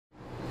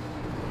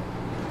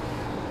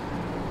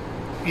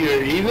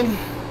You're even.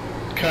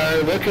 Car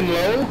looking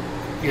low.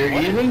 You're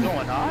what even. What's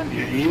going on?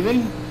 You're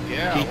even.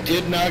 Yeah. He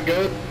did not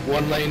go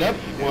 1 lane up,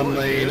 1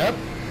 lane up.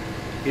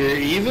 You're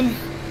even.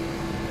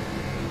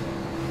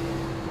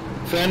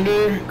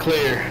 Fender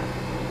clear.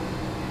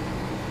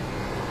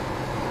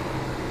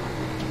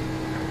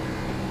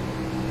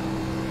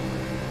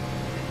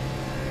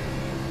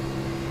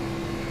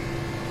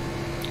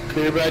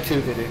 Clear by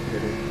 2.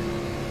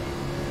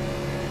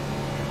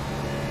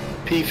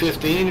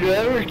 P15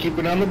 driver, keep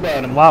it on the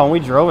bottom. Wow, and we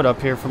drove it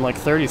up here from like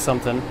 30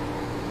 something.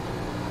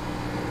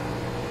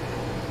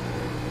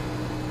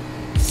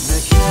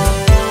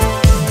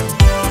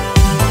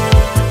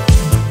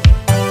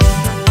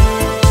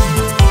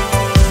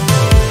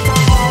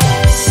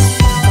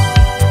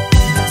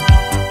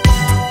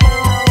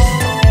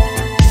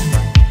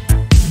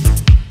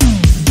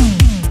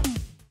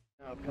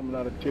 Coming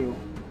out of 2.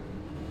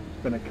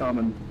 It's been a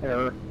common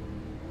error.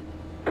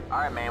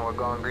 Alright, man, we're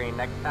going green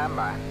next time.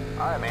 Bye.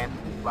 Alright, man,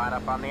 line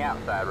up on the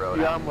outside road.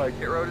 Yeah, I'm like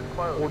Pit road is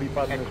closed. 45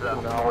 Catch minutes the to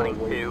an hour away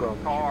 22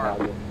 from car.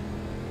 Chicago.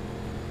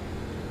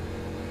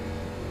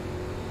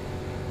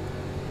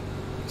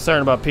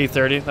 Starting about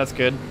P30, that's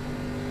good.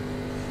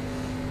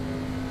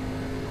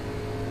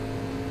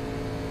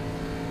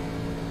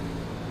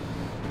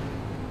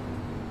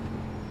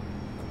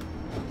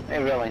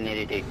 They really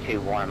need to do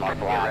 2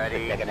 warm-up laps ready.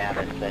 if they're going to have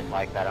it sit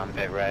like that on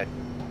pit road.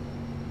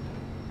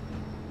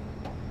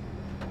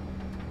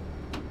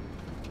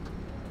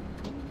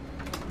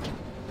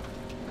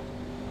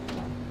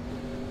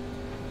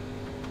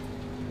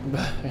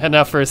 Heading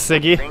out for a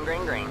ciggy. Green,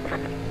 green, green.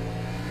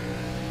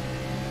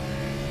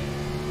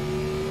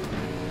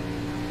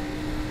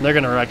 They're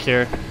gonna wreck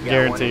here,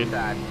 guaranteed.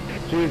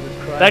 Jesus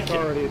Christ,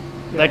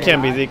 That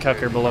can't be the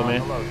cucker below me.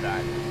 On the low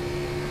side.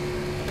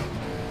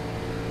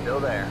 Still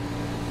there.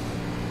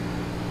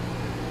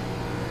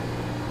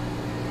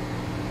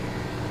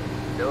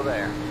 Still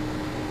there.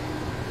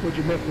 Would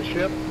you miss the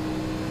ship?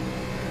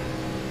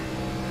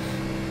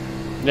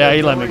 Yeah,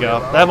 he let me go.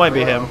 That might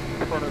be him.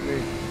 In front of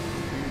me.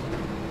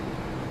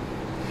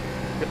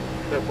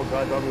 Careful,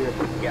 guys, on the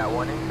Got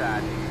one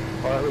inside.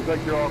 Alright, looks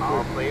like you're all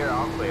All clear. clear,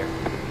 all clear.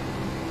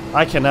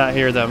 I cannot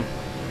hear them.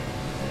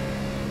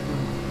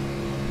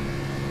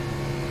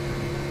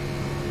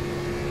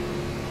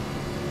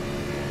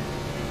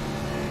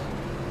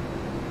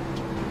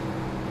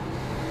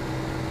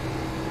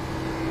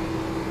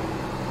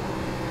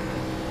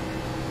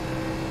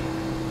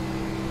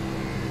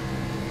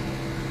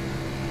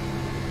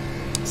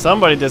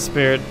 Somebody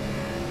disappeared.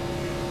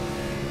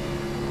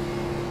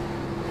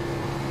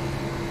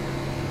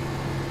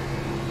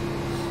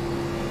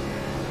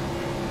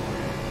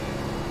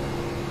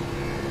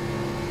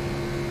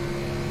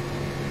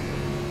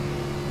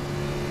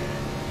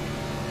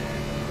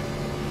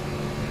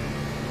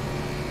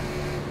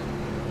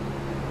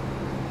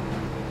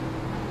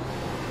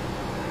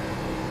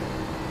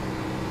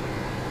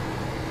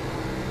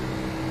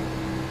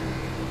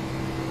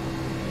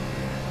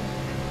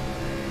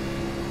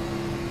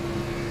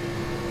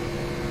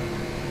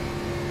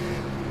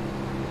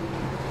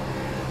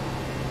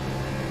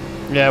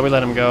 Yeah, we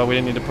let him go. We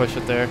didn't need to push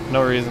it there.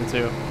 No reason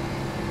to.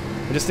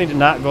 We just need to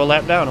not go a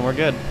lap down and we're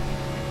good.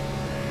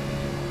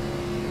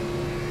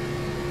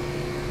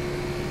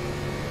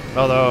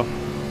 Although,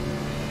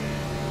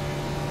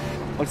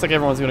 looks like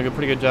everyone's doing a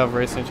pretty good job of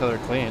racing each other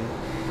clean.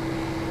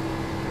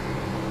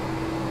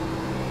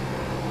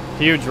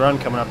 Huge run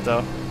coming up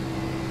though.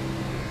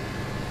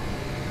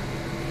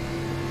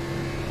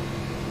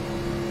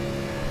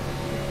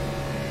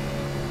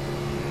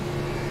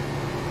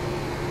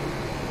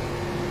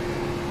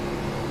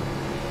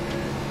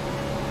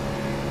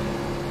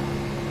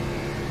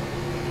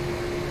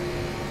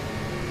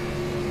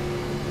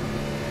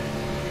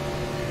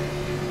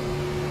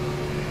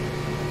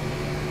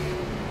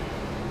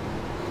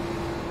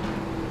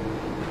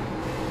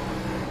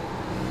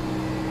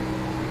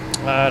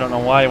 I don't know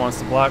why he wants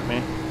to block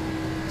me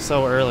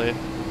so early.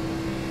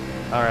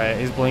 Alright,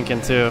 he's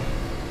blinking too.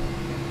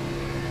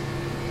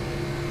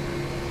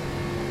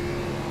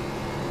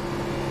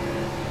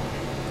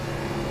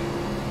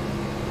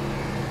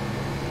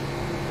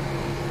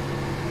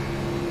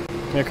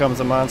 Here comes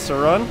a monster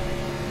run.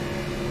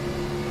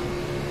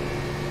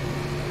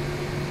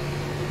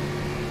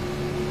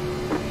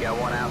 Got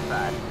one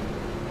outside.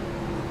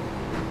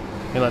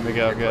 He let me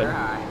go, Clear good.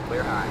 high,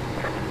 clear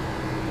high.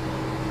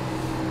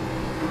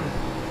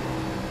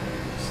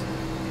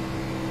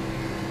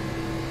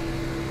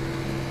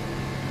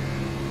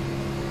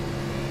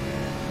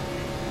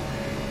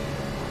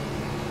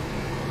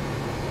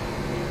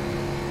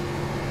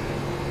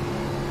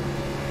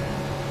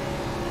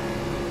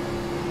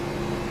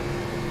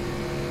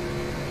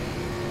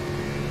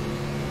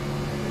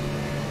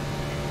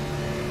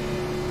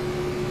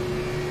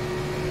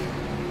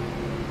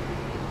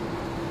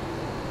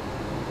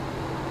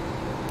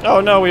 Oh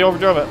no, we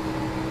overdrove it.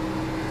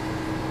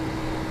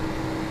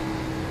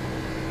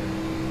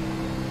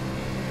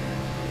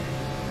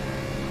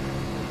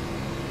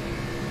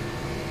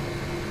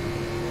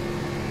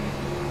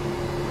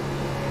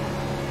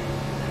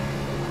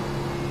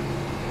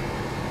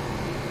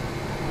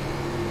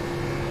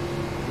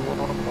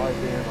 Alright,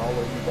 Dan, I'll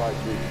let you buy 2.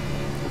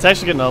 It's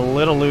actually getting a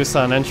little loose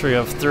on entry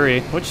of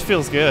 3, which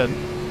feels good.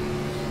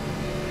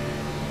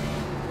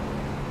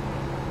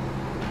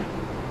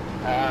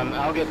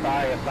 I'll get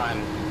by if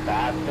I'm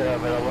faster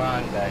over the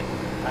run, but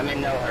I'm in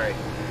no hurry.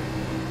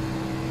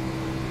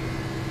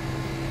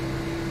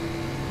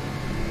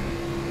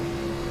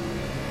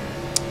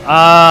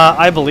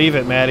 I believe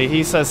it, Maddie.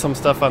 He says some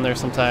stuff on there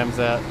sometimes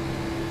that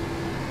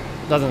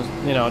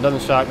doesn't, you know, it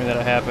doesn't shock me that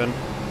it happened.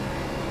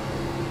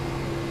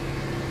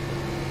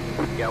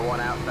 Got one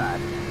outside.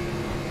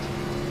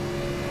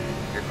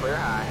 You're clear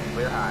high,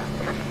 clear high.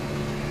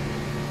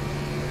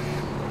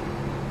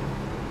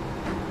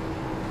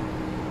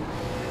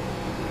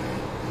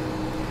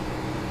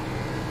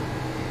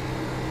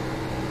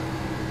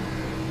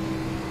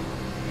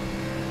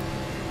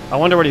 I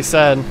wonder what he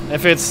said.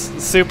 If it's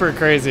super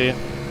crazy,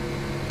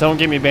 don't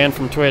get me banned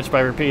from Twitch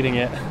by repeating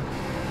it.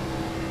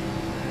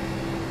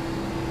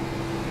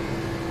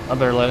 I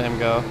better let him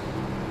go.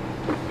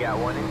 Got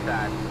one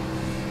inside.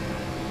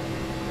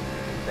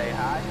 Stay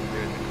high,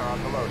 there's the car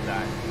on the low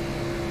side.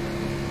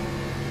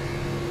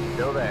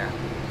 Still there.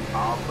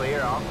 All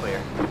clear, all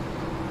clear.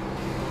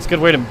 It's a good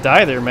way to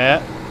die there,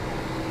 Matt.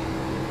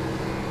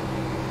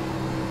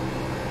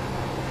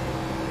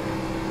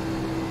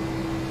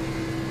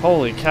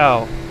 Holy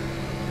cow.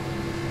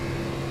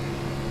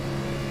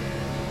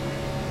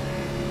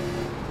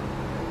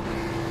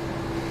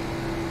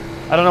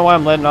 I don't know why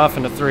I'm letting off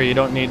into 3. You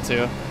don't need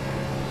to.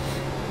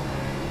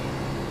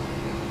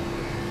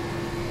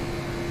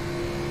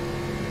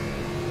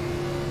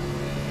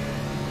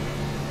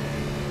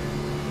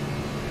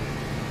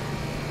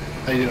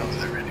 How you doing with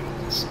that, Randy?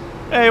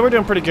 Hey, we're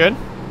doing pretty good.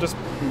 Just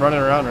running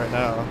around right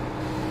now.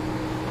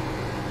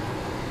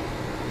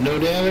 No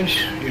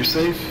damage? You're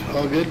safe?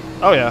 All good?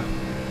 Oh yeah.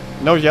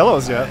 No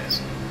yellows yet.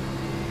 Nice.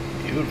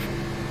 Beautiful.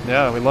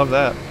 Yeah, we love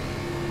that.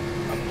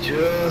 I'm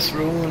just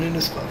rolling in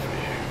the spot for you.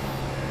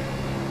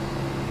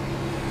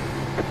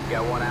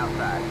 Got one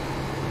outside.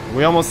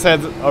 We almost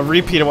had a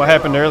repeat of what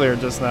happened earlier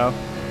just now.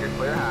 You're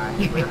clear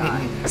high, clear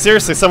high.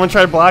 Seriously, someone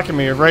tried blocking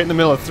me right in the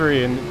middle of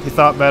 3 and he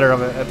thought better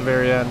of it at the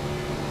very end.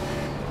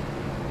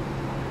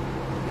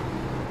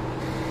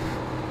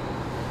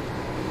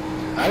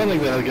 I don't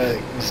think that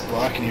guy was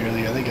blocking you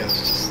earlier. I think I was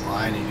just a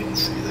line you didn't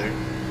see there.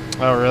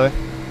 Oh, really?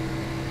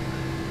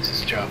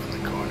 Just dropping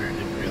the corner and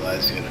didn't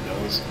realize he had a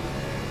nose.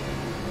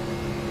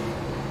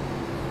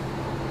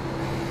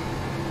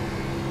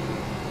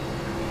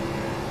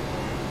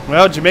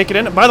 Well, did you make it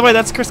in? By the way,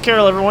 that's Chris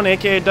Carroll, everyone,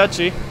 aka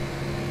Dutchie.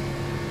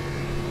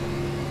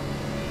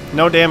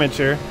 No damage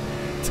here.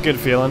 It's a good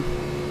feeling.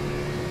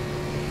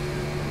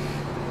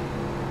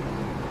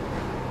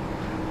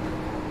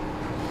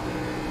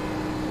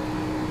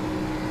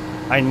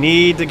 I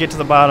need to get to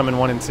the bottom in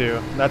 1 and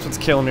 2. That's what's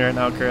killing me right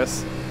now,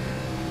 Chris.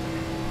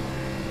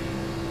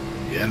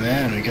 Yeah,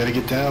 man, we gotta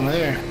get down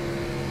there.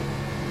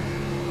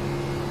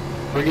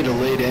 Or get a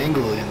late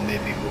angle in,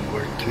 maybe will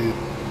work too.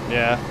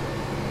 Yeah.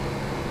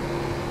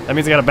 That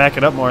means I gotta back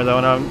it up more, though,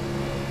 and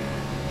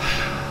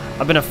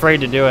I've been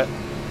afraid to do it.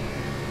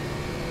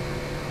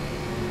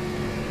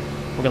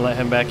 We're gonna let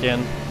him back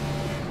in.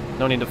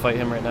 No need to fight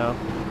him right now.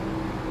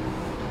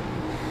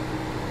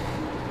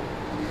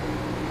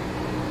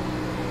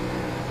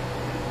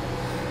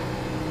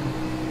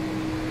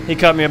 He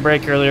cut me a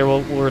break earlier.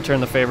 We'll return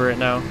the favor right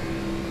now.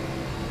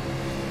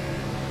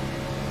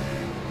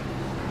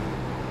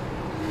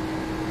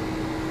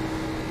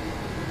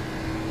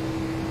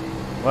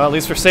 Well, at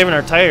least we're saving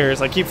our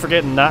tires. I keep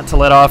forgetting not to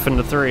let off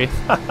into 3.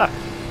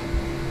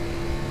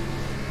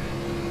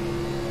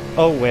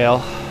 Oh well.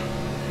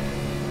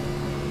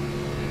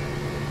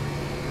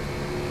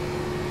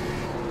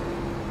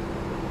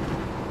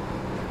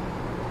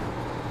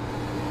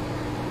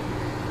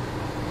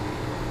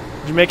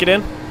 Did you make it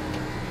in?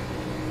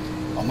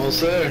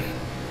 Almost there.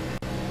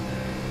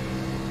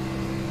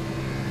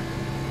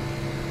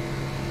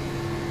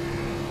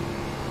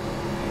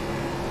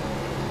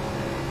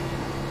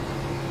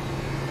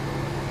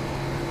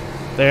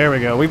 There we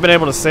go. We've been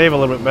able to save a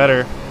little bit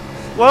better.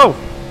 Whoa!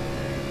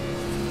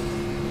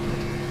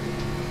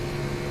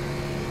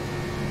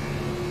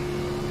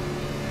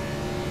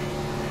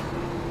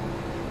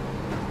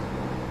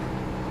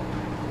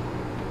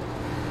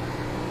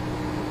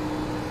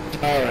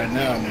 Alright,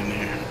 now I'm in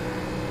here.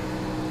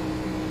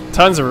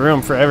 Tons of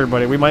room for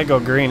everybody. We might go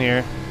green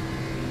here.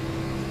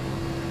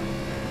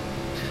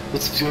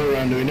 What's the fuel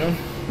around, do we know?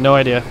 No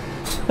idea.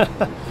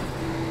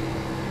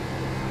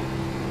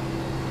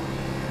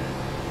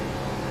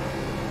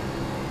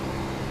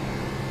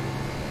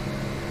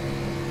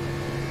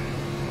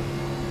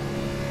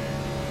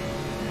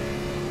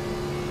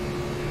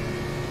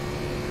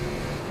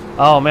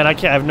 Oh man, I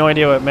have no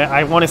idea what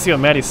I want to see what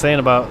Maddie's saying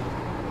about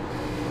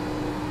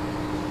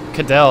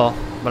Cadell,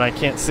 but I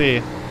can't see.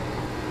 You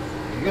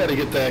gotta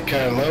get that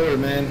car lower,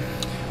 man.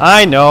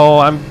 I know,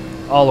 I'm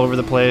all over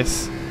the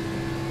place.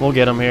 We'll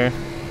get him here.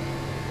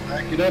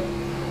 Back it up.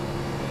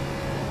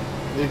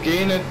 You'll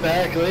gain it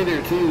back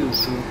later too,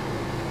 so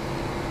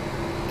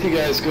 2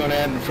 guys going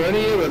out in front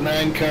of you, but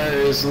 9 car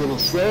is a little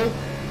slow.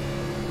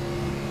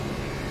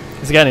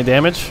 Has he got any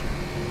damage?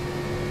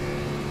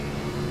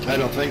 I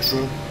don't think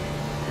so.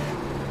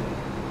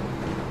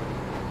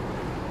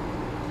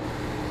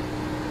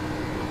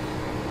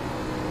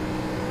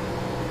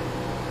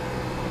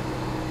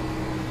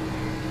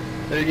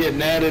 They're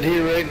getting at it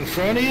here right in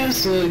front of you,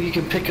 so you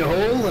can pick a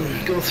hole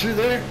and go through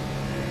there.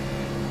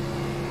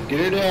 Get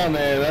her down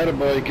there, that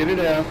boy, get her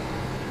down.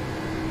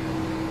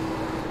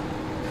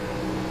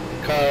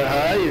 Car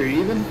high, you're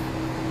even.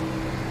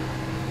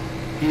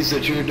 He's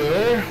at your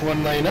door.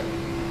 1 lane up,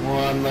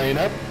 1 lane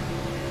up,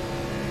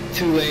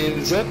 2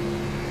 lanes up,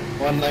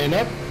 1 lane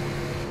up.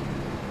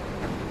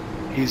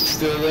 He's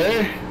still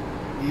there.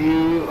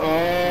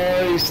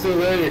 He's still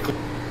there. You're clear.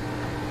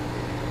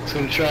 He's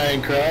gonna try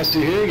and cross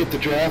you here, get the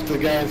draft of the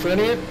guy in front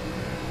of you.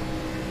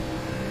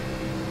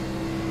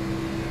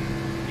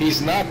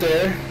 He's not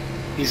there.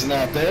 He's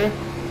not there.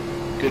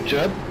 Good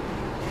job.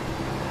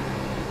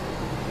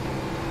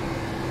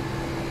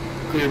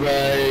 Clear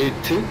by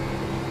 2.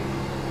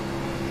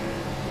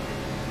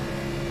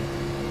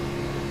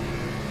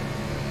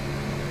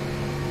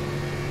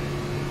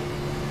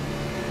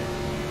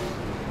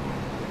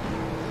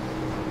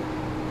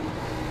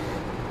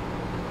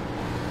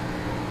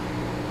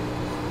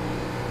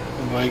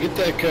 Oh boy, get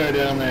that car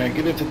down there.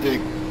 Get it to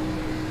dig.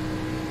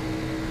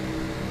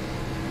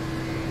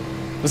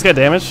 This got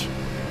damage?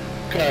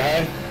 Car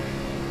high.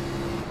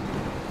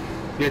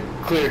 You're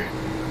clear.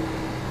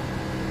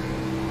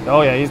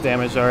 Oh yeah, he's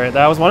damaged. Alright.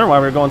 I was wondering why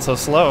we were going so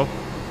slow.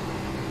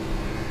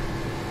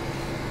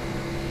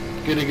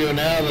 Good to go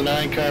now. The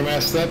 9 car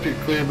messed up. You're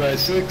clear by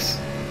 6.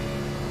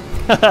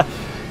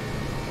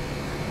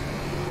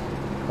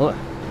 Well,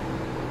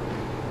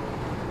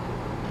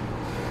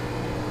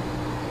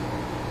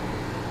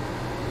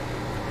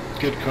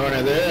 Good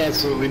corner there.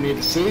 That's what we need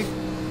to see.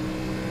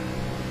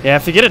 yeah,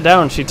 if you get it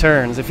down, she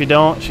turns. If you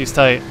don't, she's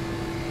tight.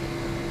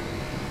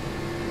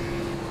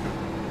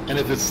 And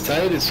if it's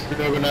tight, it's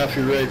rubbing off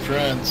your right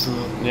front. So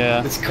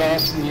Yeah. it's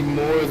costing you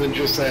more than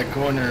just that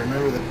corner.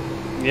 Remember that.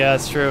 Yeah,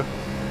 that's true.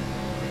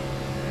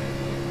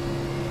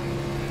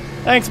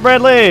 Thanks,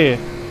 Bradley!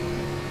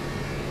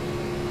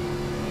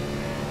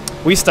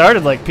 We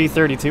started like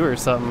P32 or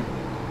something.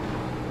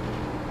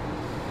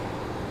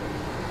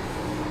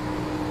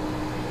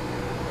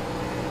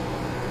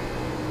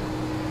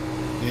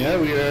 Yeah,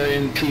 we are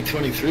in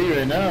P23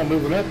 right now.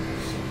 Moving up.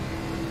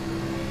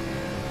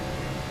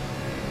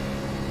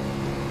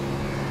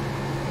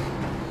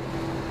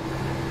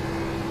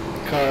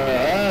 Car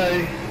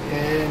high,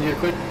 and you're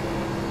quick.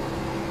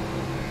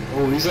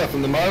 Oh, he's up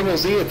in the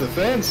marbles. He hit the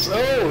fence.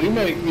 Oh, he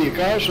might be a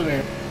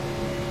cautioner.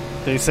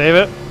 Did you save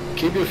it?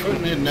 Keep your foot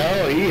in it.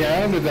 No, he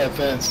hounded that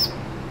fence.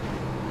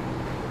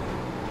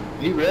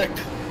 He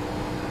wrecked.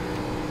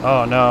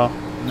 Oh no.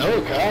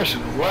 No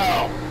caution.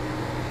 Wow.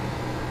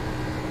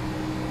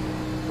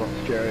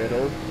 What's chariot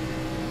old?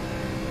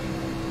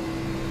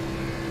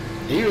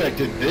 He wrecked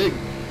it big.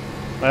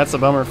 That's a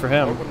bummer for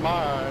him. Open my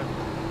eyes.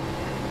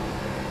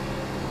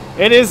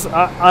 It is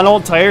on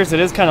old tires. It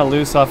is kind of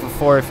loose off of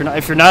 4.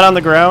 If you're not on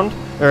the ground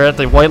or at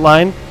the white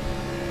line,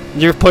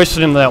 you're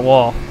pushing into that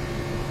wall.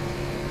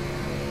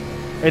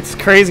 It's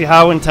crazy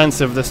how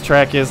intensive this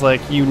track is.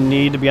 Like, you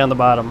need to be on the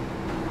bottom.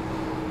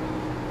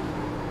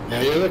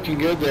 Yeah, you're looking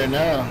good there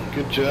now.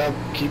 Good job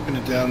keeping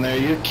it down there.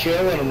 You're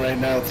killing them right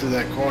now through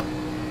that corner.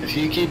 If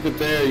you keep it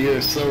there,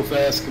 you're so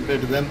fast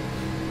compared to them.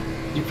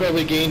 You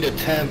probably gained a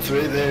 10th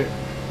right there.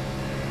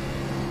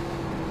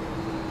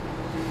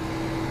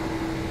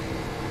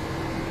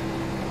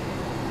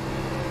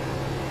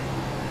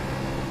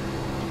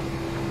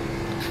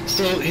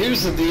 So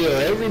here's the deal.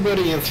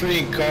 Everybody in 3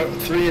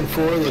 and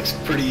 4 looks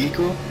pretty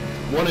equal.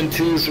 1 and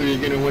 2 is where you're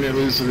going to win or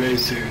lose the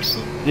race here.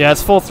 So Yeah,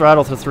 it's full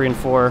throttle to 3 and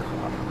 4.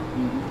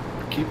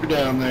 keep her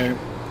down there.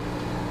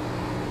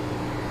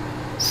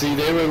 See,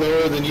 they were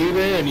lower than you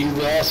there, and you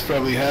lost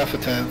probably half a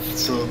 10th.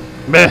 So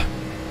Meh.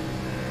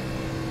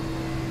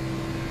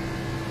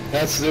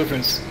 that's the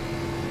difference.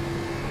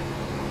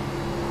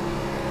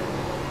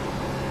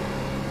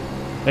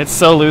 It's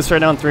so loose right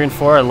now in 3 and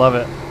 4. I love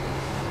it.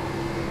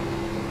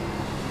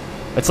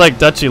 It's like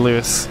Dutchie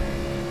loose.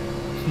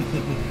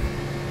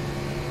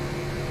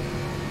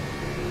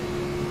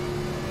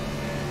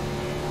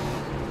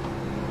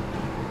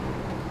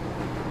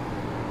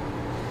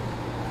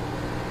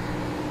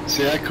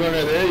 See that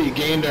corner there? You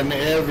gained on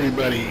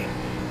everybody.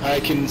 I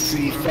can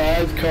see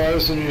 5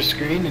 cars on your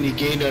screen, and you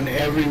gained on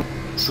everyone.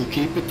 So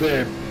keep it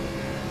there.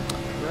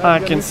 I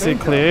can see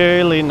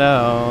clearly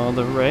now.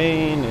 The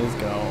rain is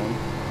gone.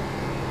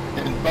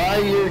 And buy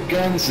your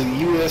guns at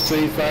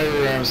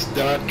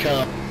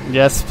USAFirearms.com.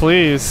 Yes,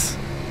 please.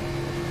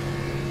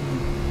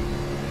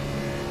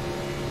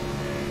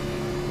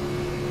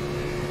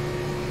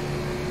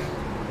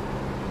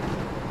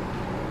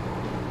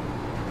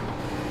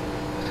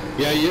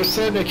 Yeah, you're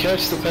starting to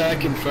catch the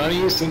pack in front of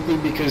you simply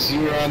because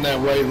you were on that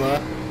white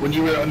line. When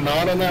you were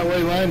not on that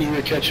white line, you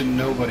were catching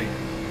nobody.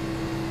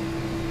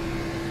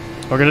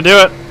 We're gonna do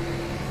it.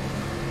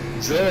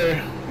 He's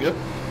there. Yep.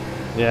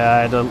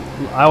 Yeah,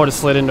 I would have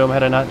slid into him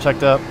had I not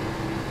checked up.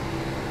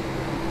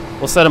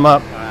 We'll set him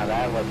up.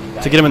 That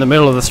to get him in the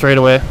middle of the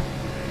straightaway.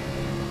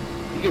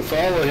 You can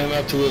follow him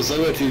up to those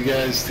other two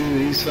guys too.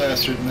 He's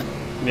faster than that.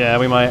 Yeah,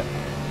 we might.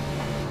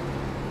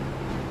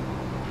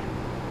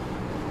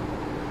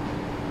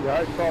 Yeah,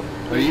 I saw.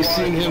 Are you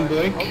seeing him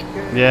blink?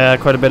 Okay. Yeah,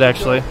 quite a bit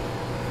actually.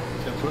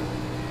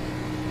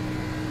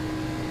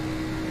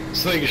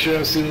 Just making sure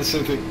I'm seeing the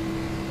same thing.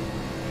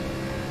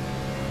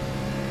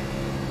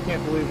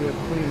 Can't believe we have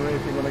clean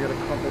racing when I got a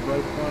couple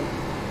right front.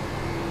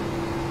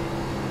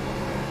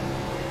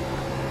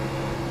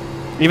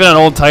 Even on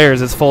old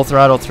tires, it's full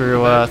throttle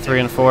through 3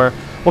 and 4.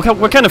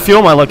 What kind of fuel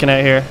am I looking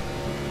at here?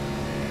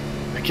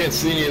 I can't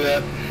see any of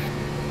that.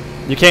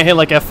 You can't hit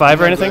like F5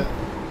 or anything?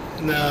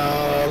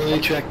 No, let me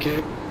check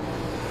it.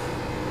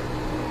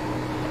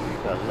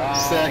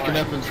 Stacking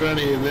up in front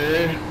of you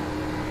there.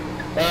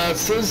 It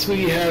says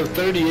we have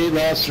 38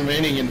 laps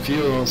remaining in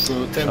fuel,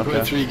 so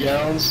 10.3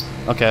 gallons.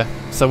 Okay,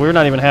 so we're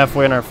not even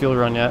halfway in our fuel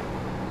run yet.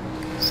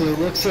 So it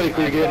looks like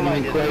we're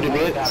getting quite a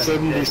bit,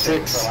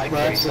 76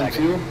 laps in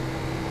fuel.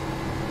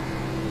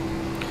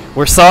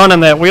 We're sawing on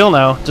that wheel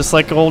now, just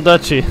like old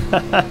Dutchie.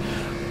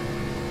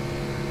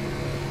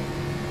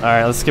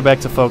 Alright, let's get back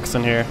to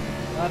focusing here.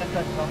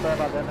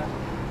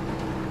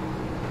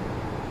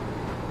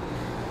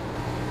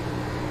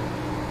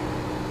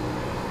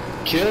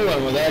 Kill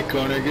him with that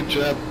corner, good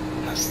job.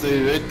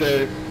 Stay right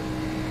there.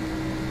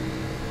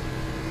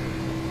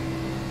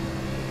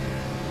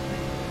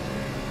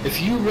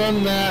 If you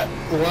run that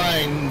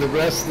line the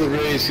rest of the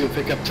race, you'll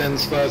pick up 10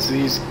 spots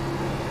easy.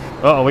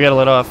 Uh-oh, we gotta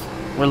let off.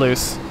 We're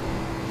loose.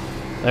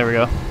 There we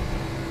go.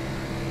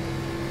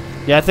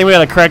 Yeah, I think we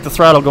gotta crack the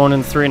throttle going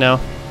into 3 now.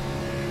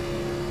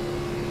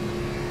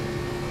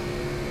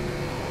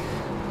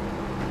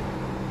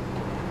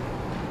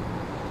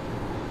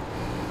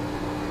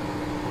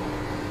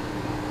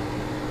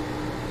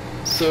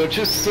 So it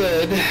just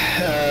said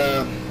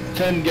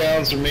 10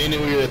 gallons remaining.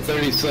 We were at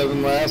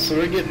 37 last, so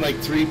we're getting like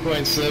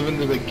 3.7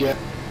 to the get.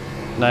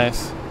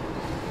 Nice.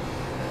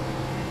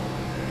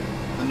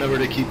 A number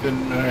to keep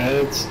in our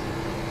heads.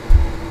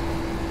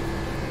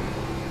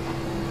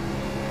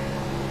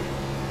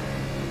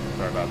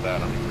 Sorry about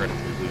that, I'm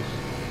incredibly loose.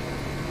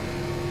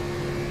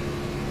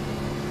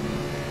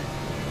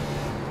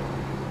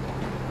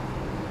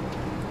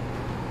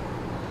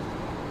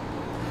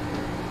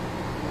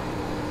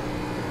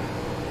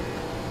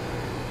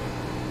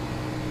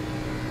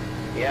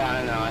 Yeah,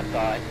 I know, I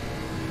thought.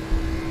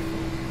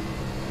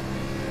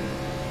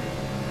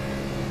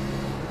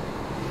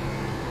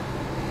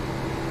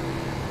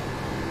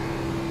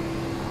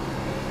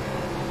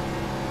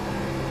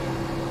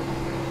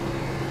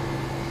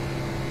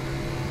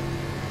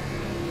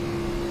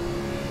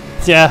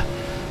 Yeah.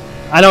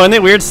 I know, isn't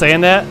it weird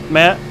saying that,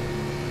 Matt?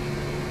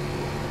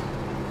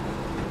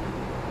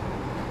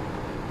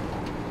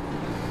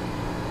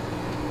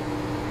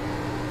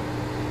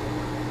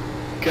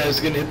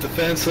 Guys gonna hit the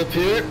fence up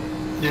here.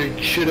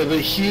 You should have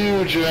a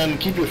huge run.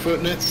 Keep your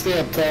foot in it. Stay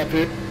up top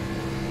here.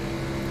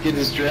 Get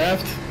his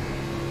draft.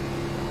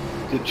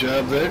 Good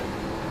job there.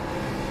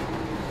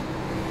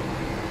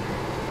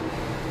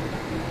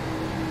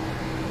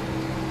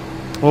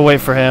 We'll wait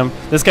for him.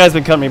 This guy's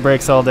been cutting me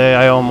brakes all day.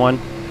 I owe him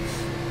one.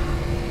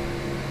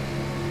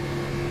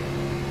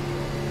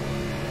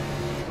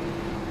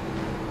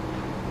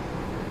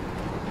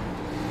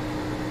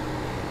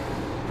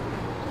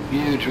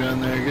 Huge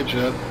run there. Good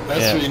job.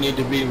 That's Yeah. where you need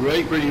to be.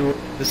 Right where you were.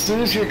 As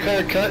soon as your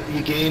car cut,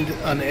 you gained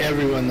on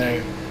everyone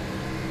there.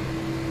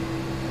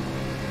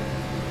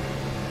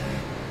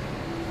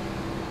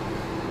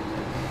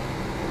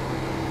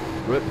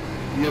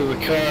 You have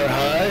a car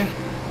high.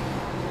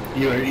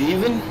 You are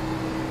even.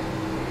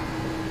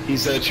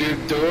 He's at your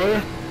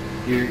door.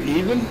 You're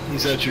even.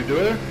 He's at your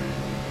door.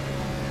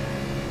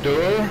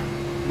 Door.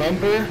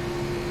 Bumper.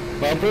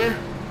 Bumper.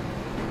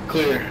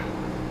 Clear.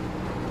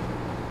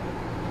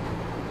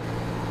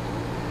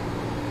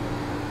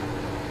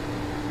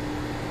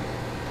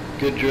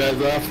 Good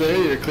drive off there.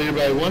 You're clear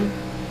by 1.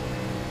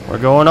 We're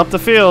going up the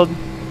field.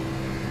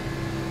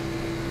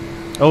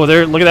 Oh,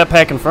 there! Look at that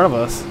pack in front of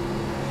us.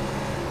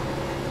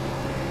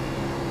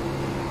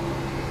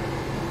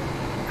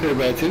 Clear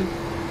by 2.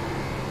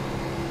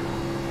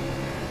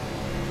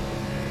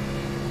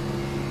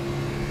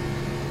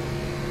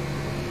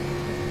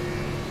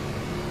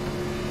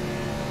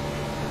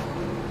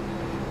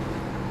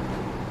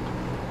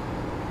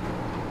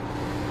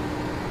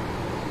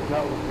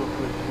 That was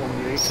Brooklyn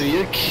 28. So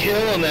you're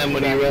killing them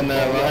when you run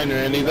that line,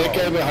 Randy. That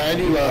guy behind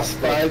you lost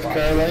 5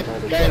 car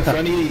length. Guy in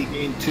front of you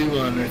gained 2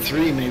 on, or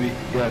 3 maybe.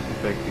 You have to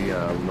take the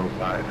low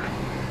side.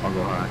 I'll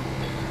go high.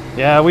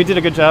 Yeah, we did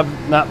a good job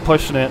not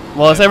pushing it.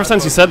 Well, it's ever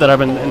since you said that, I've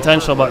been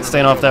intentional about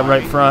staying off that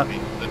right front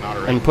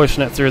and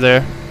pushing it through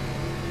there.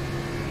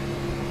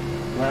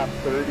 Lap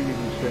 30, you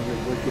say you're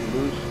wicked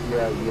loose?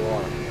 Yeah, you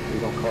are. You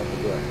don't cause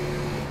a wreck.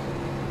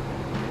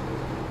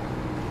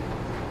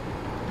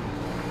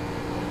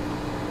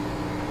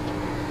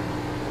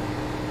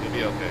 You'll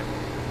be okay.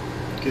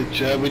 Good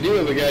job. We do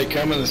have a guy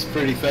coming that's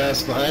pretty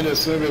fast behind us,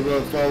 so we'll be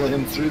able to follow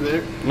him through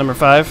there. Number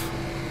 5.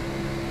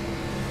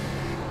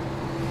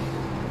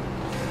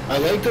 I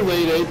like the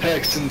late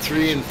apex in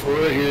 3 and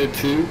 4 here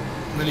too.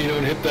 And then you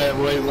don't hit that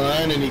white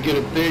line and you get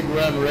a big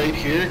run right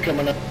here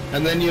coming up.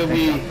 And then you'll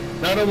be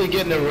not only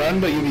getting a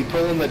run, but you'll be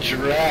pulling the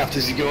draft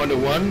as you go into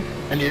 1.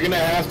 And you're going to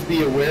have to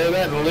be aware of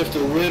that and lift a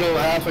little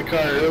half a car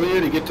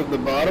earlier to get to the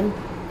bottom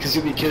because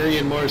you'll be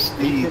carrying more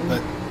speed.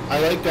 But I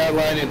like that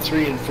line in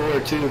 3 and 4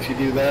 too if you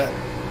do that.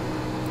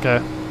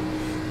 Okay.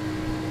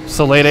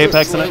 So late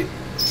apex in it?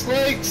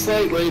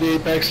 Slight late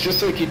apex,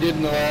 just like you did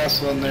in the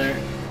last one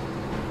there.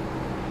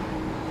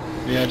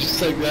 Yeah,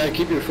 just like that.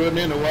 Keep your foot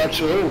in and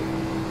watch. Oh.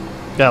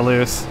 Got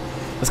loose.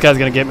 This guy's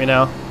gonna get me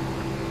now.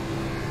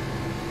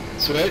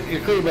 Sweat,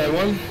 you're clear by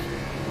 1.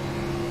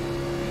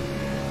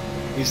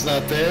 He's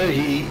not there.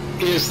 He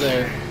is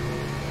there.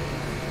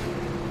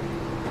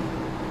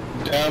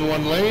 Down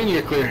 1 lane,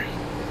 you're clear.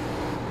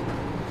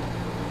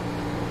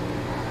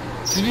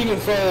 See if you can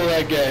follow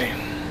that guy.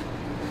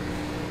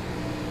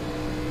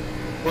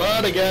 A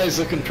lot of guys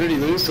looking pretty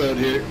loose out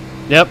here.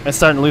 Yep, it's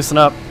starting to loosen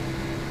up.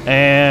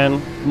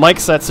 And Mike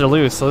sets are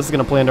loose, so this is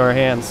gonna play into our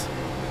hands.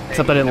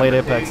 Except I didn't late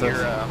apex this.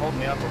 You're holding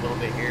me up a little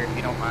bit here. If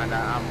you don't mind,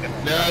 I'm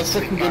gonna... No, it's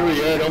looking good where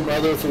you are. Don't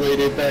bother with the late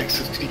apex.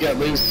 If you got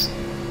loose,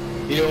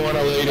 you don't want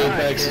to late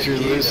apex if you're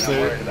loose I'm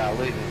there. worried about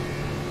losing.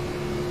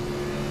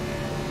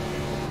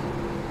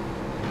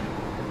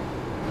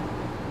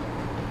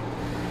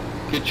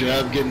 Good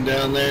job getting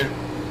down there.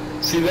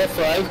 See, that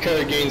 5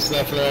 car gains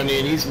nothing on you,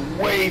 and he's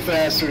way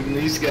faster than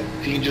these guys.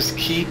 If you can just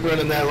keep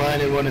running that line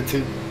in 1 and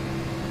 2.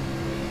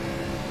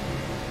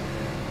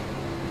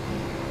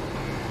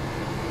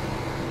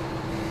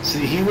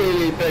 See, he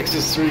late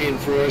apexes 3 and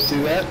 4.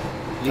 See that?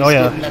 He's Oh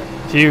yeah, getting up.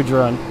 huge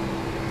run.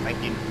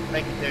 Thank you.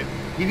 Thank you, too.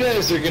 You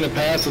guys are going to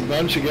pass a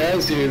bunch of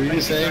guys here. You're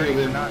just hanging with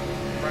You're him. not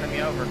running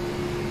me over.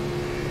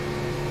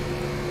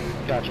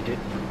 Gotcha, dude.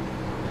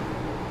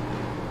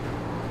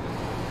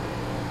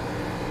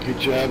 Good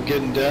job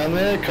getting down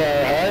there. Car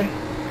high.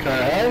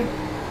 Car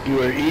high.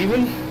 You are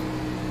even.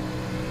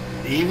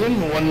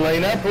 Even. 1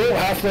 lane up. Oh,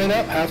 half lane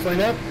up. Half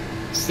lane up.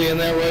 Stay in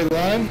that white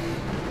line.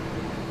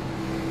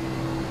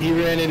 He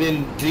ran it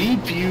in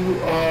deep. You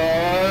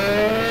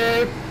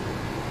are...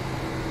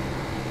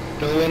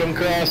 Don't let him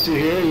cross you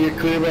here. You're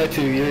clear by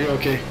 2. You're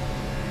okay.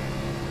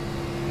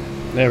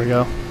 There we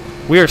go.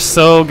 We are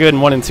so good in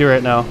 1 and 2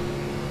 right now.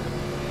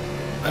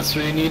 That's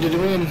what you need to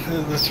win.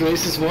 This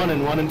race is 1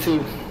 and 1 and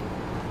 2.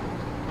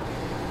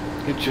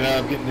 Good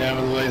job getting down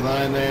to the white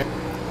line there.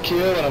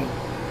 Killing him.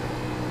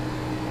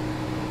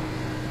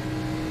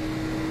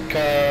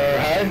 Car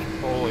high.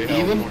 Holy hell,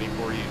 Even.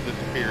 24, you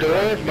disappeared.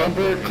 Door, You got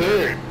bumper, me clear.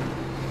 there.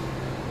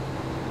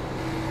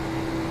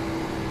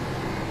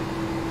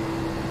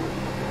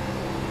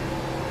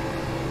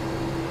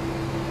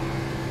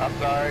 I'm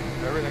sorry,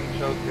 everything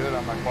shows good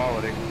on my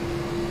quality.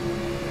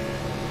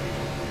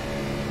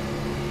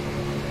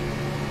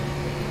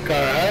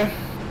 Car high.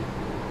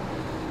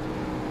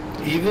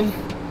 Even.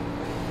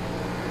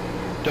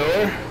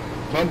 Door,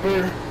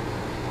 bumper,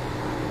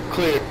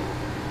 clear.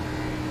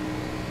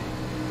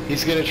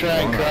 He's gonna try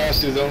and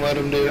cross you. Don't let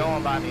him do it.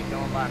 Going by me,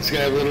 going by me. He's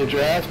gonna have a little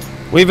draft.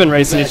 We've been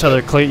racing each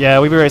other clean.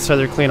 Yeah, we've been racing each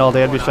other clean all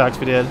day. I'd be shocked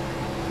if we did.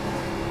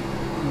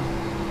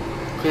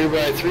 Clear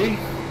by 3.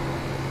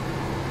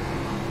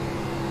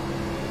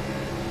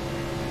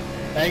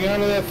 Hang on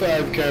to that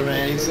 5 car,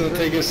 man. He's gonna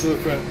take us to the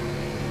front.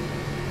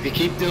 If you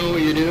keep doing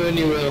what you're doing,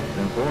 you will.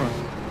 10-4.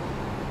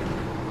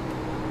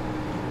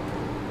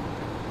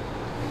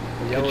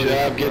 Good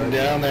job getting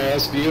down there.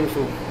 That's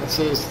beautiful. That's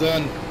how it's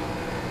done.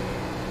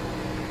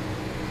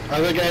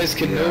 Other guys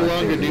can no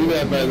longer do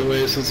that, by the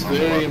way, so it's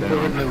very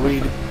important that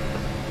we...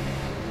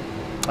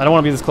 I don't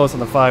want to be this close on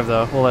the 5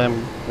 though. We'll let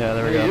him. Yeah,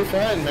 there we You're go.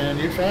 fine, man.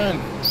 You're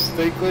fine.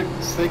 Stay quick.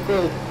 Stay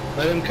close.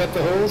 Let him cut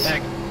the holes.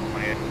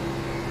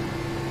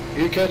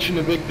 You're catching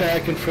a big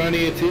pack in front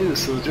of you, too,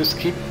 so just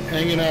keep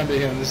hanging on to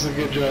him. This is a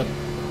good job.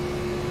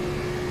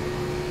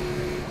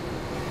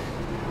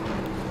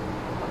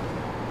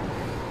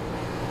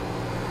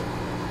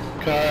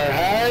 Car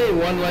high.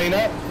 1 lane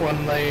up.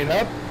 1 lane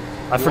up.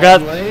 I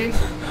forgot. One lane.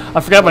 I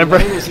forgot my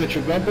brake. Is it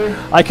your bumper?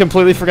 I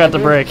completely forgot to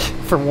brake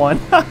for 1.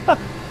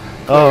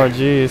 Oh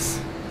jeez.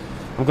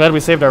 I'm glad we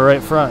saved our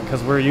right front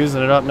because we're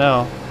using it up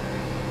now.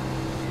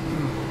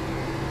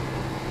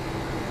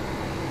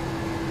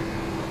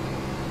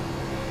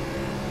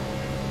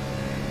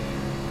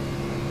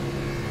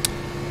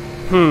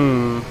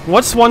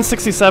 What's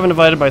 167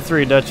 divided by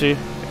 3, Dutchie?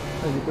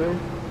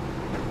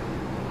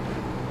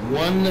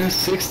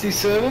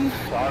 167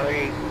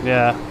 Sorry.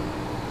 Yeah.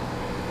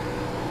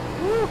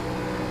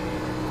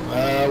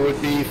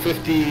 would be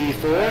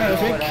 54, I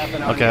think. What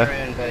happened on Okay. your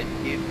end, but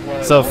you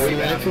flowed So way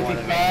down one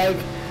of them.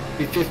 55,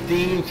 be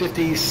 15,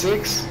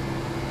 56.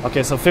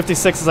 Okay, so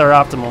 56 is our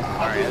optimal.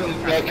 I'll do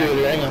the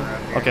calculator, hang on.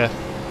 Okay.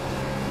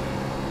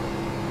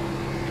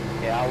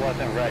 Yeah, I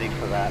wasn't ready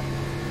for that.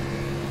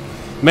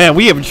 Man,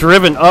 we have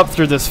driven up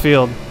through this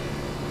field.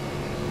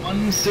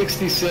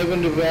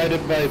 167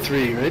 divided by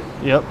 3, right?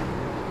 Yep.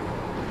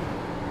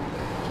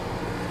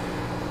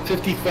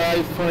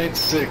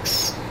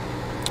 55.6.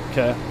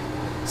 Okay.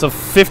 So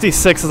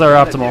 56 is our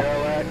optimal.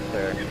 Zero X,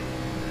 or-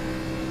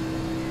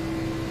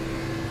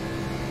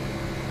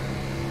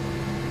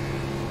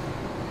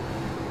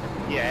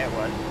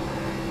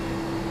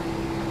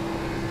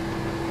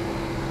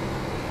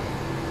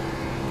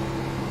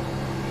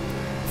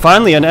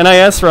 Finally, an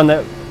NIS run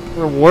that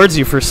rewards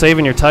you for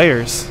saving your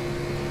tires.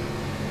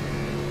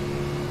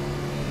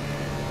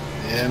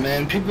 Yeah,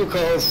 man, people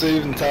call it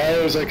saving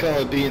tires, I call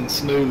it being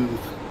smooth.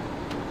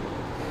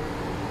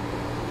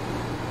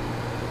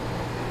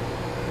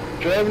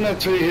 Driving up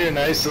through here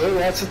nice though,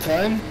 lots of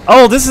time.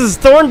 Oh, this is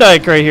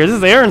Thorndike right here. This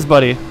is Aaron's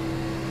buddy.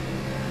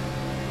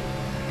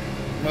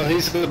 Well,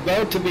 he's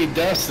about to be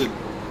dusted.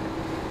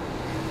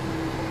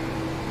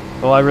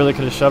 Well, I really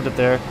could have shoved it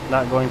there.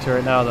 Not going to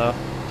right now, though.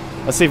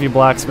 Let's see if he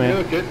blocks me.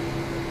 Okay.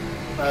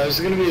 There's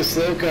going to be a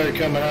slow car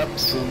coming up,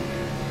 so...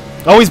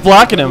 Oh, he's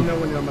blocking him.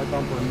 When you're on my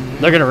bumper.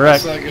 They're going to wreck.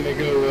 It's not going to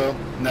go well.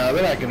 No,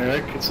 they're not going to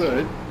wreck. It's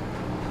alright.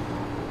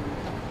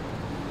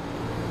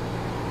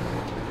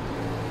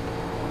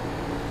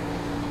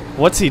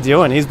 What's he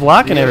doing? He's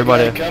blocking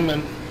everybody.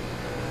 Coming.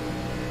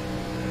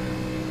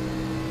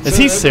 Is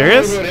he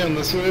serious? Don't worry about him.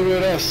 Let's worry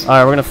about us.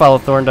 Alright, we're going to follow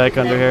Thorndike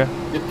under here.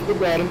 Get to the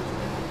bottom.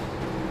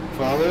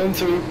 Follow him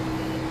through.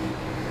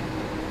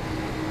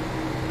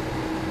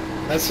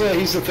 That's why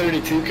he's a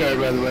 32 car,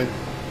 by the way.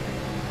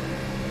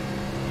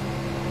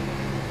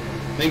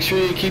 Make sure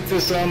you keep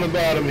this on the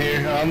bottom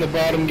here. On the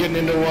bottom, getting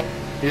into one.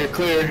 You're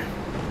clear.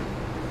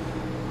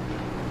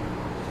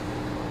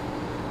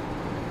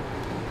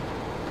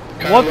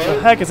 What the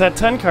heck is that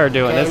 10 car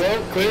doing?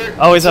 Carlo, clear.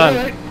 Oh, he's on.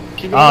 Right.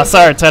 Oh,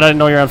 sorry, Ted. I didn't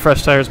know you were on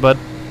fresh tires, bud.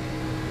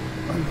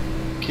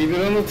 Keep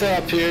it on the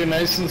top here,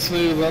 nice and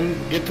smooth.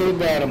 Get to the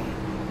bottom.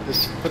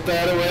 Just put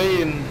that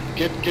away and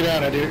get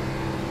on it here.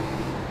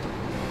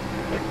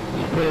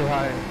 Pretty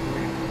high.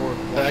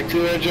 Back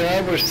to our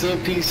job. We're still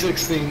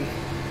P16.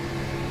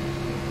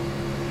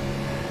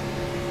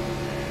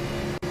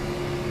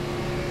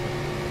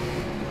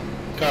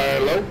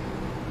 Carlo.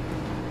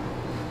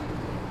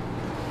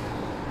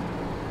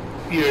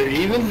 You're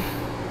even.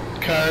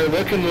 Car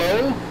looking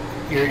low.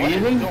 You're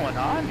even. What's going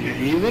on? You're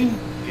even.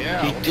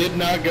 Yeah. He did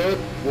not go.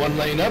 One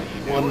lane up.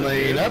 One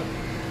lane up.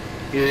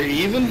 You're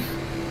even.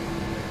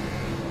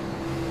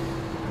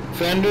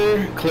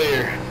 Fender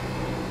clear.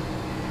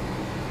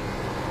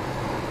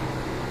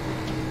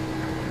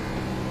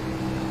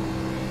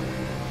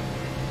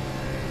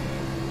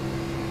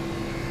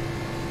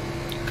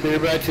 Clear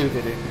by 2.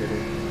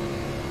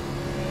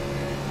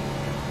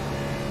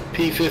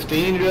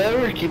 P15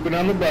 driver, keep it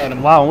on the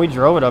bottom. Wow, and we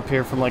drove it up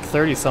here from like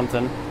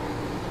 30-something.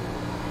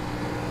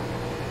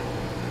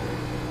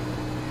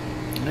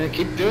 Yeah,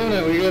 keep doing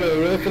it.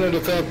 We're looking at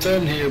the top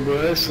 10 here,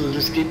 boys, so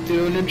just keep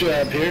doing your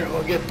job here.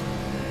 We'll get...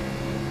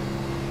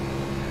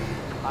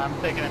 I'm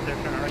thinking if they're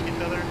trying to wreck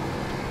each other.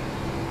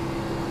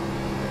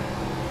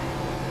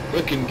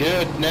 Looking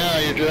good now.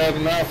 You're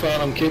driving off on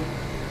them. Keep...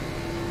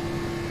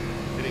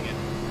 Hitting it.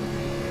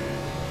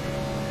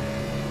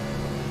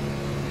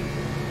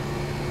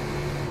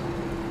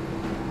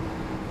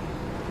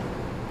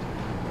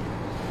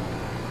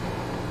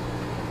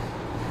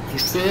 You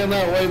stay on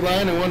that white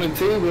line in 1 and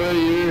 2, boy,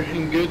 you're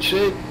in good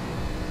shape.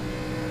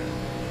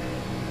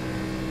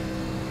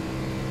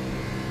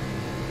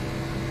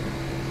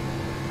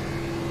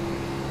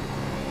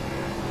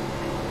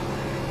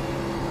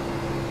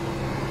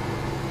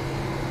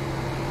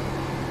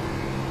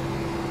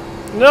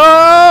 No!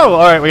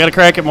 Alright, we gotta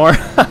crack it more.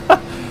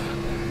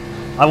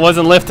 I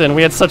wasn't lifting.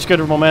 We had such good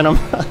momentum.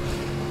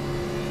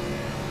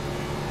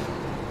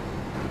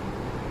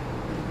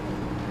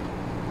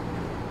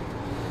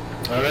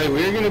 Alright,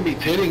 we're going to be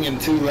pitting in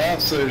 2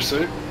 laps there,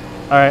 sir.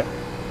 Alright.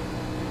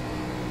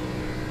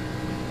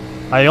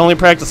 I only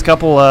practiced a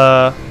couple,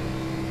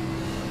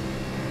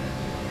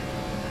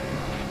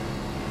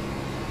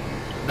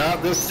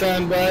 Not this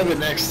time by, but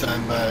next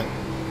time by.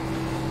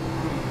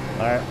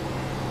 Alright.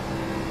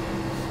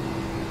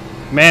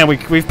 Man,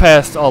 we've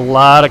passed a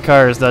lot of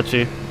cars,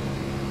 Dutchie.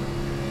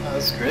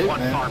 That's great, One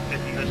man. car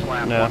pitting this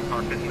lap. Yeah. One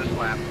car pitting this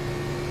lap.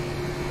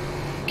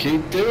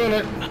 Keep doing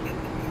it.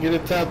 Get a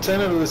top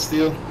 10 out of this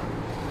deal.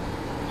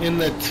 In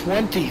the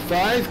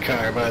 25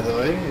 car, by the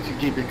way, if you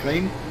keep it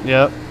clean.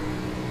 Yep.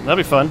 That'll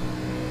be fun.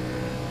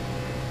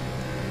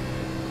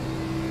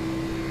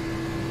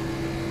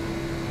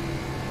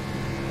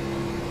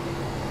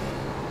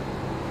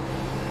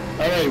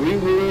 Alright, we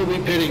will be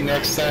pitting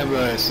next time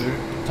by, sir.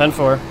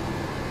 10-4.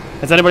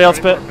 Has anybody else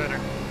pit?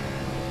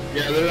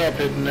 Yeah, they're all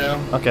pitting now.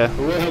 Okay. But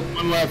we'll have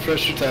 1 lap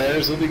fresher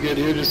tires. We'll be good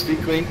here. Just be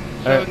clean.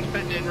 Alright. Sheldon's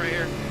pitting in right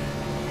here.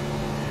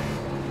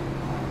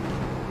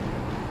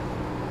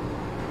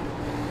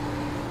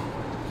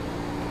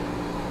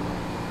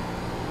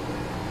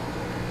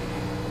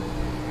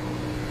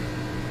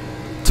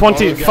 All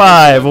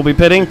 25 will be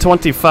pitting.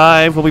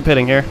 25 will be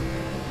pitting here.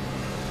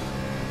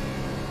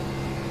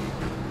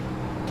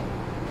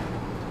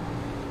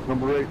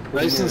 Number 8.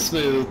 Nice and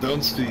smooth.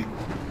 Don't speed.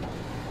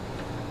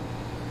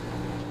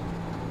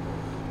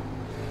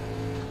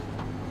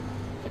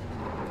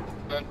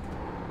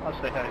 I'll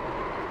stay high.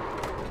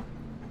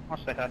 I'll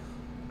stay high.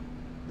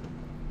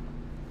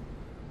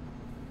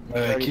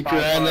 Keep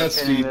your eye on that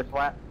speed.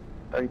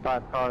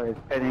 35 car is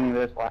pitting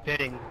this lap.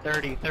 Pitting.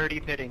 30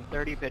 pitting.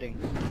 30 pitting.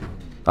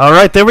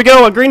 Alright, there we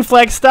go. A green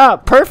flag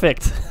stop.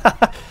 Perfect.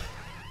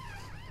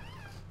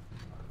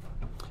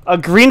 A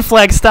green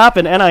flag stop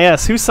in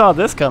NIS. Who saw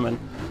this coming?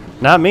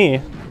 Not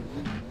me.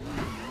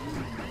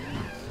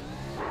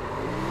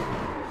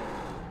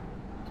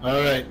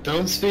 Alright,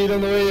 don't speed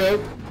on the way out.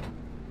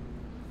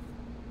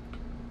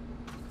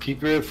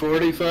 Keep her at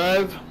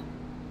 45.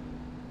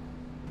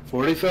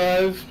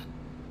 45.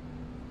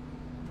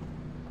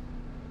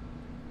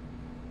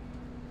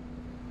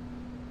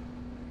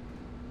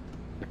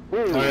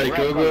 Alright,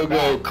 go, go,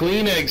 go.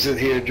 Clean exit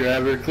here,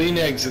 driver. Clean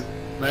exit.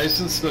 Nice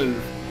and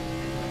smooth.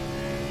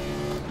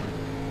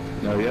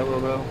 No yellow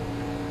though?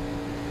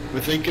 We're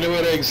thinking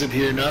about exit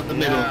here, not the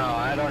middle. No,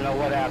 I don't know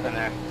what happened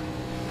there.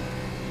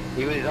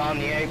 He was on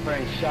the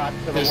apron, shot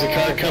to the There's a wall,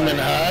 car coming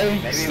but high.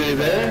 maybe Stay it was,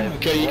 there.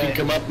 Okay, you can late.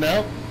 come up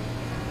now.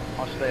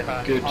 I'll stay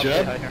high. Good I'll job.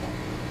 stay high here.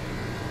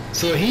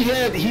 So he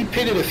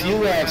pitted a few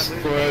laps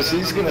for us.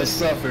 He's gonna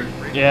suffer.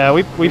 Yeah,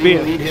 we We'll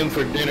beat. eat him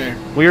for dinner.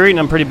 We were eating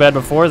them pretty bad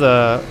before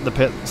the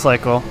pit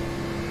cycle.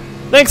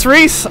 Thanks,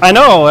 Reese. I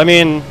know. I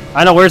mean,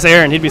 I know. Where's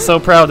Aaron? He'd be so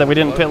proud that we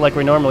didn't pit like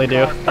we normally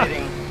do.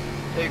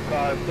 Two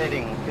cars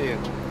pitting, too.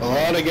 A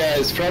lot of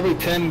guys, probably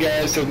 10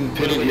 guys haven't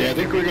pitted yet. I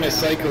think we're gonna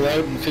cycle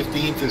out in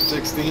 15th or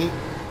 16th.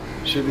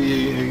 Should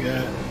be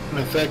an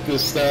effective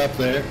stop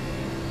there.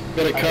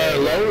 Got a car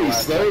low. He's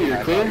slow.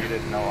 You're clear. You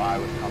didn't know I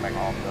was coming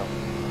also,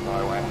 so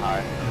I went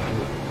high.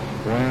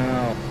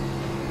 Wow.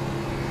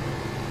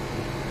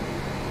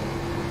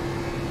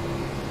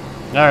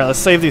 All right, let's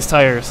save these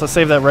tires. Let's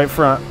save that right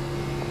front.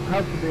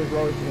 How should be as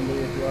low as you can be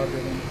if you are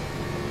getting?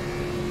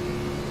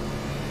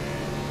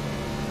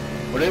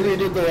 Whatever you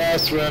did the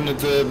last run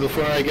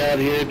before I got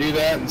here, do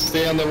that and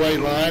stay on the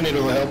white line.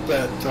 It'll help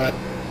that time.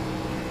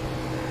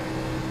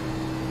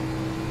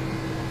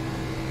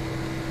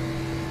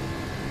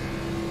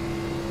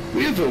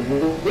 We have a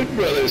Wood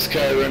Brothers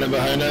car running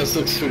behind us.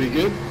 Looks pretty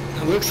good.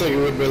 It looks like a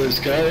Wood Brothers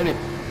car, anyway.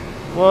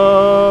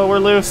 Whoa, we're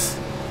loose.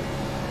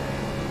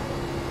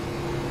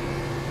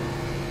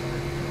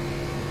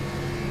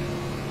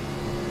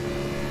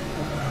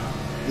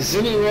 Is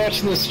any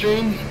watching the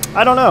stream?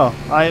 I don't know.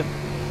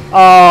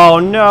 Oh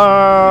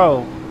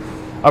no.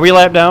 Are we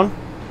lap down?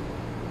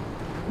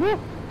 Let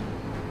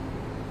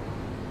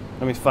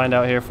me find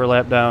out here for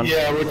lap down.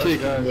 Yeah, we're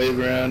taking a wave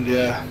around,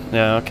 yeah.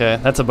 Yeah, okay.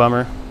 That's a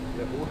bummer.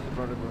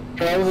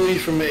 Probably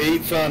from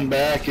 8th on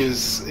back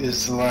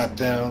is a lap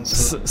down.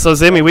 So So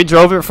Zimmy, we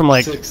drove it from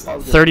like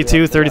 6th.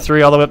 32,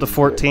 33 all the way up to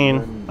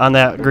 14 on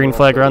that green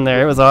flag run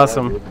there. It was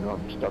awesome.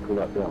 Stuck with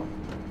that down.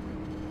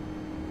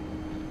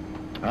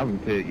 I haven't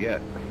pitted yet.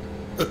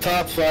 The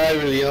top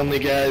 5 are the only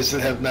guys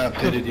that have not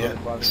pitted yet,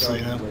 so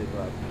you know.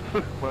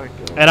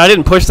 And I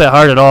didn't push that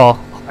hard at all.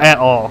 At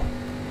all.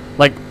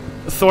 Like,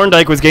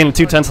 Thorndike was gaining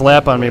 2/10 a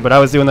lap on me, but I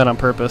was doing that on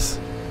purpose.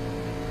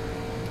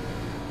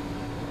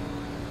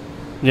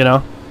 You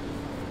know?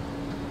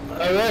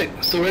 Alright,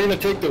 so we're going to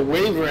take the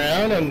wave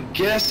around. I'm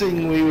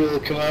guessing we will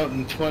come out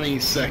in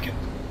 22nd.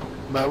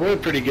 But we're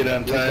pretty good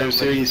on tires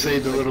here. You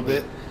saved a little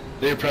bit.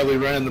 They're probably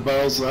running the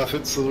balls off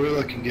it, so we're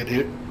looking good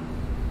here.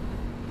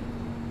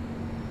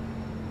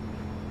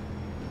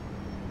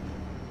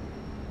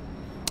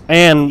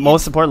 And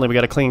most importantly, we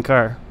got a clean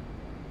car.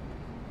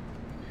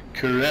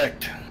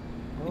 Correct.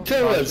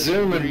 Tell that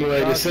Zimmerman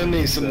boy to send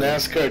me some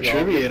NASCAR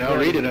trivia and I'll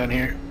read it on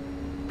here.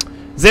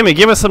 Zimmy,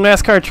 give us some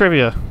NASCAR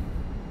trivia.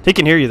 He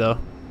can hear you, though.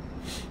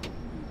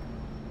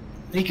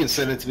 He can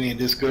send it to me in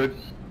Discord.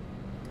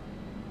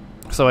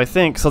 So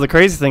the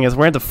crazy thing is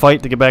we're going to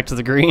fight to get back to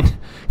the green.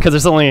 Because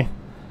there's only,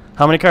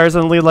 how many cars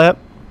on the lead lap?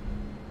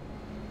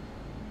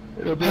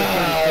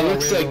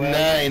 Looks like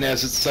 9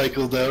 as it's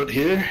cycled out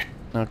here.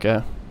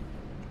 Okay.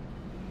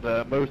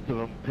 Most of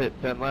them pit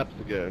 10 laps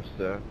ago,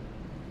 so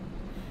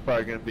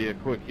probably going to be a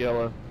quick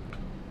yellow.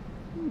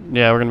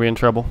 Yeah, we're going to be in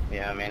trouble.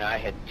 Yeah, I mean, I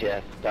had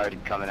just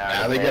started coming out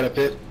Now of they the got a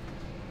pit.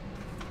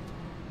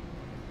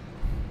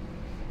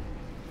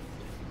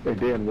 Hey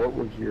Dan, what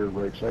was your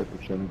race side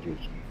percentages?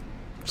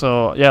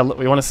 So, yeah,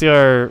 we want to see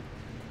our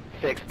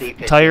 60,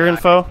 tire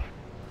info.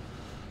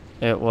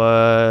 It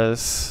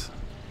was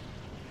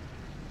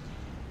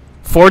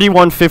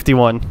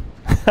 41.51.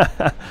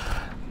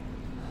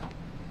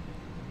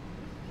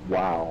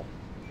 Wow.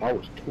 I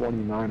was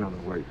 29 on the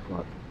right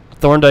front.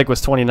 Thorndike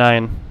was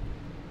 29.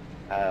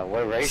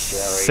 What ratio are you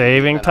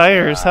Saving using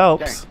tires on,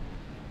 helps.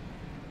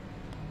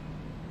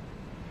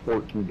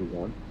 14 to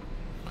 1.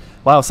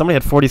 Wow, somebody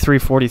had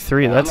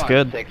 43.43. Well, That's I'm on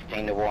good.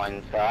 16 to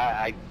 1, so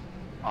I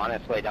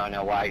honestly don't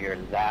know why you're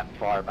that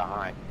far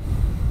behind.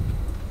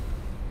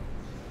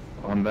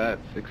 On that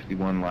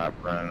 61 lap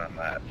run, on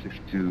that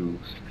 62.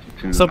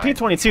 So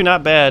P22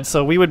 not bad.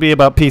 So we would be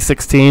about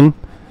P16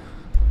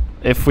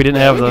 if we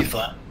didn't have We'd the. be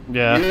fine.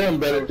 Yeah. You're on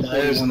better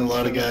tires than a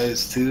lot of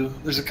guys too.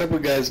 There's a couple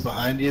of guys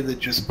behind you that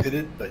just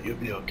pitted, but you'll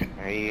be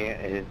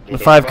okay. The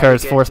 5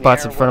 cars 4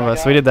 spots in front of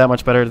us. We did that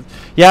much better.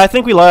 Yeah, I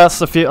think we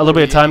lost a little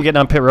bit of time getting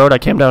on pit road. I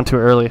came down too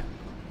early.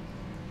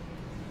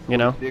 You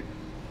know.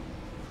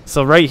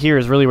 So right here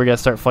is really where we got to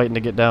start fighting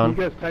to get You down.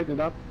 guys tighten it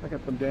up. I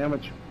got some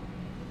damage.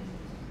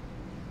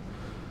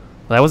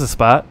 That was a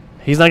spot.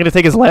 He's not going to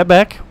take his lap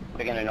back.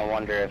 Beginning to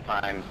wonder if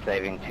I'm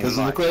saving too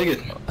Doesn't much. look like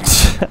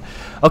it.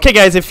 Okay,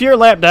 guys, if you're a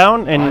lap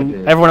down I and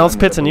did. everyone I else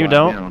ended pits up and you a lap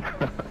don't,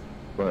 down.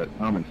 But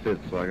I'm in fifth,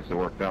 so I guess it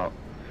worked out.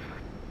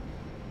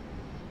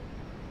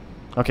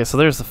 okay, so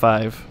there's the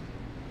 5.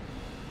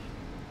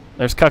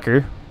 There's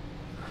Cucker.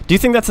 Do you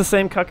think that's the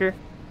same Cucker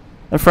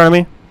in front of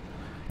me?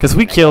 Because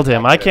we killed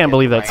him. I can't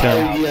believe that's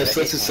him. Yes,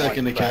 that's the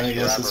second account.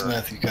 Yes, it's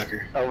Matthew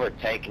Cucker.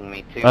 Overtaking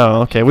me too.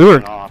 Oh, okay. We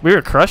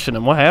were crushing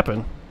him. What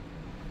happened?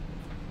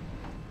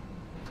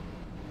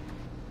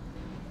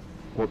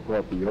 What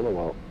brought the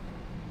yellow out?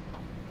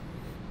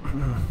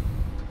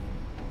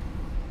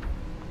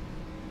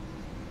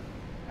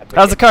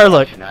 How's the car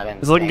look? Is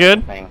it looking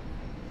good?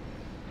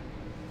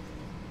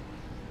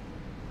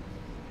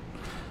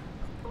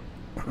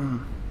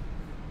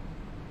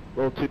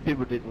 Well, 2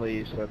 people didn't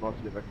leave, so it must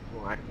have been a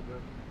full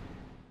accident.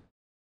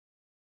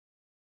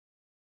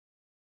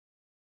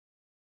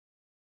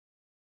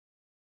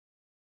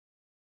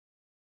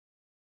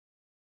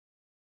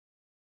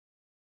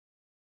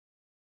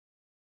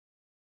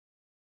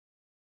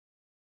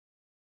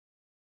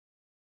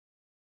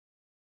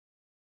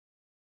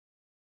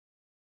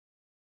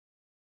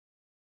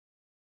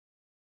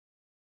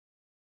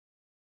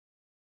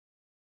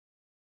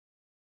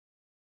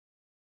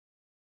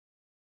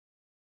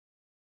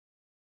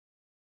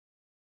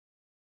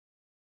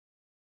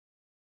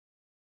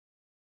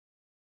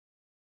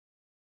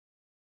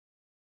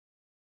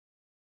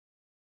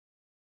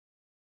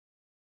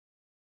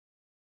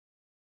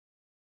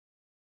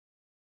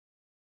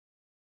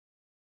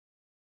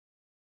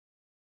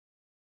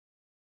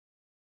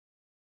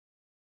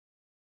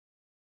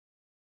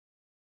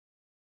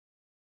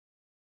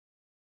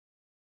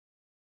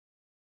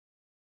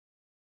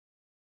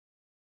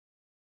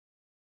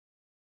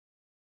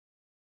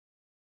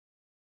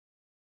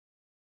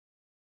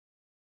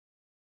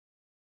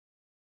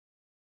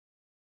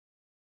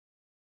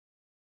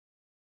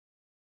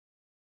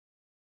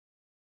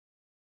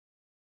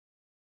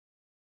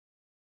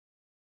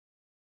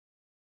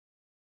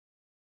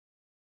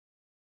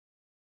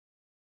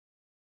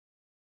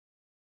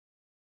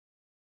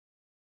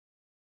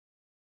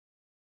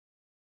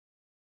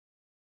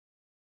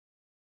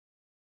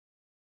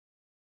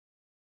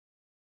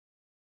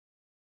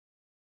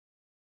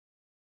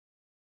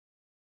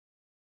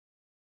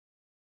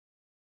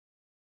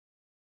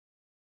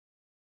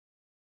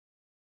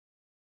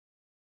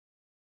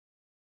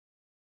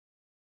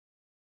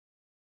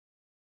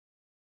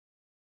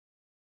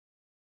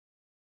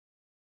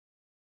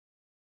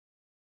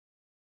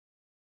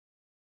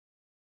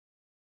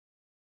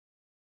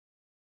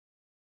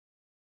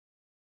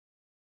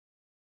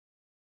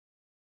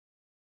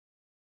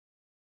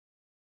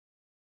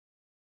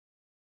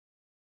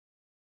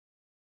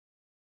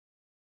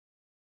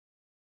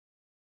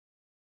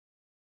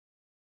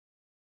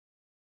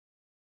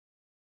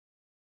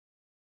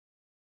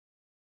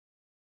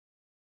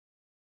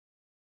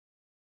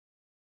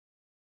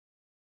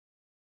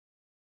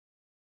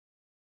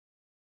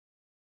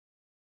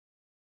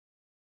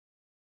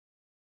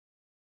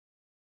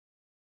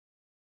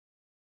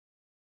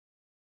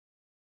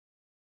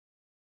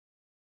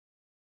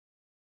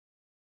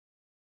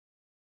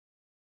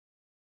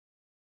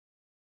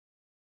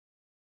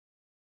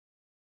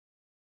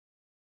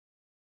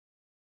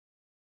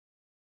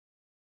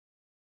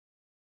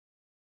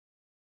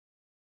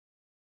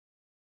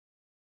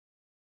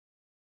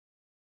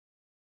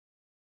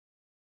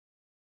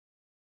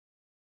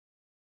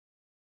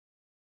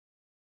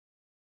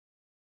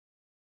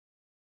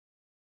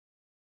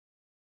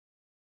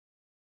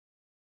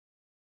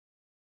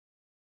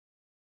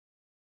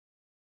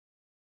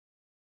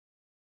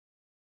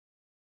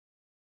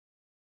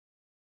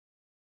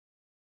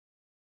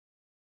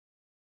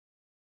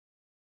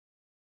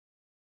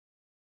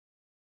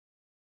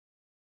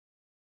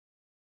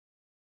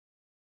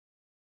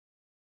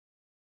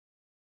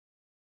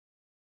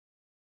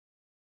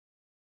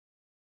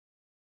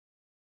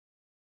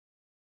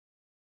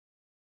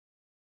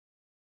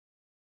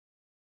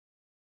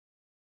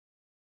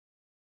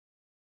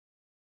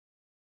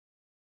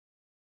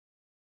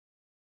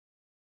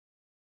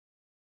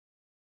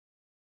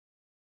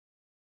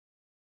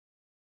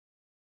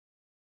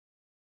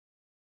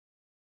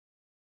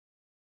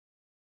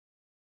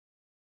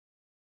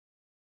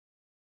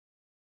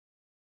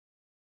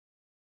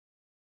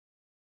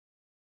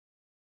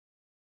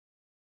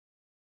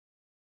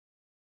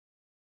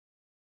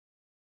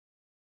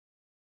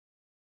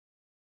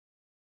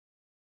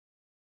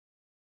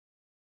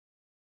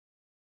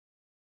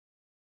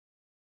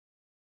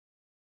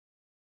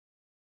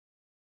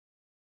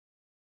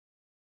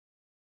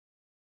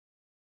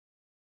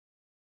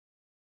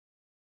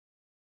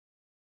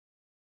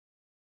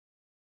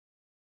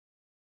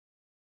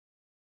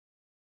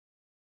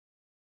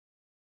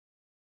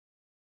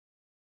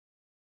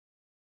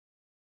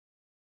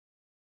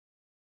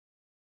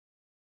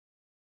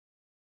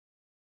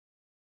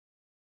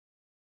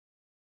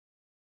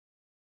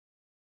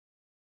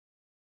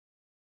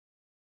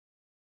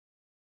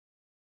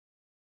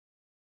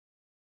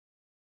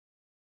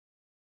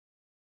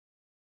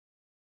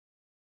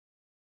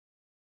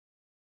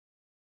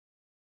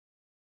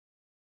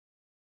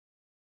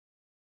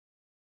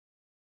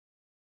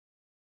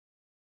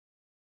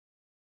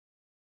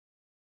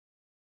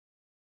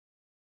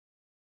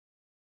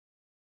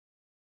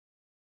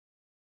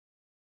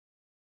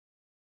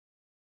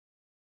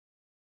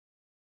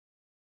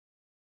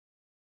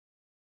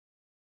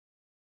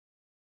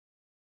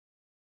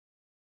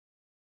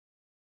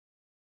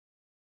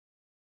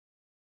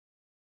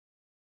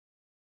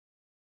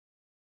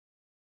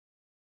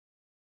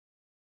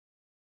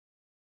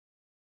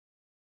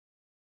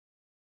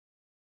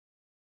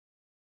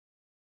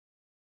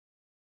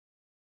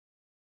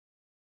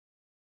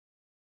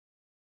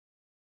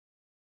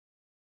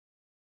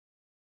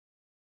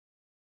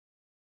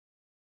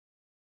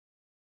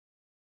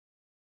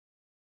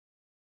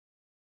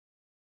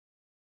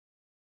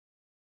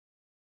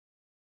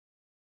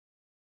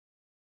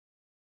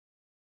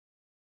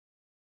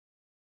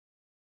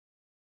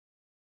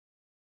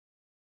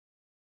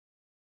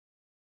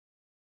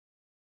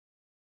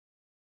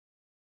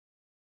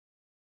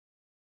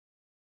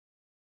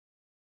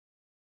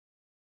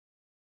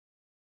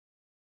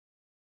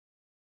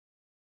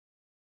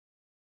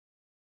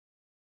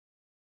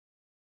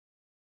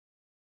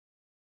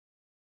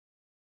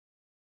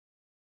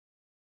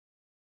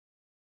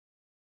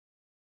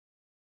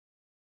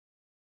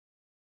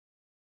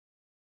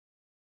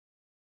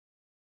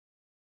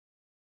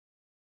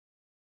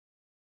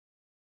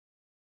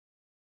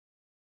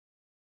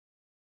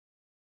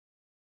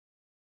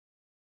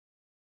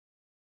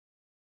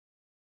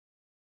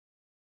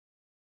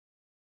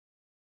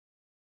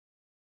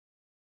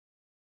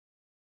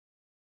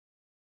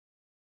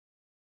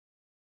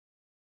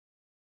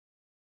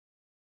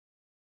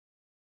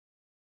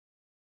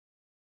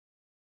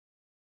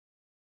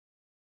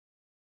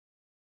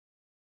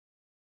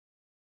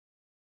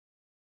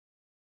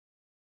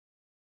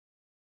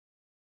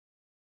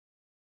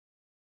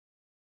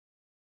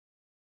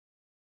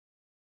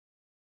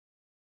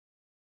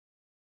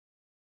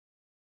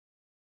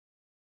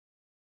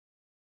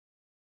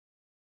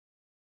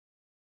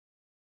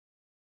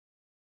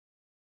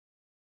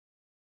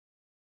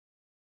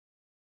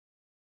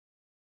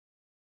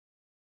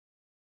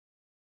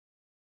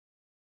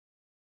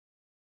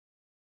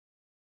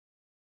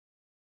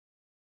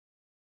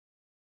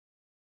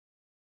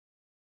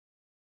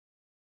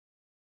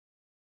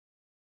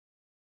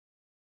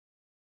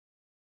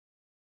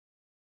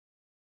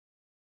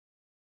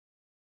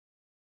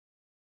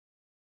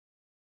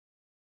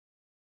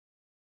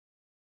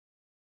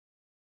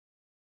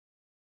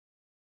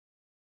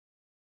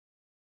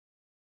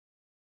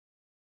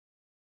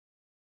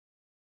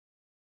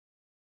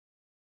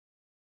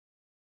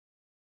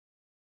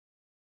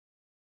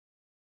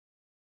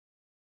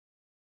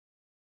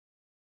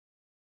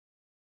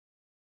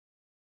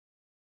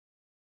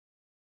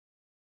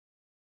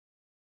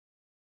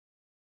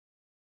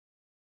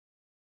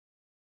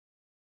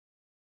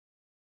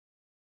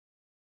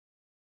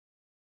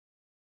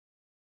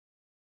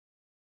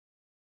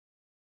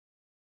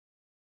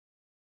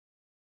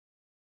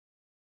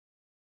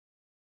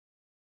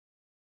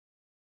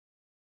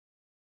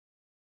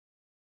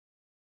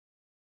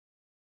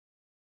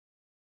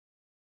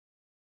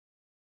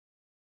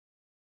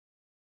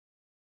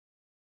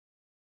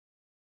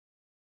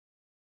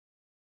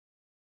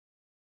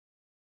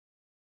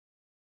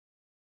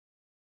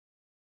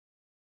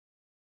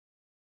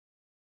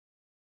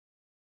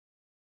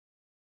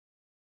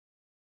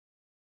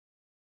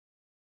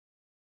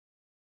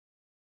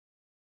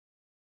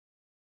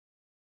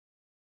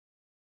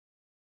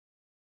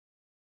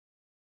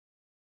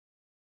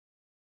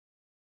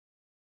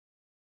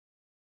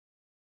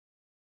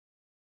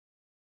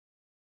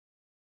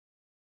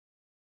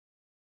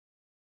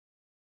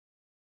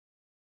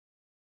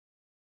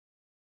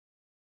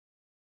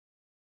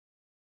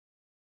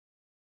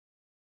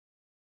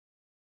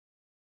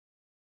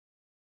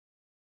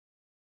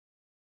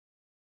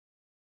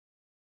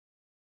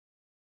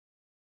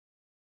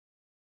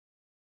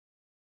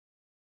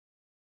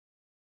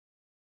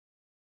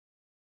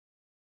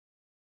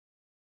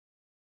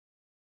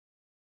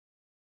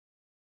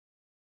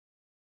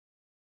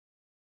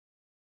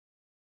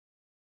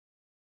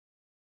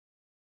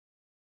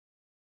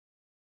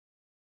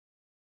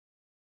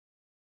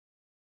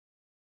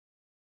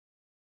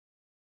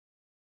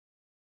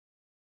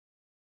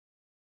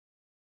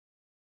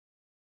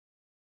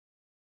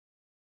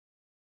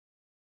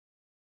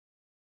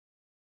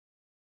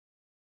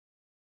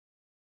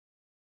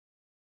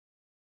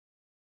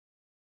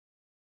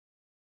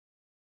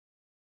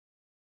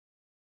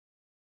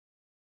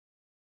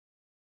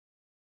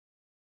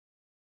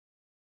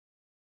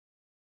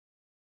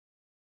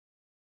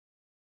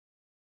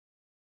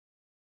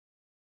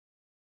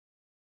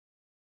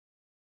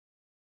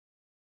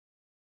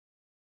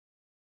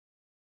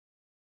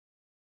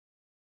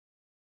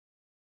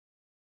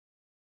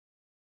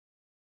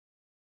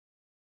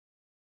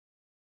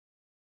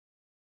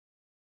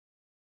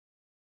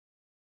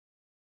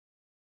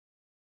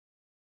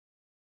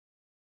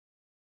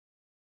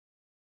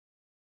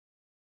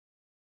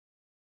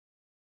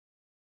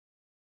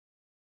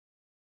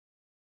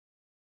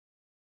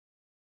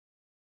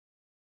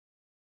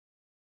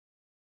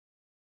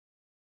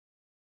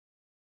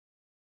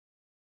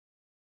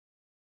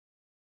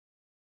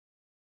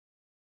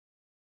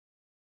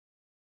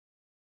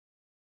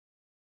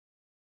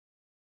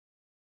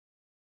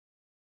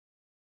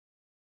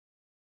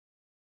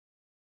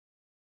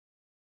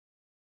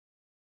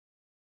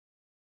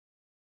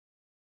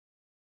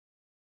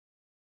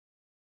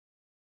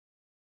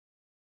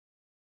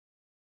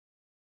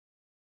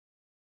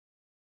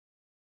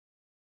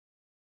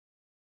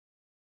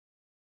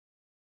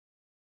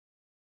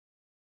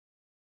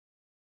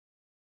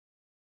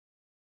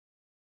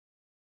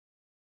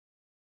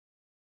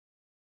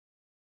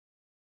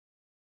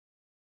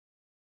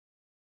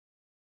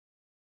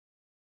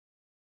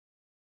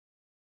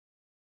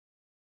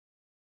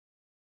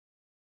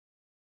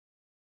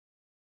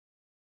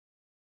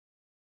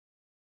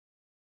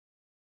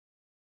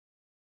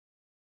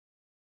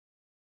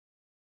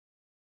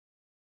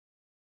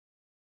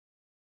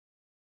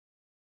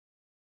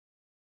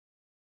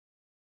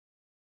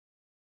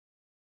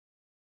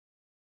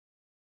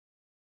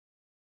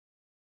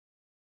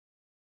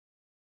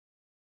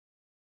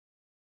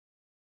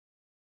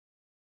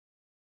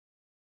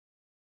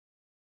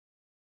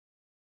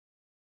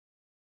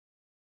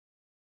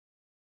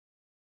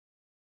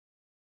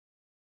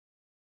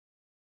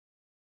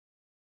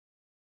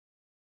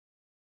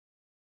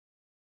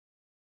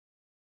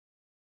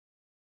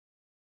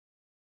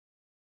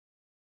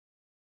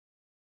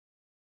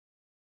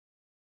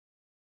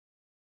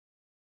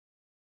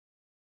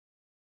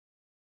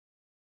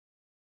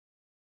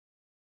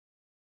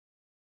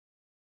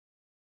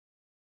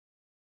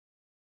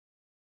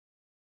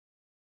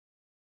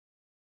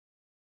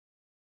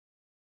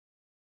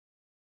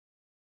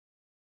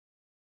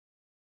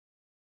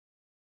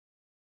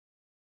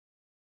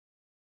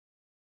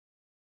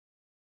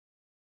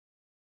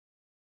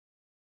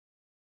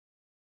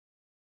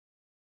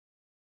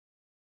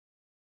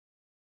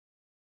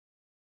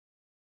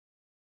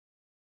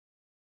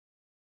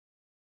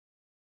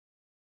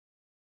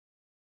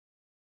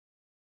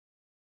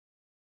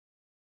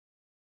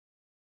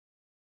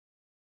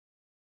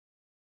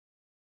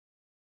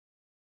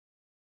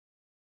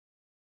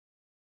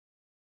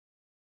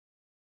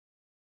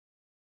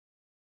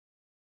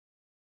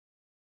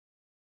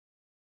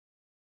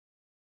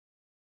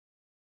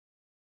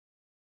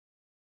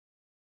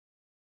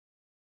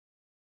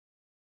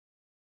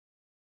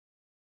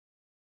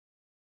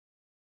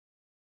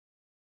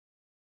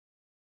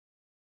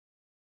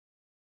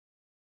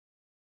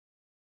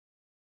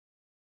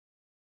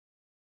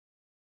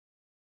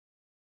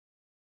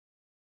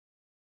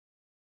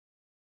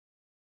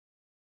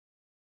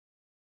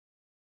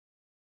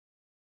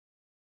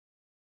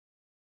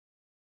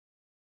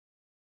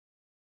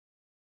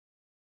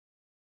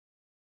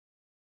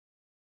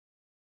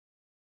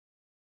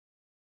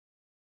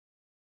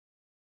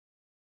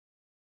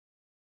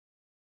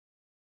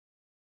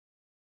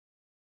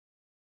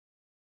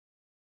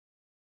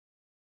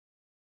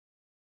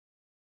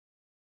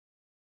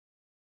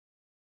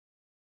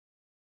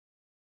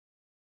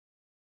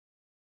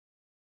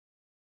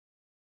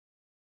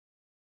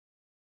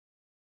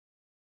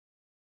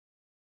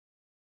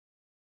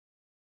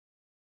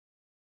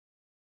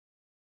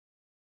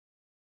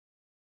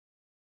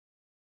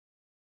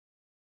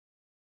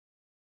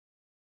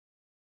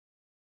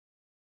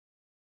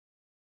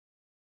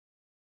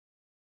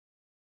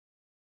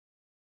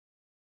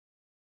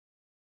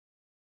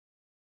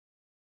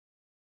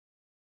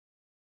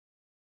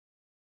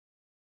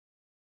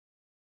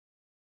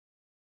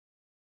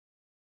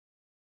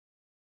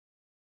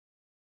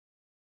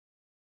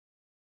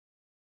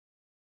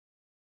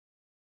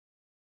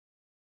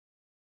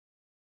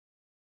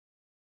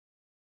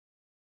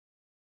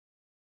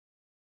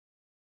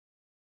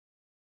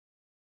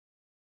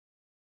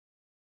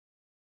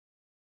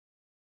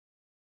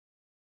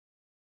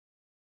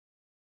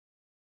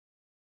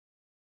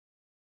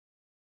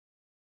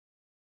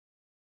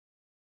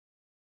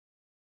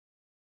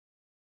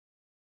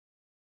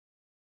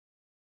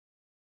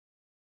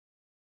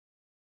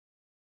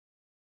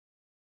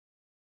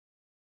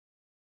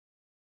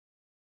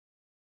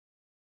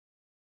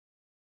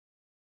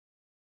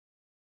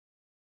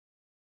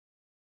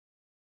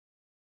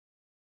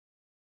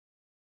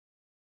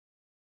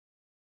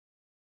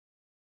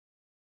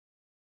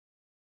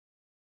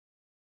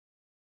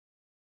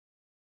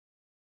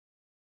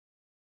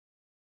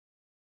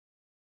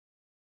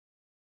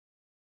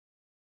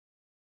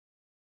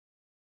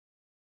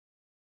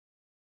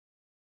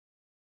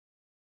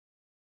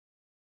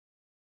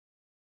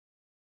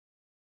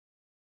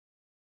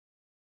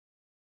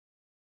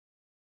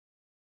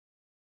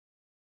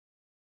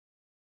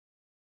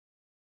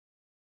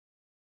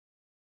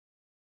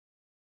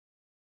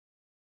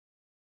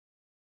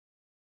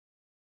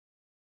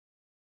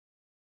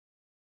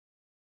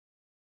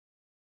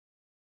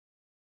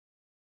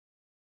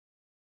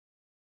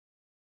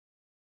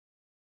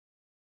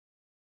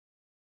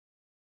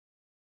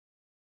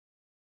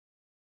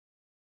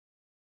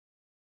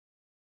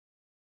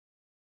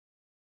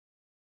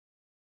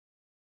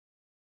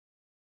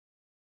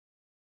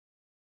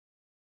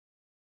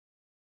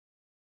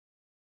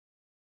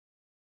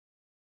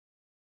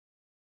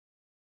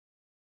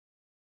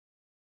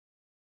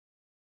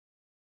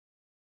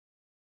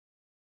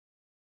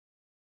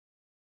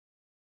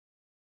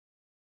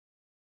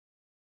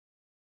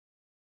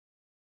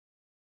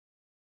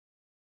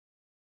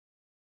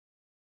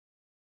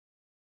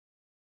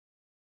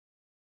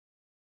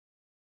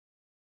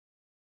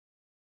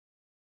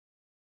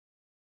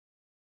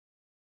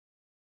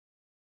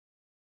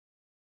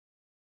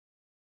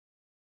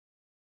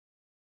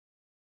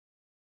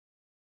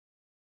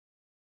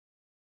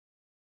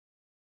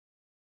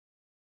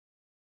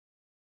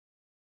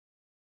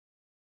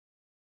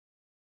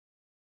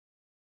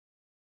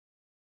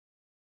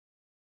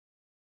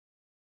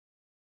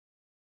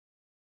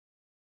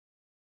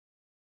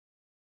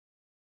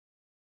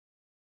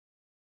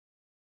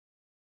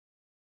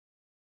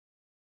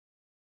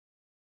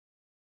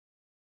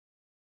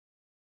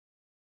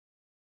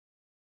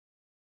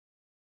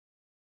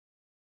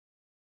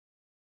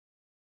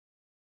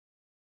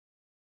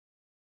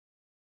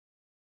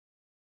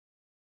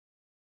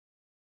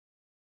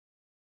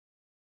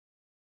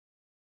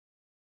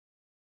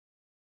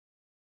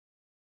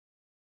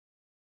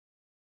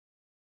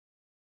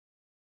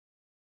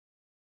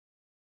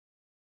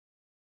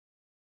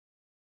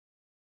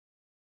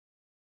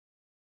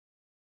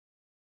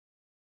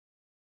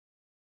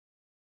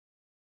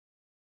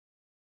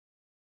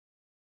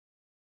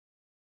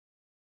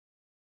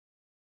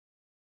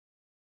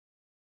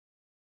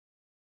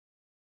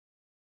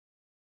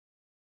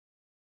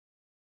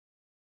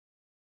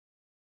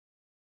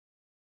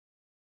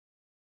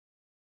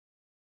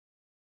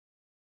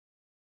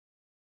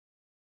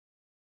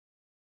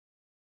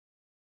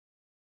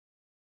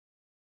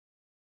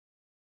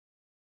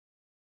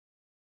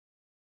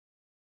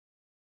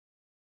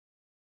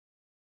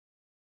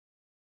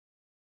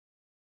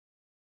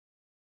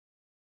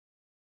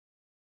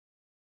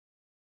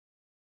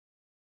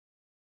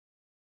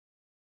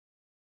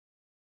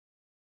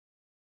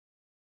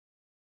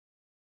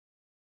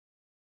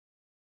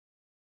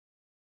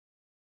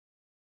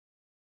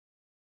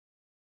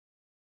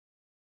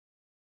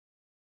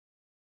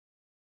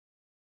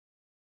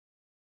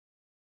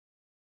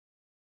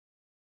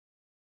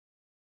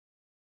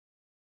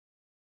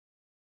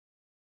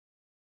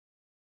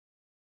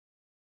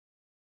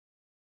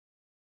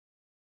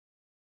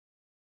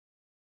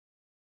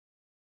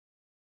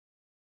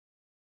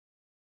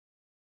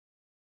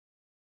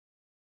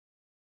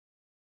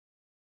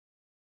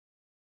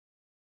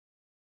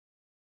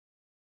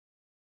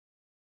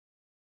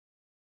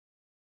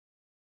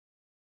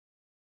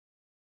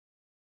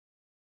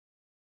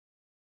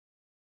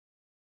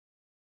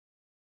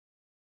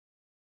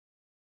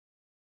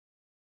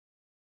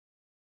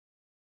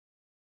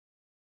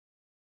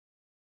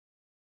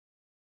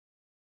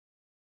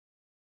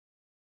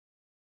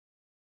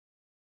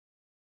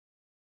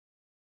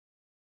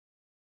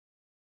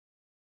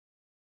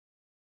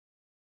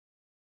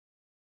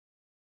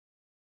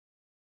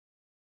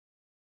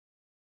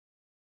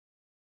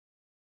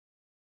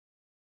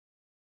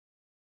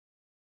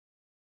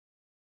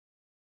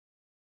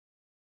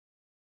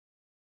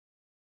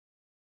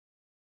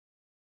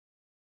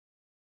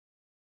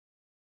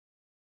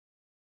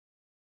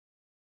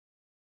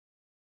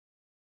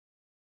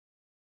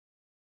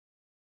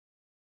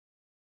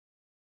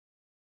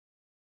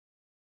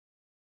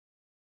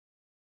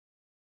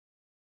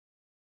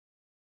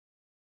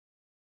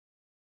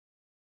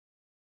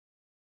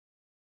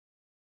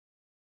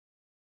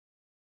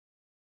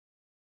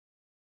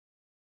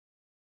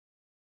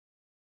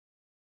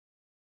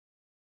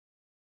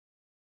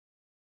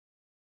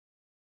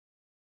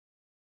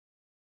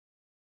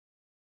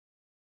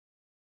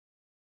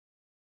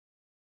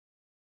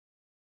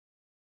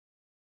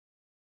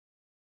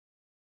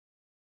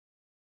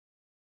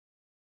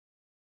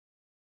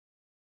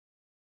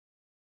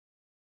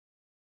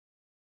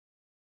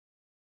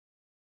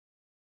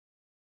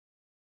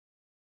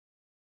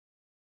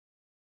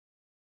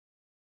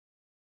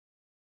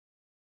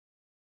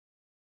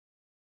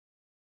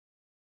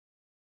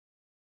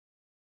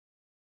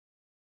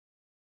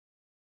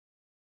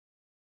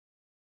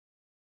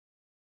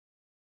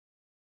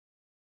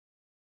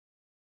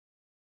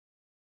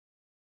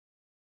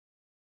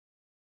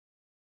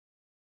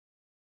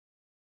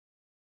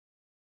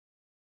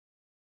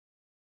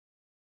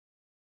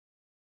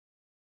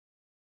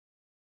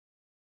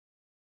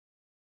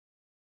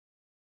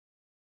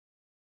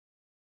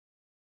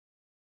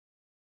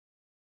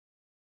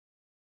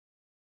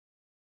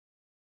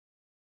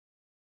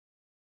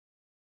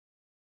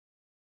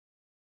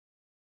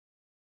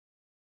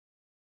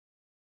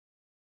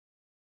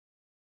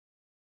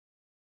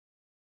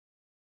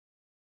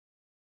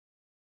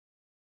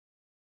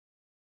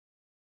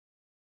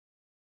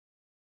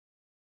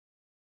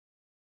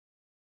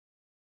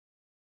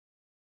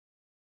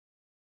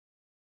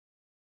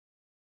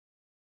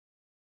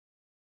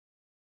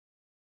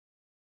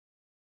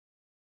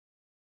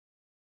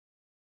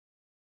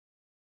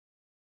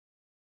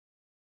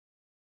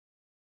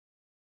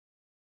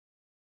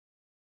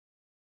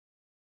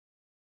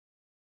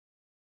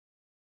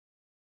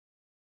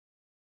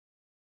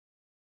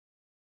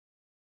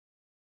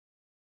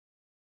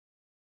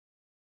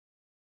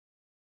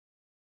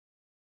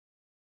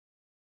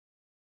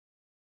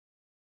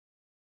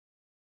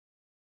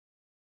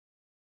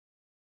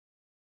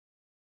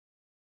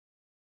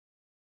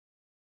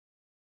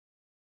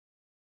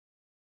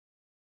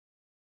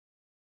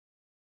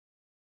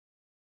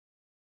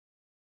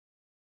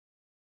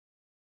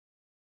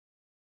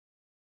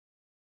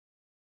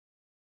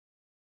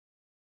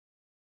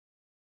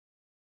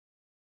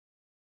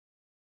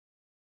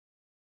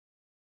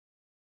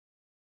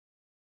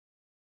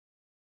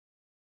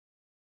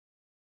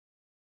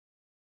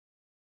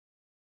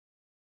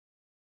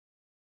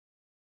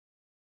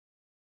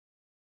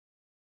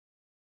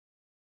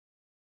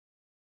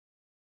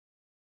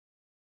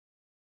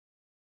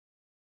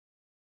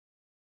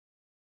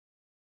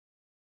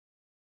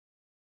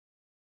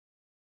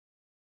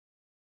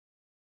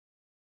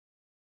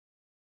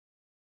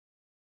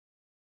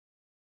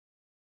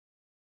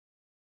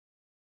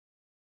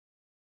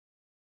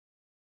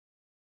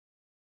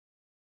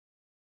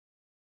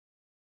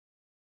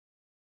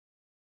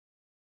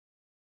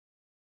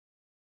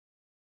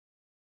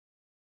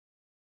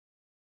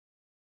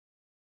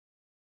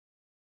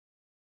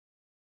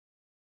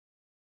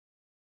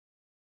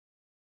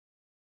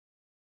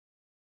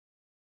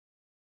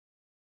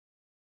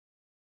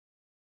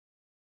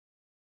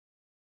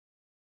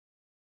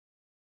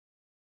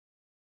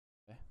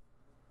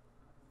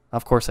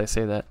 Of course I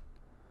say that.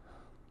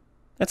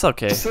 It's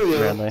okay, Still yellow.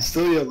 Bradley.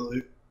 Still yellow.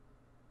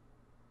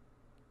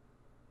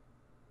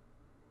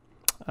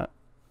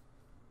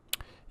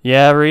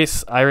 Yeah,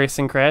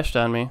 iRacing crashed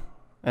on me.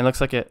 And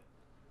looks like it...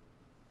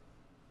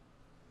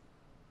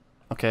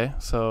 Okay,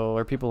 so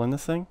are people in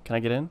this thing? Can I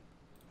get in?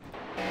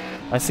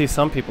 I see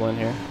some people in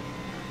here.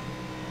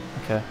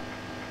 Okay.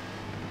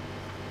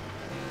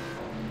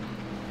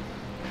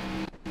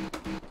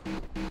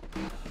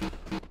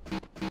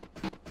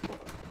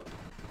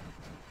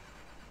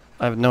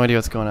 I have no idea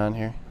what's going on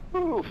here.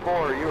 Ooh,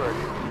 4, you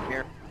are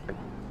here.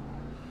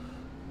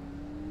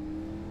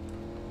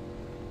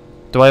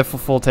 Do I have a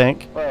full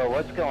tank? Whoa,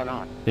 what's going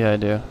on? Yeah, I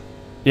do.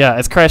 Yeah,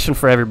 it's crashing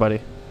for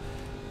everybody.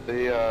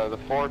 The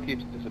 4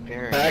 keeps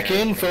disappearing. Back here,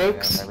 in,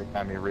 folks. and every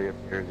time he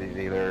reappears, he's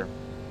either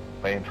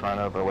way in front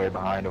of or way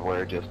behind of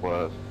where it just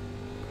was.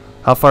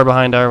 How far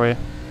behind are we?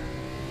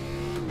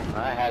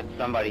 I had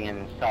somebody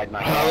inside my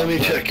Let me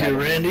check here,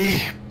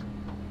 Randy.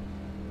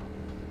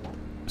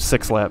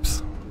 6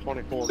 laps.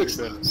 24, 6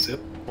 you've been laps, yep.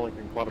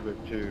 blinking quite a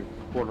bit too.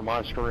 According to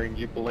my screen,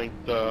 you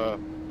blinked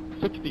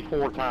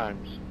 64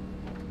 times.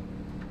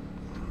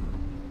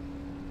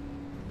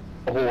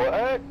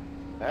 What?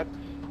 That's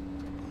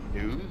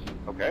news.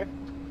 Okay.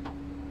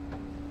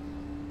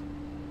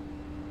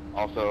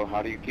 Also,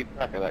 how do you keep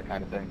track of that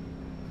kind of thing?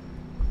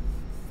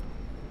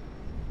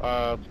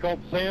 It's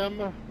called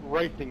Sam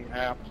Racing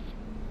Apps.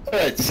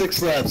 Alright,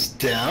 6 laps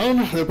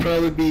down. There'll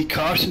probably be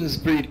cautions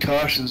breed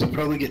cautions. We'll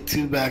probably get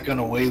 2 back on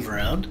a wave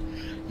round.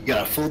 You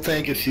got a full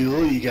tank of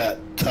fuel, you got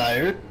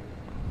tired.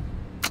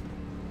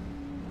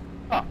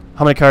 How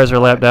many cars are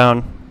lapped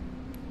down?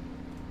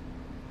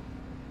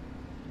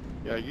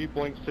 Yeah, you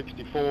blinked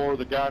 64.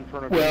 The guy in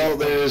front of Well, you.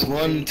 there's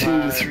 1, 2,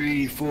 65.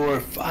 3, 4,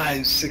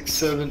 5, 6,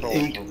 7,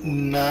 8,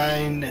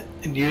 9,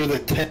 and you're the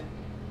 10th.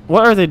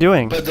 What are they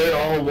doing? But they're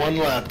all 1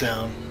 lap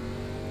down.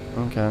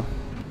 Okay.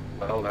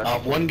 Well,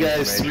 that's One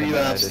guy's 3 information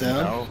that I laps didn't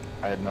down. know.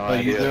 I had no But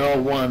idea. they're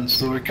all 1,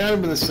 so we're kind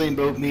of in the same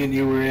boat me and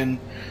you were in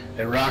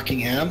at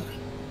Rockingham.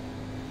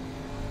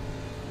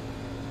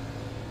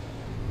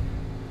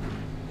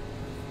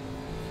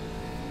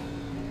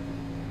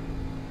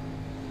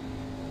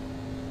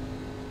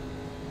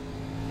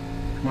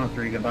 Come on,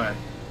 3, goodbye.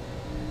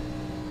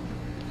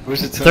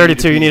 Where's it telling you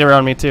to 32, you be? need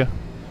around me too.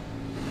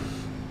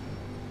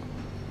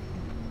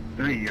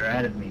 3, you're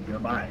ahead of me,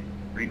 goodbye.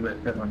 Read what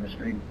it says on the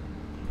screen.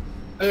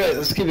 Alright,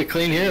 let's keep it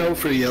clean here. Hope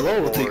for a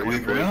yellow. We'll take a Or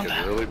wave you're around.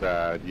 blinking really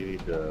bad. You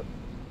need to.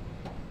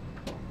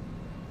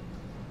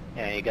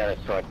 Yeah, you gotta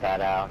sort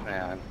that out,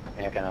 man.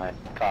 You're gonna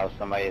cause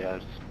somebody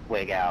to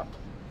wig out.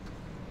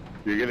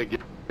 You're gonna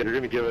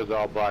give us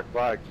all black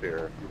flags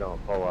here if you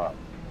don't pull up.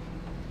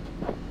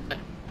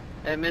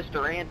 Hey,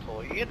 Mr.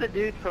 Ansel, you the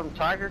dude from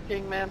Tiger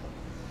King, man?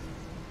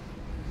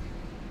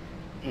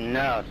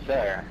 No,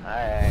 sir.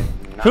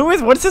 Who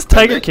is? What's this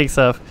Tiger King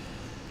stuff?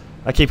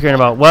 I keep hearing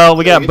about. Well,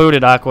 we got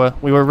booted, Aqua.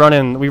 We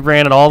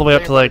ran it all the way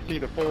up to like See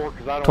the 4,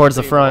 'cause I don't towards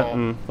the see front, them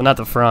all. and well, not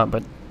the front,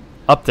 but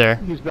up there.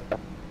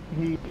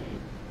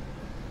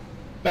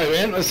 Alright,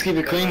 man, let's keep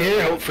it clean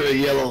here. Hope for a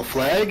yellow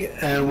flag.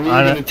 And we're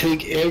I know. going to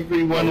take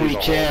every one we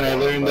can. I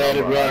learned that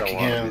at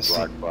Rockingham.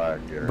 Black flag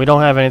here. We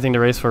don't have anything to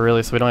race for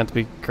really, so we don't have to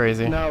be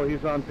crazy. No,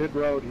 he's on pit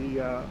road. He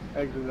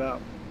exited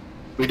out.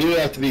 We do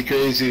have to be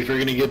crazy if we're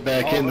going to get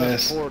back in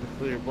this. Forward to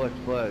clear black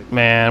flag.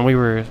 Man, we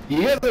were.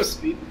 You got the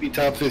speed to be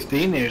top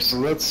 15 here, so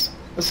let's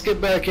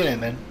get back in it,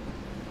 man.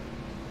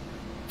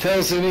 Tell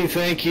Zinni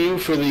thank you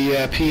for the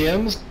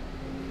PMs.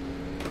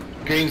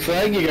 Green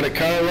flag, you got a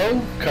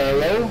Carlo,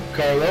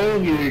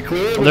 you're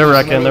clear. They're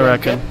wrecking. They're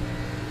wrecking.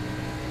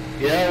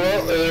 Yeah,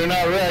 well, they're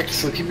not wrecked,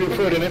 so keep your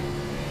foot in it.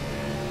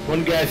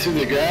 One guy through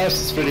the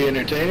grass, it's pretty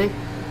entertaining.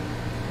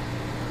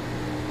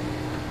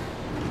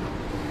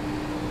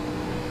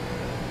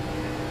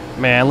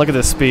 Man, look at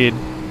this speed.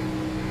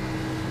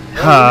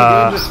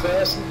 Yeah, just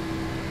fast.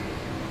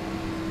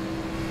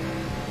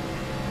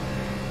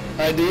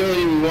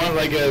 Ideally, we want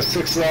like a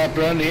 6-lap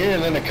run here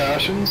and then a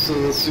caution, so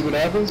let's see what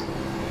happens.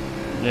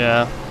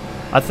 Yeah.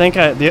 I think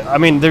I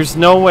mean, there's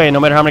no way, no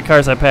matter how many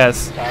cars I pass.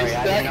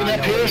 Stacking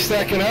up here,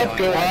 stacking up,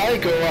 go high,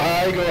 go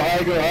high, go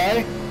high, go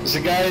high. There's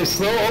a guy who's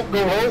slow, oh, go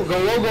low, go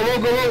low, go low,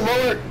 go low,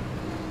 lower.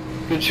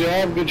 Good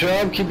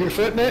job, keep your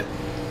foot in it.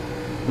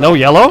 No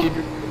yellow?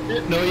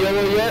 No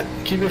yellow yet,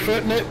 keep your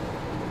foot in it.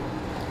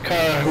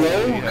 Car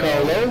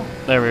low.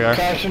 There we are.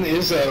 Caution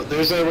is out,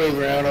 there's our wave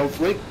around,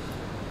 hopefully.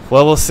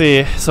 Well, we'll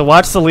see. So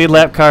watch the lead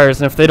lap cars,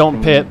 and if they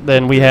don't pit,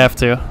 then we have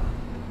to.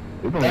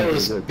 That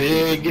was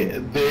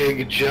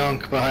big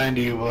junk behind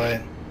you,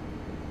 boy.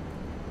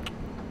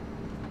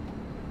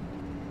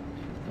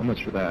 How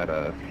much for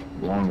that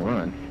long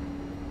run?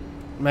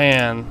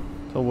 Man.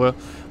 So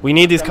we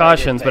need these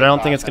cautions, but I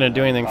don't think it's going to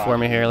do anything for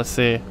me here. Let's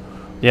see.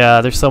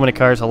 Yeah, there's so many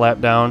cars a lap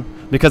down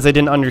because they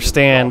didn't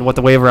understand what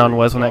the wave around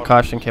was when that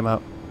caution came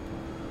out.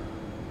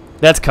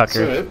 That's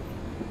Cucker.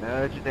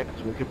 Nudge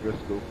next week at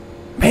Bristol.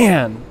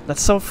 Man,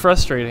 that's so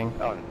frustrating.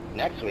 Oh,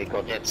 next week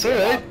we'll just... It's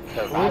alright.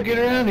 We'll get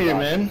around here,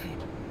 man.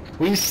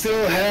 We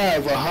still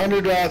have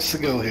 100 laps to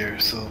go here,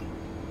 so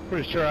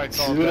Pretty sure I See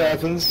called what that.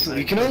 happens.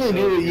 You can only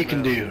do what you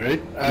can do,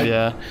 right?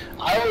 Yeah.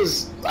 I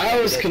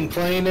was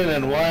complaining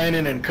and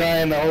whining and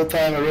crying the whole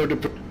time I rode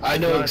to. I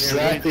know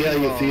exactly how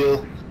you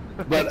feel,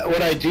 but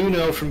what I do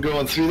know from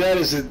going through that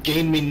is it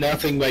gained me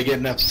nothing by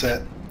getting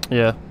upset.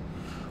 Yeah.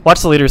 Watch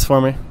the leaders for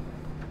me.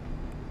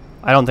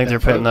 I don't think they're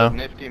pitting though.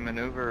 Nifty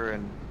maneuver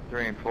in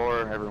 3 and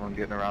 4. Everyone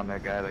getting around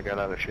that guy that got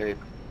out of shape.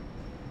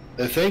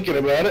 They're thinking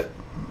about it.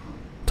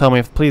 Tell me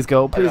if please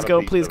go, please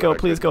go, please go,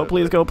 please go,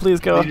 please go, please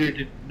go. Leader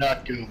did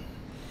not go.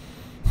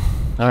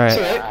 All right.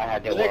 So I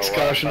had to the next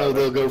lower caution, up.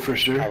 they'll go for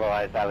sure.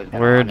 Otherwise, I was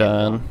gonna We're run into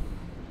done.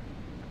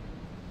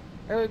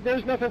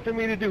 There's nothing for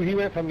me to do. He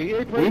went from the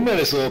apron. We might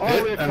as well all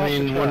the way pit. I across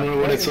mean, the track, when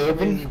right? it's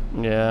open,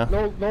 Yeah.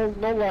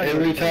 No line.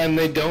 every time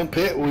they don't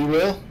pit, we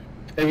will.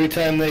 Every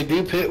time they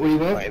do pit, we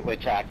won't. Wait,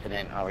 which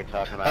accident are we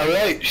talking about? All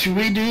right, should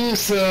we do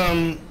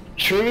some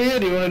trivia?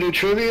 Do you want to do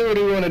trivia? What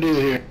do you want to do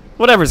here?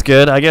 Whatever's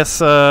good. I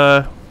guess.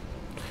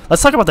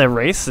 Let's talk about that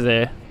race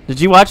today.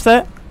 Did you watch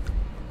that?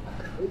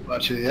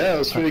 Watch it. Yeah, it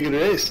was a pretty good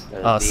race.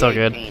 Oh, so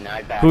good. 18,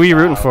 I backed Who are you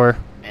rooting out for?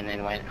 And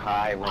then went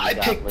high when I he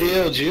got picked loose.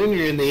 Dale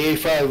Jr. in the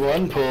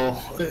A51 pool,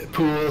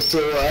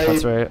 so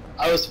That's right.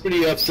 I was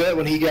pretty upset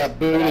when he got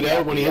booted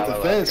out when he hit the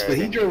fence, but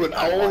he drove it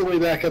all the way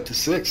back up to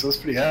 6. I was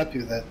pretty happy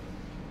with that.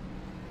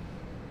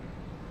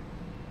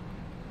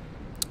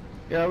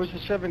 Yeah, it was a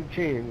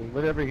 17.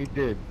 Whatever he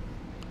did.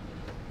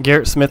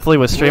 Garrett Smithley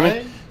was streaming.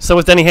 Right? So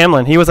was Denny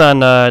Hamlin. He was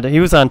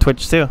on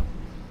Twitch too.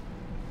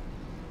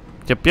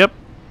 Yep, yep.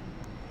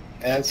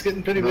 Yeah, it's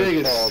getting pretty big.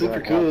 It's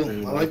super cool.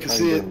 I like to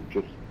see it.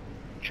 Just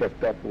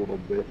checked up a little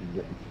bit and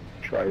didn't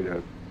try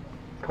to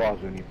cause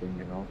anything,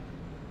 you know.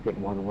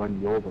 Didn't want to run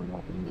you over or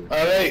nothing. All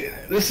right,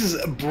 this is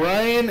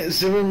Brian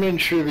Zimmerman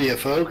trivia,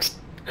 folks.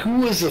 Who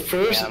was the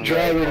first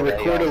driver to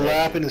record a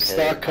lap in a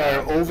stock car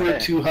over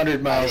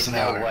 200 miles an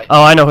hour?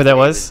 Oh, I know who that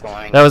was.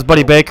 That was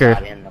Buddy Baker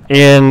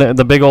in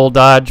the big old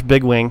Dodge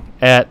Big Wing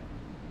at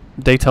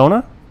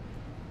Daytona.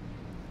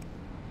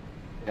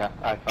 Yeah,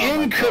 I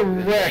found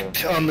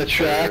Incorrect on the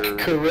track,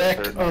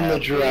 correct on the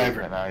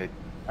driver. And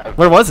I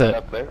Where was it?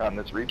 up there on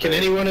this replay. Can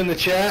anyone in the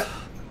chat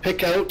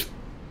pick out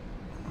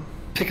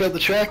the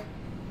track?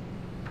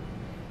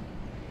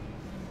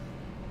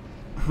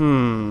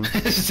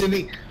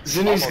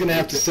 Zinny's gonna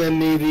have to send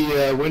me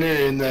the winner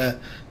in the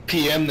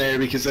PM there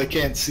because I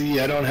can't see.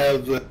 I don't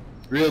have the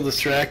real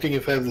distracting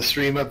if I have the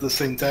stream up at the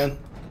same time.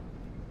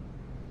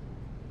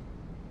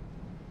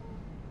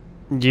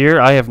 Year?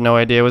 I have no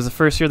idea. It was the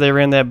first year they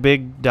ran that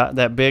big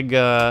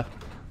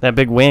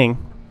wing.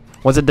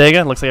 Was it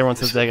Dega? Looks like everyone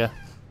says Dega.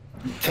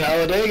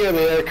 Talladega,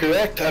 they are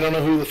correct. I don't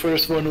know who the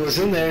first one was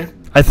in there.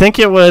 I think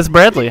it was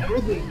Bradley. Oh,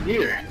 the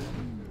year.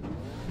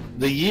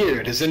 The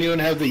year. Does anyone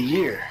have the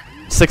year?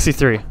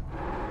 63.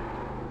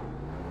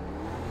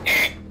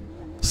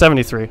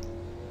 73.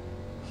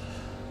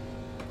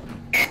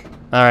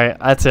 Alright,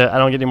 that's it. I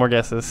don't get any more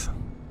guesses.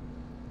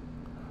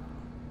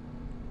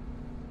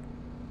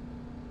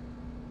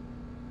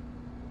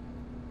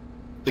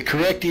 The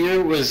correct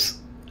year was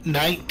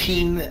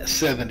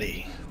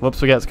 1970.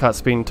 Whoops, we got caught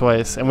speeding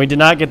twice. And we did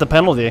not get the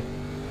penalty.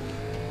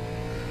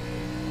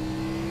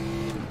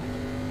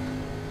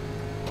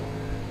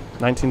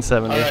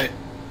 $19.70. All right.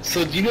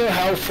 So do you know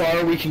how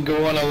far we can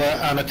go on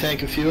a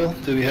tank of fuel?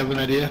 Do we have an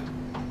idea?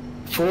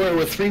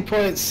 With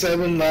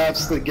 3.7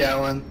 laps to the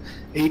gallon,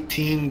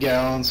 18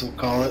 gallons we'll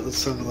call it.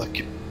 Let's have a look.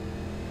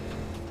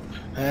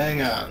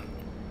 Hang on.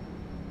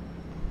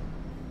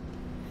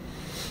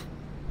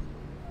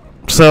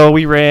 So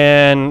we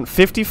ran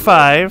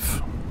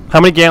 55. How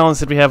many gallons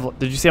did we have?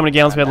 Did you see how many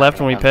gallons we had left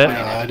when we pit? No,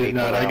 I did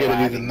not. I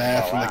gotta do the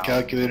math on the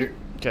calculator.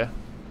 Okay.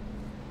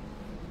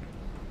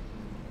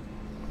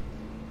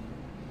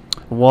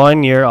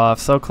 1 year off,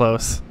 so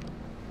close.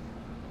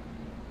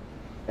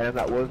 And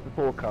that was the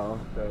full count,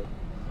 so.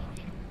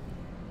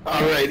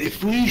 Alright,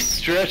 if we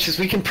stretch this,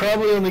 we can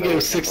probably only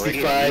go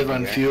 65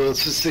 on fuel.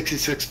 It's just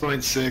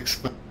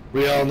 66.6, but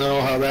we all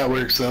know how that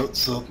works out,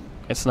 so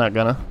It's not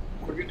gonna.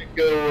 we're gonna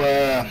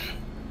go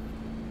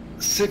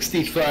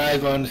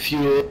 65 on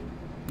fuel.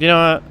 You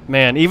know what?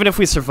 Man, even if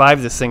we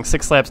survive this thing,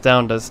 6 laps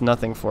down does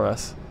nothing for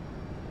us.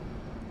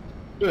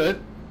 Good.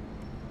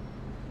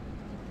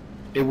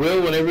 It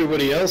will when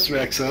everybody else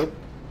wrecks up.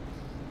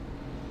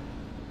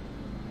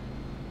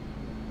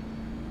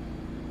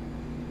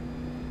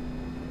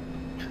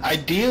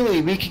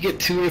 Ideally, we could get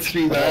 2 or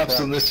 3 laps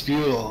on this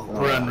fuel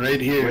run right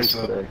here,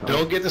 so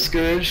don't get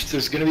discouraged.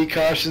 There's going to be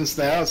cautions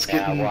now. It's Yeah, I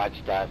getting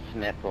watched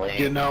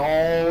Smithley.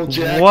 all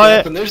jacked What?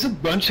 up, and there's a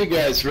bunch of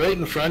guys right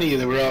in front of you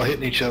that were all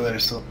hitting each other.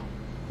 So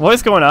What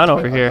is going on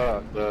over I here?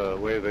 thought the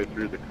way they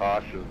threw the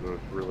cautions was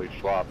really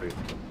sloppy.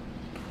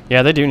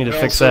 Yeah, they do need to They're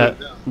fix also-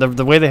 that.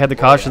 The way they had the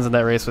cautions in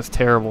that race was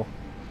terrible.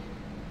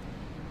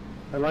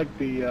 I like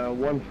the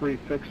 1-3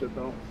 fix it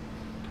though.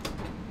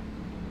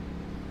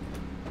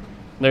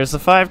 There's the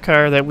 5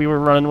 car that we were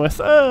running with.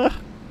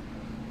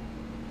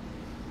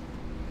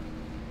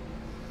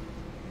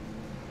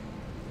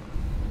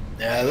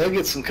 yeah, they'll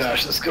get some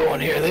cautions going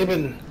here. They've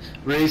been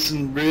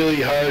racing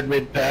really hard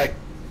mid-pack.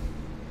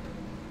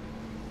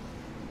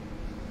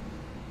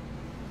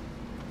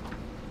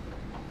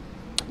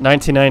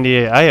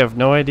 1998. I have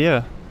no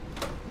idea.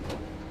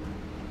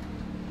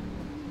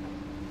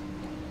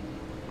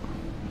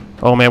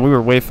 Oh man, we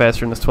were way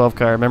faster in this 12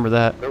 car. I remember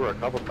that. There were a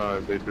couple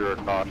times they threw a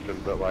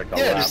caution, but like a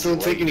Yeah, lap just don't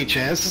take late. any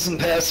chances and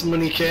pass them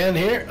when you can.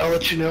 Here, I'll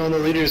let you know when the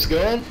leader's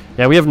going.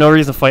 Yeah, we have no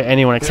reason to fight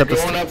anyone They're except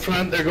this. going up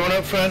front. They're going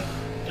up front.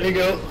 There you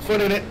go.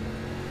 Foot in it.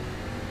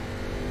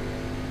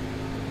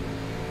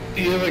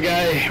 You have a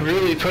guy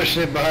really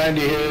pushing it behind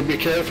you here. Be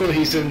careful.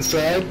 He's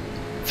inside.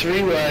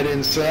 3 wide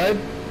inside.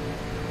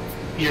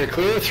 You're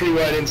clear. 3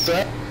 wide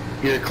inside.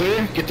 You're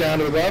clear. Get down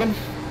to the bottom.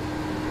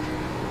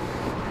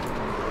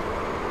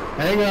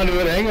 Hang on to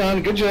it. Hang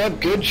on. Good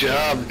job. Good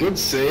job. Good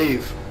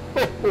save.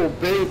 Oh,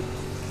 babe.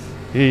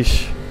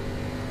 Yeesh.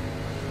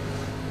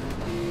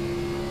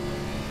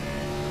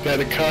 Got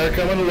a car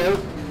coming low.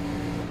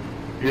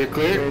 You're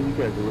clear. Man, you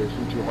guys are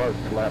racing too hard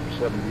to lap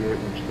 78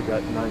 when you still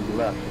got 90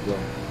 laps to go.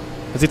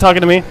 Is he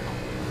talking to me?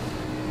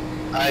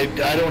 I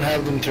don't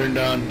have them turned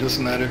on.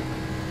 Doesn't matter.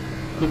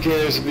 Who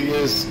cares if he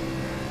is?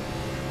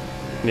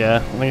 Yeah, I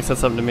think he said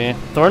something to me.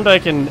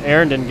 Thorndike and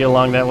Aaron didn't get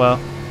along that well.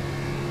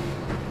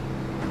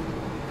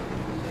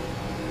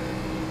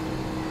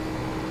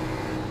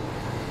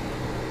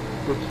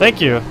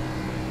 Thank you.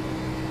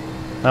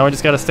 Now we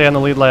just got to stay on the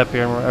lead lap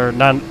here, or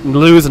not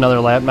lose another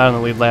lap. Not on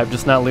the lead lap,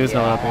 just not lose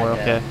another lap, and we're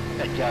okay.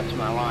 Adjust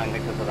my line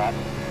because of that.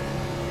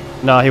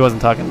 No, he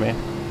wasn't talking to me.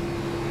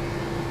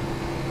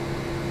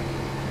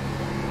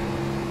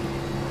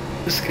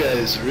 This guy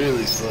is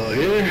really slow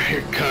here.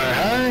 Your car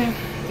high.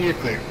 You're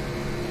clear.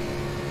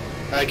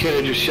 I could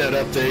have just shut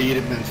up there. You'd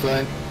have been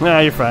fine. Nah,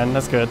 you're fine.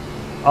 That's good.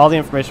 All the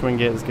information we can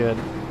get is good.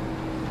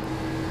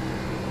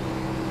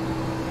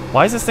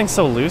 Why is this thing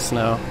so loose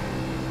now?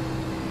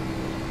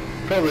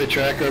 Probably a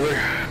track rubber.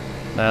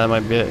 Nah, that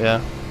might be it,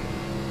 yeah.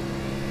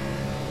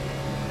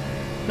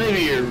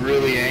 Maybe you're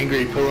really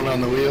angry pulling on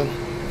the wheel.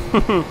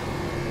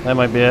 That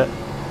might be it.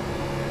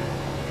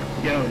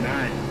 Yo,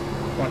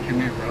 9. Watch your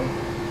mirror, bro.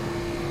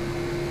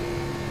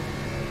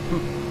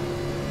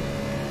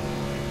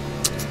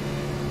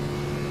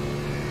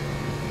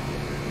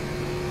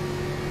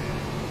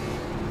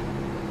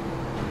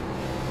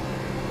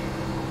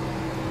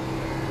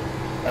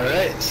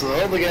 Alright, so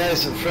all the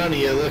guys in front of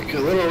you look a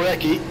little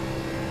wrecky.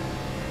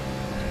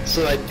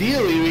 So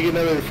ideally we get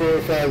another 4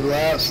 or 5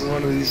 laps and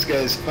one of these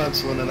guys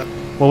punts one enough.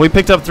 Well, we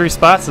picked up 3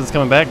 spots since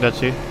coming back,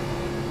 Dutchie.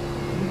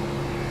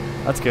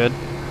 That's good.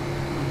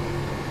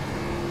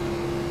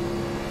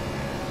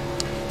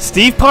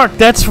 Steve Park,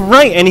 that's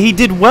right, and he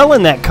did well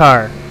in that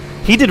car.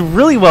 He did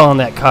really well in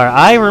that car.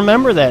 I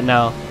remember that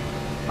now.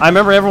 I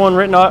remember everyone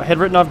had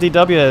written off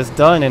DW as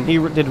done, and he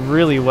did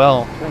really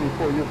well.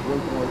 24 years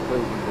racing like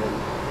crazy, baby.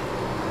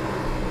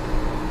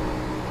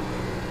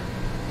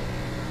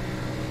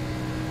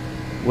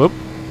 Whoop.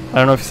 I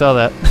don't know if you saw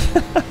that.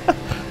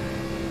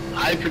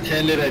 I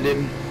pretended I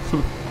didn't.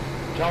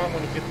 Tell him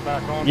when he gets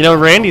back on. You know,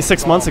 Randy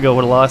 6 months ago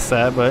would have lost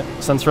that, but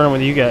since running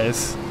with you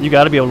guys, you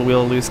got to be able to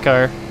wheel a loose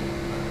car.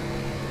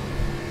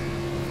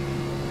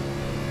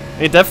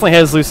 It definitely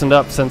has loosened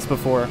up since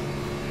before.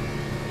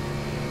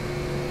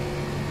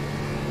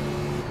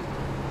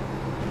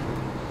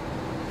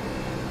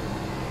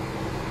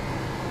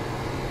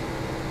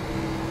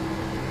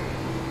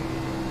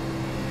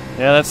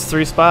 Yeah, that's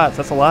 3 spots.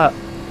 That's a lot.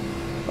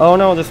 Oh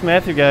no, this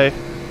Matthew guy.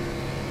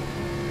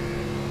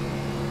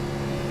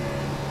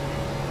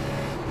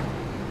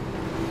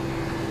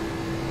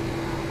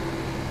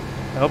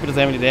 I hope he doesn't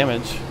have any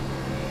damage.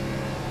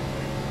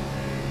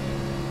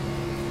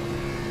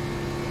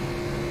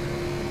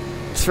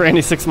 This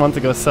Randy 6 months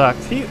ago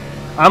sucked.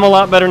 I'm a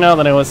lot better now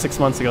than I was 6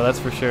 months ago, that's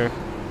for sure.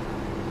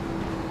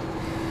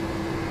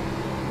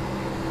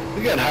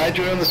 We got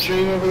Hydro on the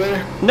stream over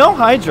there. No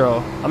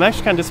hydro. I'm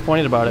actually kind of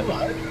disappointed about it.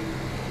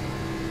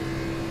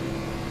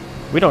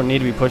 We don't need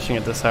to be pushing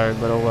it this hard,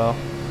 but oh well.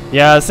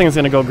 Yeah, this thing's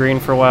gonna go green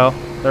for a while.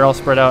 They're all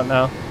spread out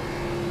now.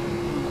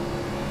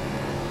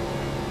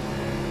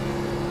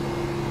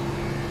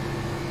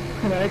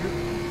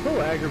 So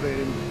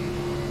aggravating.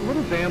 A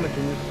little damage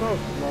and you're so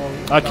small.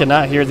 I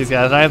cannot hear these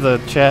guys. I have the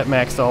chat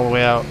maxed all the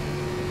way out.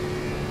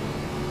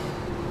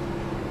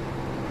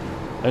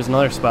 There's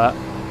another spot.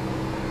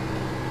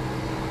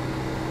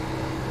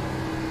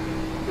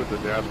 With the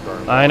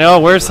NASCAR. I know,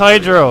 where's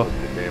Hydro?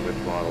 The damage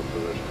model to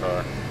this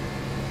car.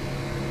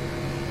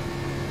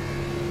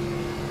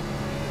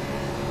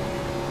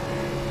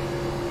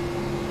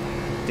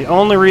 The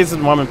only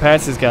reason why I'm gonna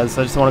pass these guys is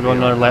I just want to go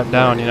another lap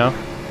down, you know?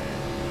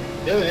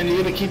 Yeah, and you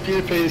gotta keep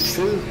your pace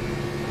too.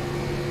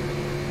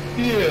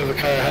 You have a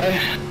car high.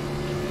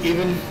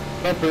 Even,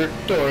 bumper,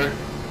 door,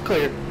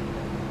 clear.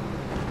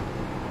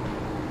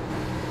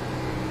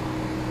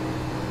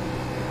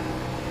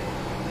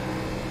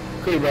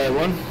 Clear by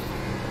 1.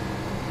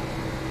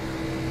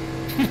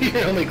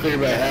 You're only clear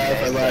by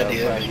half, I lied to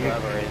you.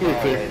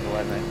 You're clear.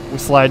 We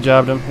slide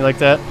jobbed him. You like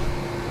that?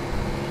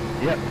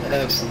 Yep,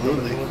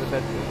 absolutely.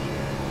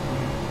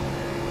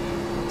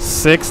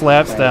 6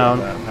 laps down.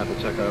 Have to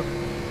check out.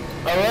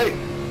 Alright,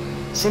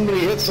 somebody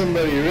hit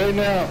somebody right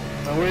now,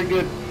 and we're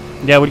good.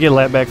 Yeah, we'd get a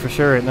lap back for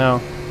sure right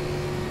now.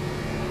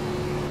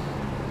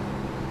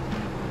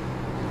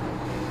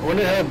 I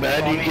wonder how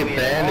bad you'd get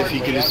banned if you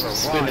could just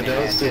spin it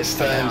out 6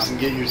 times and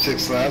get your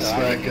 6 laps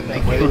back in the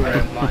way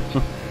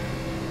round.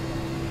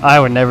 I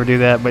would never do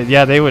that, but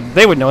yeah, they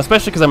would know,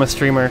 especially because I'm a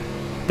streamer.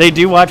 They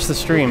do watch the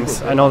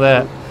streams. I know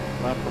that.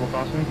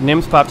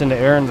 Nims popped into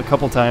Aaron's a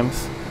couple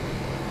times.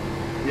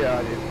 Yeah,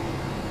 I did.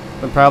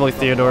 But probably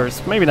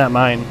Theodore's. Maybe not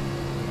mine.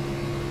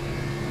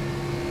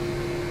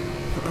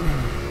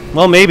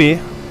 Well, maybe.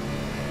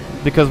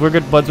 Because we're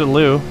good buds with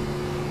Lou.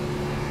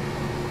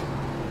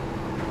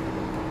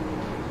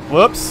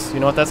 Whoops. You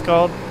know what that's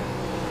called?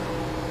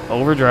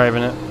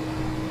 Overdriving it.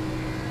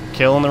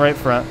 Killing the right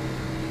front.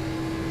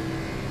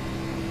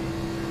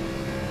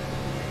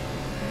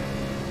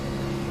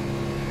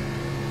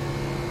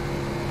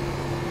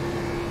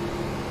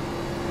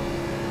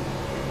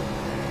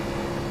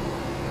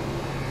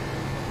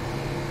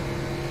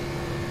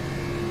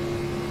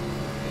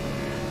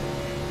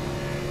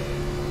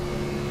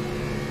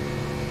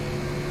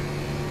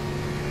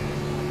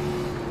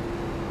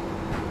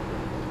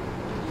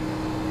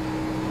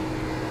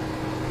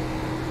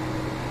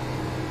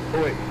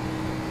 Oh, wait.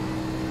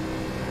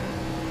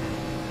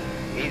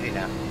 Easy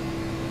now.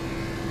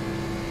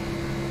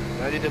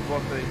 I did this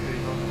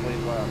 133 on the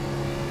late lap.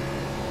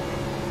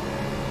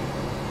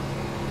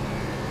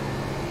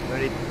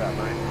 Ready to stop,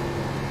 right?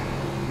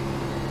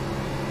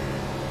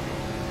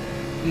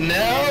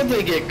 Now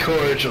they get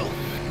cordial.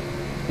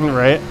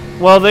 Right.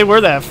 Well, they were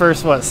that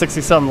first, what,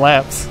 60-something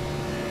laps.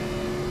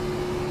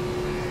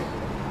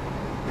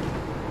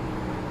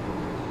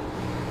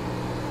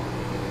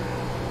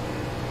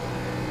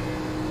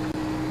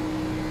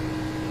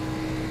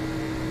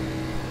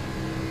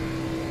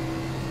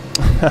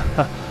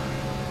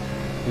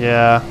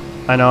 Yeah,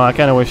 I know. I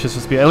kind of wish this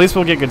was at least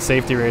we'll get good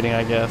safety rating,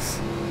 I guess.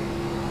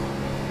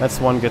 That's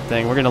one good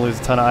thing. We're gonna lose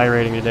a ton of I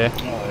rating today.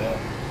 Oh yeah.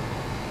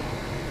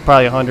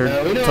 Probably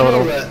 100 We don't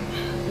total. know that.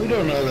 We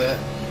don't know that.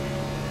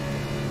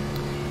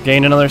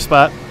 Gain another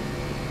spot.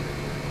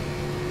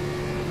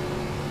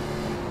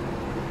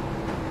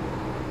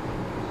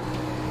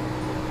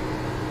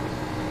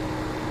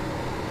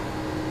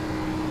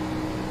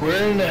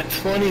 We're in at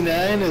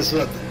 29. Is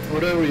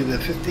what are we? The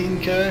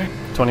 15 car?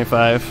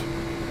 25.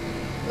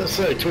 Oh,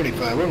 sorry,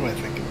 25. What am I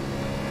thinking?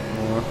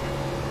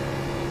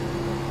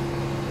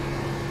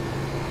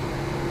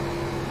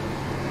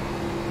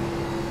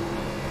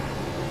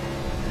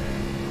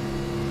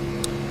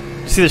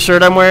 You see the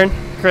shirt I'm wearing,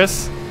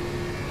 Chris?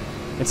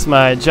 It's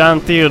my John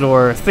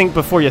Theodore Think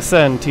Before You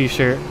Send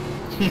t-shirt.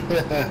 Good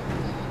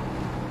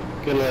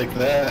like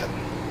that.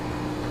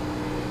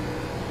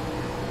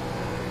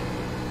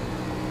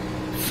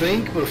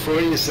 Think before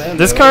you send.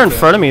 This car in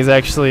front of me is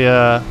actually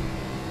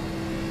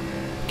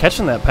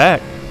catching that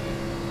pack.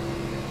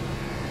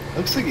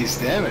 Looks like he's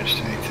damaged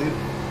to me too.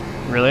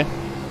 Really?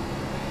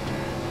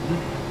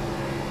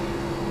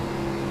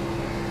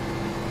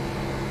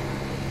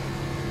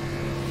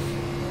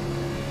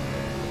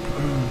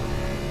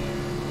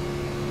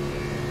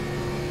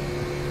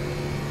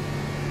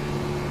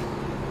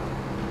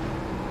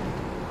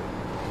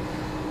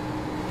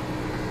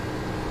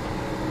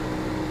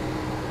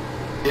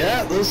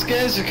 Yeah, those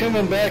guys are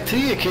coming back to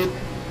you, kid.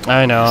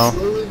 I know.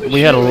 Slowly but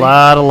We had a surely.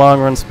 lot of long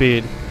run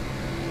speed.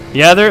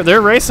 Yeah,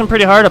 they're racing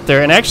pretty hard up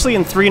there. And actually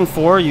in 3 and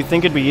 4, you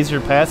think it'd be easier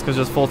to pass because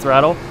just full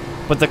throttle.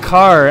 But the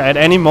car at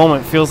any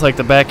moment feels like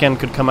the back end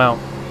could come out.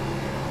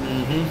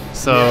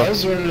 So Yeah, I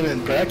was running it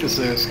in practice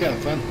there. It's kind of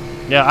fun.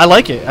 yeah, I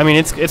like it. I mean,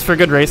 it's for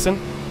good racing,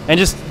 and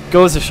just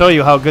goes to show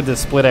you how good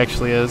this split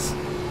actually is.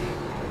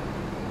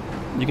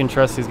 You can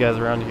trust these guys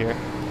around here.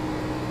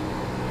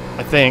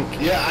 I think.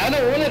 Yeah, I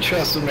don't want to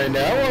trust them right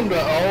now. I want them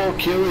to all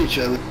kill each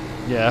other.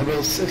 Yeah.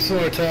 About 6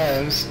 more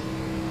times.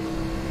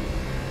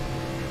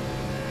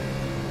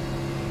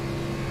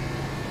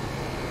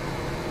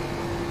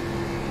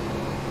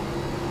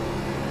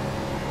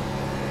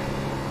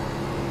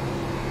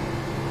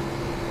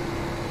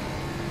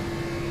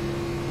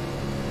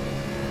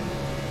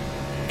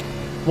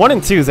 One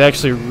and 2 is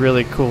actually a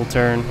really cool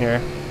turn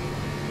here.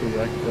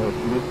 Correct.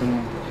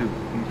 Listen to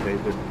you say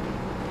that.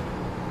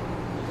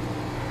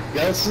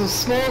 Got some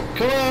smoke.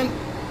 Come on.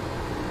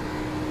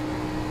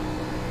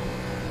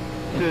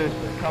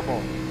 Seriously, come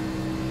on.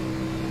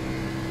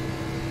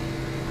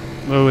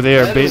 Ooh, they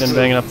are That baiting is and a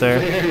banging up there.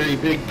 Very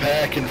big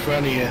pack in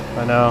front of you.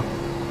 I know.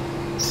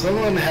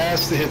 Someone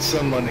has to hit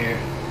someone here.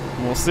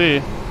 We'll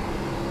see.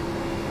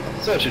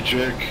 Such a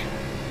jerk.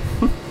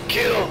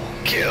 Kill,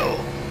 kill,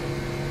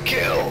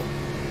 kill.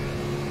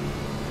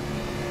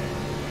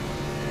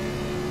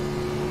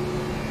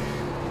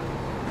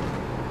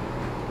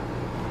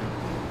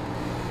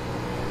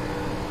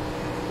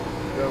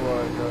 Go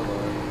on, go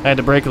on. I had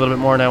to brake a little bit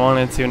more than I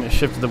wanted to, and it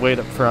shifted the weight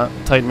up front,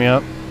 tightened me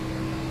up.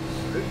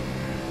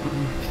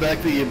 The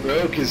fact that you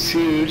broke is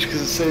huge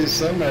because it saves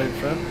sunlight in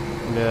front.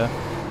 Yeah.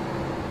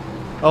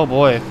 Oh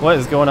boy, what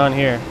is going on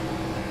here?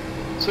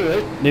 It's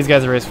alright. These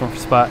guys are racing for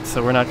spots,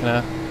 so we're not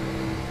gonna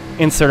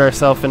insert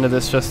ourselves into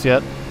this just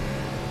yet.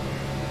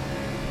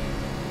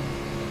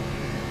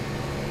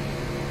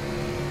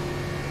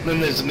 Then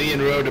there's me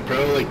and Road to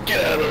Pro, like,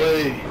 get out of the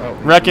way.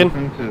 Reckon.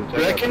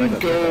 Reckon,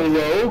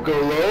 go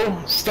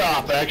low,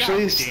 stop,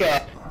 actually,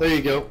 stop. There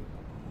you go.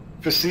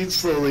 Proceed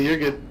slowly, you're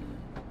good.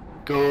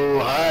 Go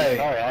high.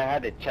 Sorry, I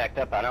had it checked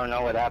up. I don't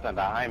know what happened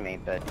behind me,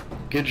 but...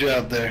 Good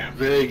job there,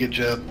 very good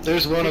job.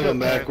 There's one of them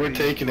back, we're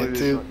taking it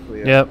too.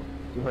 Yep.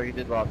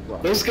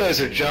 Those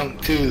guys are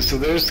junk too, so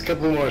there's a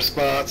couple more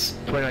spots.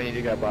 29,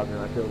 you got Bob, and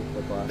I feel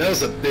like That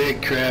was a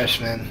big crash,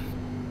 man.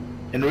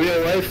 In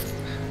real life,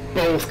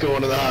 both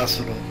going to the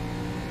hospital.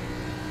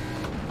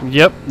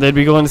 Yep, they'd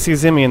be going to see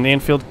Zimmy in the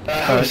infield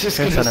I was just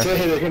care gonna center.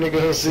 say they're gonna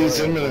go see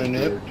Zimmerman,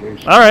 yep.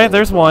 Alright,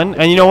 there's one.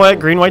 And you know what?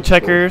 Green, white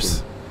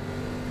checkers.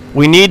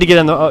 We need to get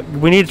in the...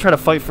 we need to try to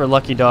fight for a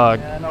lucky dog.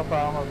 Yeah, no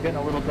problem. I was getting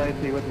a little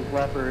dicey with his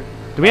leopard.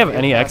 Do we have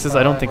any X's?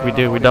 I don't think we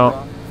do. We don't.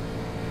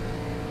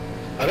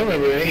 I don't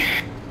remember any.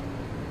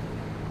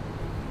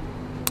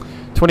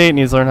 28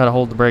 needs to learn how to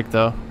hold the brake,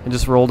 though. And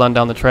just rolled on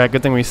down the track.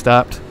 Good thing we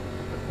stopped.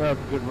 That's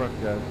a good run,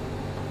 guys.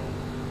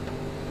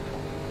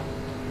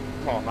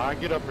 Come on, now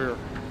get up here.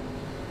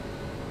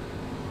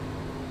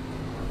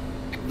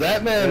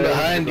 That man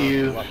behind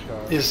you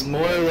is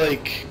more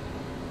like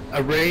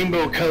a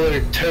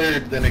rainbow-colored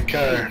turd than a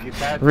car.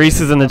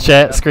 Reese is in the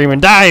chat screaming,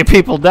 "Die,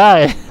 people,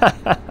 die!"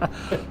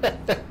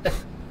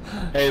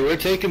 Hey, we're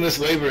taking this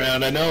wave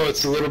around. I know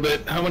it's a little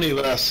bit... How many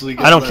laps we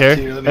got I don't left care.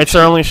 here? Let me It's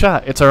check. our only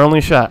shot. It's our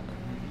only shot.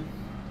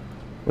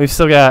 We've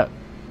still got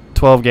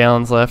 12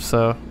 gallons left,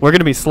 so we're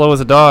gonna be slow as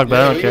a dog, but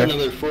Yeah, I don't we care. got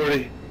another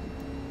 40.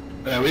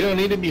 We don't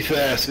need to be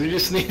fast. We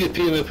just need to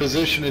be in a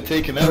position to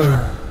take another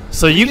one.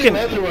 So you Get can.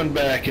 another one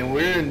back, and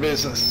we're in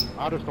business.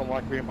 I just don't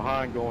like being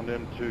behind going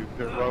into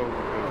pit road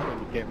because then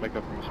you can't make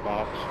up any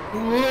spots.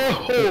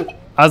 Whoa!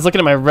 I was looking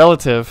at my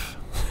relative.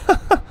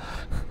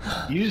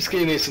 You just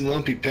gave me some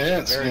lumpy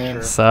pants, Very man.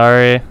 true.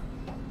 Sorry.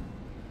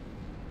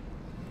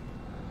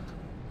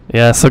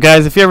 Yeah, so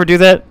guys, if you ever do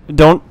that,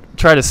 don't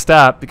try to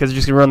stop because you're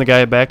just gonna run the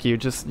guy back of you.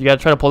 You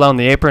gotta try to pull down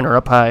the apron or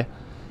up high.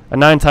 And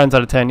 9 times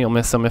out of 10, you'll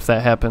miss them if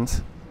that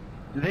happens.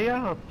 Do they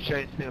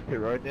change things up here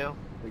right now?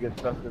 We get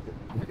stuck.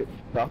 Just get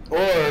stuck.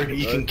 Or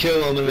you can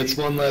kill him, and it's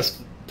one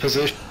less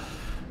position.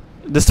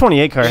 This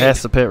 28 car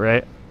has to pit,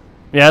 right?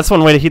 Yeah, that's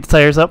one way to heat the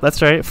tires up.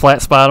 That's right.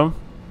 Flat spot them.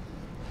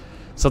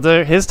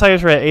 So his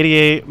tires are at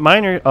 88.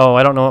 Mine are... Oh,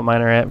 I don't know what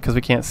mine are at because we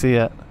can't see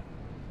it.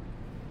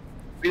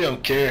 We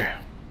don't care.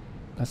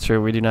 That's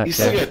true. We do not You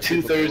still care. got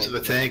 2/3 of a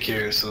tank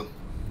here, so...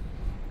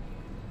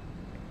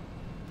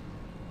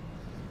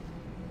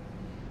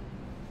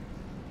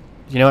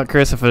 You know what,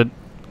 Chris?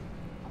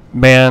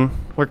 Man,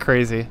 we're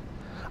crazy.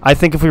 I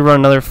think if we run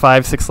another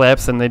 5-6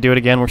 laps and they do it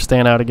again, we're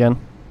staying out again.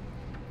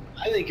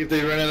 I think if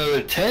they run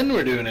another 10,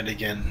 we're doing it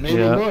again. Maybe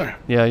Yeah. more.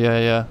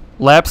 Yeah.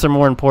 Laps are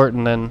more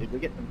important than Did we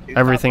get some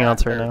everything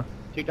else right now.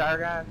 2-tire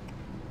guys?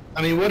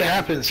 I mean, what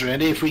happens,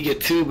 Randy, if we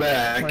get 2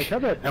 back,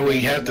 and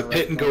we have to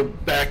pit and go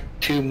back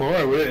 2 more?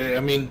 I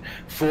mean,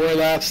 4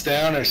 laps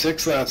down or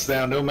 6 laps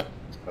down, no matter.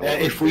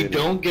 If we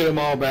don't get them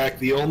all back,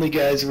 the only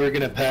guys we're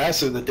going to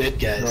pass are the dead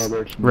guys.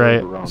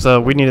 Right. So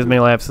we need as many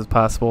laps as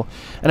possible.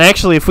 And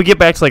actually, if we get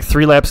back to like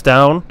 3 laps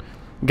down,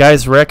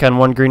 guys wreck on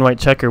 1 green-white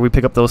checker, we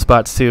pick up those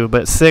spots too.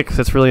 But 6,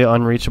 it's really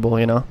unreachable,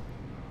 you know?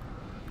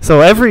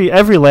 So every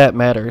lap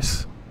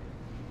matters.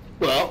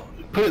 Well,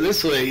 put it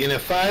this way, in a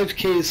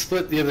 5K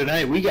split the other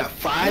night, we got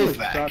 5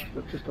 back.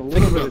 Just a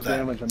little bit of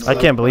damage on the I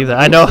can't believe that.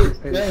 I know.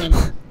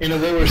 In a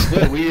lower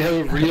split, we have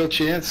a real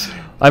chance.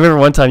 I remember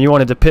one time you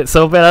wanted to pit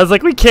so bad. I was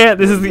like, we can't.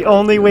 This is the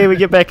only way we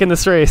get back in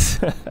this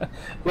race.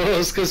 Well,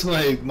 it's because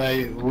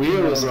my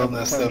wheel was all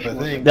messed up, I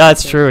think.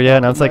 That's true, yeah.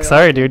 And I was like,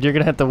 sorry, dude. You're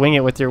going to have to wing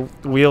it with your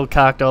wheel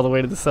cocked all the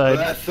way to the side.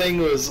 That thing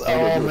was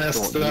all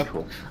messed up.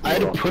 I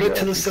had to put it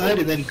to the side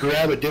and then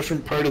grab a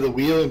different part of the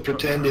wheel and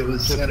pretend it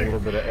was center.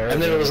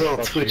 And then it was all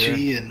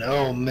twitchy and,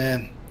 oh,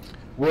 man.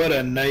 What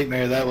a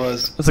nightmare that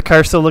was. Does the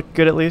car still look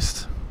good at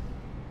least?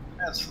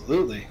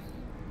 Absolutely.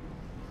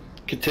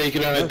 Could take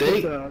it on a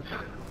date.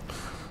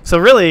 So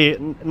really,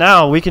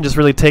 now we can just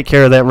really take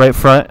care of that right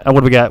front.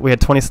 What do we got? We had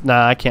 20.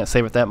 Nah, I can't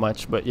save it that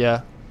much, but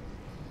yeah.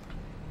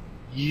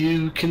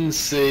 You can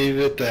save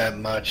it that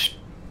much.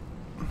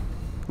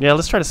 Yeah,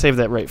 let's try to save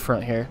that right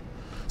front here.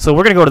 So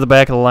we're going to go to the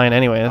back of the line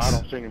anyways. I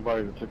don't see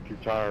anybody that took 2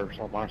 tires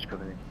on my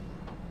screen.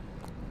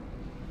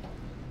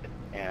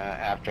 Yeah,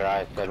 after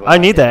I said what I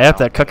need that app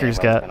did, that Cucker's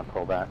I was got. gonna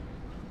pull back.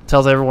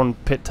 Tells everyone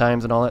pit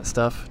times and all that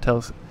stuff.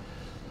 Tells.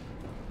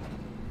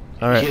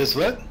 All right. Guess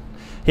what?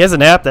 He has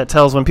an app that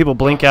tells when people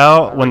blink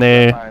out when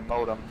they. My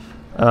modem,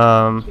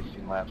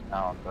 16 laps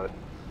down, but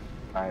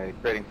my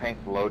grading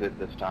paint's loaded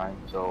this time,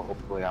 so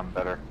hopefully I'm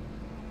better.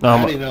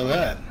 How do you know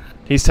that?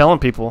 He's telling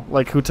people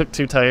like who took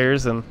 2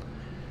 tires and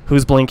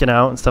who's blinking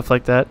out and stuff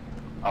like that.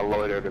 I'll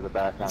loiter to the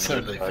back on That's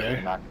certainly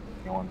fair.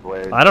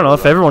 I don't know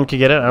if everyone could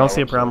get it. I don't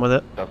see a problem with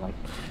it. Doesn't.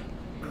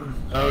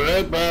 All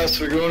right, boss.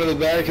 We're going to the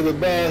back of the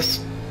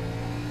bus.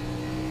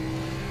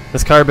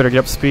 This car better get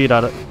up speed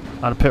out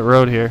of pit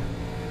road here.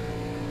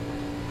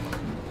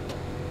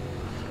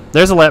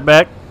 There's a lap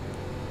back.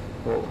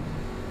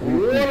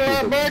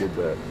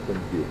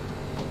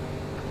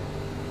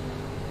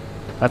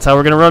 That's how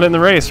we're gonna run it in the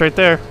race, right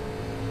there.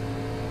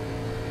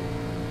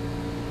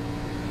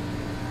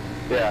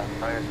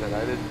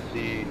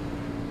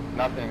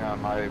 nothing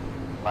on my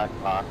black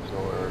box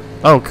or...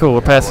 Oh, cool.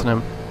 We're passing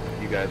him.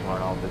 You guys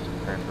weren't all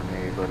disappearing for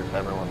me, but if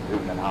everyone's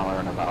hooting and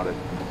hollering about it,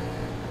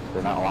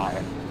 they're not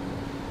lying.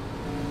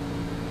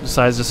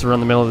 Decides just to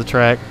run the middle of the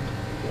track.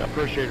 I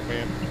appreciate it,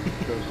 man.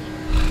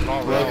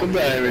 Welcome to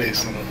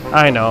iRacing.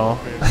 I know.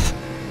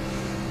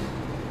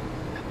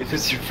 If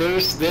it's your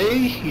first day,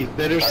 you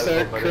better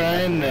start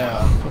crying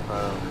now.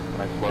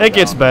 It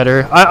gets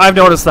better. I've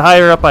noticed the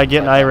higher up I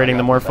get in iRating,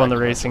 the more fun the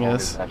racing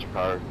is.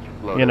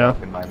 You know?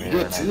 You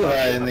get too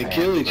high and they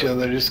kill each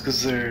other just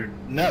because they're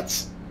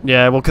nuts.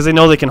 Yeah, well, because they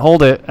know they can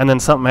hold it, and then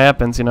something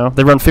happens, you know?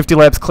 They run 50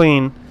 laps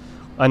clean,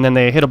 and then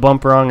they hit a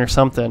bump wrong or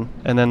something,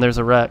 and then there's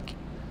a wreck.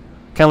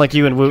 Kind of like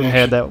you and Wooten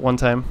had that one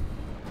time.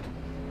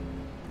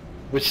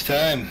 Which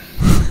time?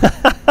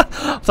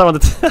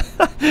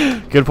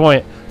 Good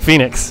point.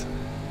 Phoenix.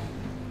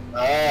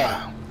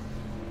 Ah.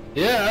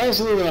 Yeah, I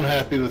was a little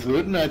unhappy with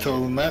Wooten. I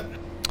told him that.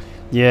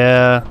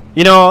 Yeah.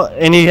 You know,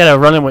 and he had a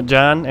run-in with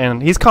John,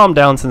 and he's calmed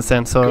down since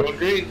then, so... Going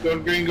green,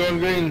 going green, going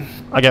green.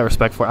 I got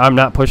respect for it. I'm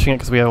not pushing it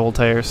because we have old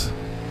tires.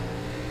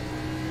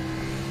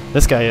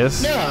 This guy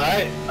is. No,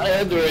 I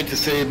had the right to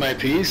save my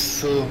piece,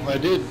 so I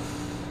did.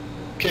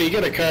 Okay, you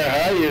got a car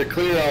high, you're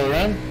clear all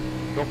around.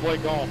 Go play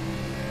golf.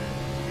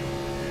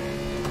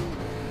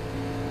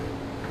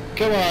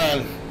 Come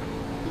on.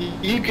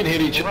 You can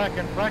hit each other.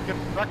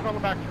 Wrecking on the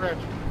back stretch.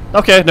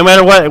 Okay, no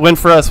matter what, it went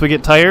for us. We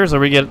get tires or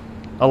we get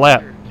a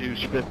lap.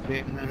 Use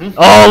 15.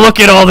 Oh, look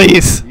at all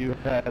these! You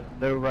had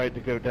no right to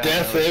go down.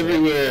 Death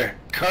everywhere.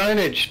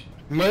 Carnage.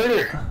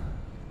 Murder.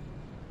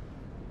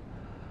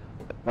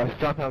 I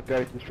somehow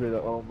guys just through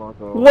the oh my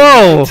god.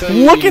 Whoa!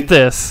 Look at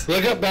this!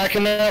 Look up,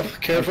 backing up.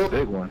 Careful.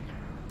 Big one.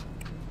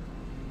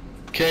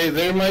 Okay,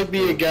 there might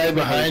be a guy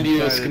behind you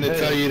that's going to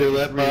tell you to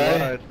let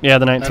by. Yeah,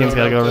 the I 19's don't got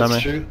to know go if around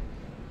that's me. true.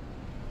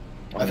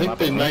 I think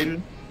they might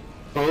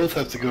both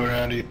have to go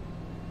around you.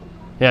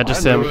 Yeah,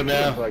 just Do it him.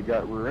 now. I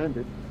got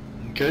rear-ended.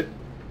 Okay.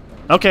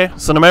 Okay,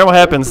 so no matter what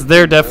happens,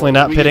 they're definitely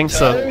not We pitting, get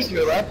so... tires,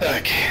 you're lap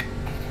back.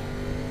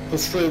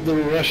 Let's play a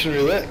little Russian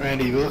roulette,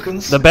 Randy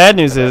Wilkins. The bad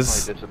news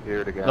is,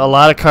 a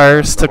lot of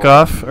cars took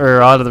off,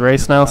 or out of the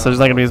race now, so there's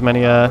not going to be as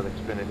many,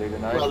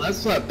 Well,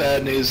 that's not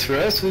bad news for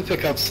us. We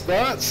pick up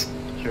spots.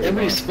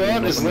 Every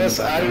spot is less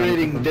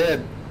iRating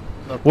dead.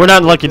 We're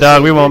not Lucky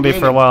Dog, we won't be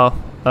for a while.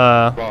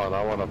 Come on,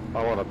 I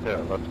wanna pit.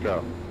 Let's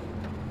go.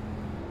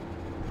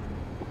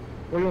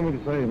 What do you want me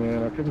to say,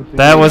 man? I couldn't see.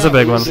 That was a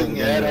big one. Losing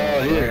at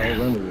all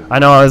here. I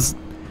know,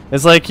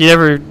 it's like you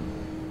ever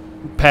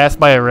passed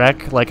by a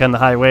wreck, like on the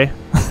highway?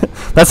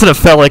 That's what it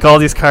felt like, all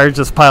these cars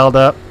just piled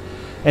up.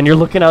 And you're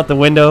looking out the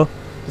window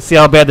to see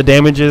how bad the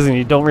damage is, and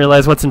you don't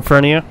realize what's in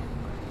front of you.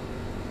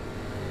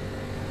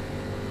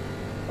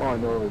 All I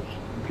know is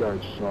you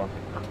guys suck.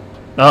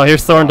 Oh,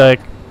 here's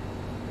Thorndike.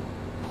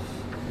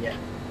 Yeah.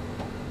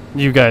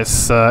 You guys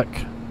suck.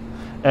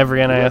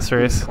 Every NIS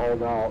race.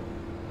 Called out,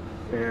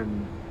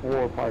 and 4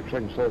 or 5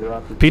 seconds later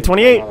after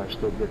P28. I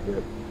still get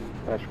hit.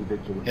 That's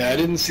ridiculous. Yeah, I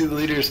didn't see the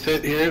leaders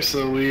pit here,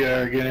 so we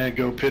are gonna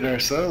go pit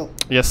ourselves.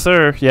 Yes,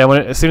 sir. Yeah,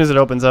 as soon as it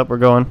opens up, we're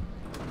going.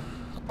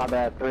 My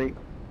bad, 3.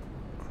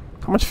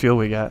 How much fuel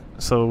we got?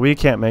 So we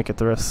can't make it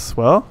the rest.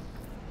 Well,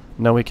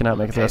 no, we cannot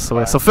make it the rest of the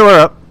way. So fill her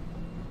up.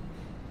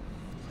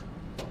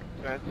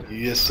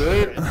 Yes,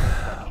 sir.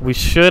 We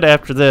should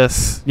after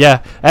this.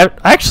 Yeah,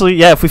 actually,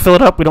 yeah. If we fill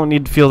it up, we don't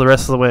need to fuel the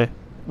rest of the way.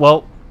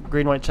 Well,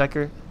 green, white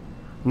checker.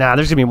 Nah,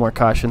 there's gonna be more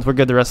cautions. We're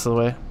good the rest of the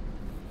way.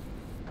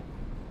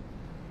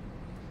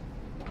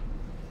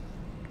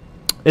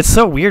 It's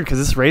so weird because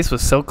this race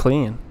was so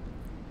clean.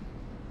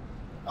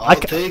 All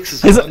it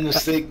takes is one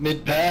mistake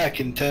mid-pack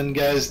and 10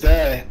 guys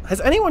die. Has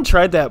anyone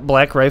tried that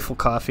Black Rifle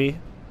coffee?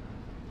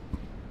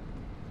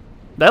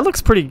 That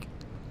looks pretty...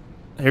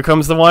 Here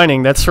comes the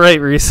whining. That's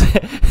right, Reese.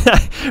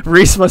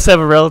 Reese must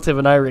have a relative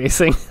in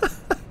iRacing.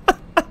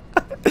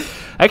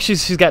 Actually,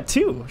 she's got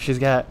 2. She's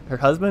got her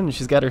husband and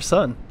she's got her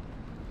son.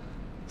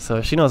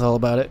 So she knows all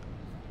about it.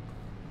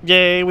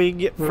 Yay, we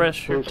get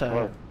fresher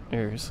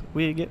tires.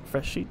 We get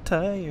freshy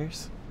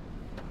tires.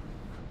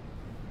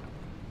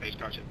 He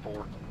starts at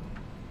 4.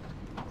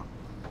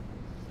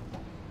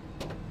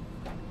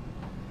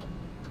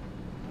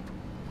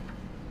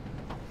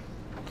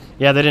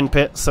 Yeah, they didn't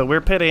pit, so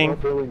we're pitting.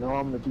 Really, no,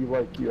 I'm going to be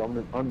like you. I'm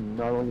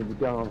not only going to be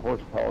down on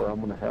horsepower, I'm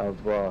going to have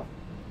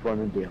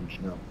front-end damage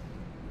now.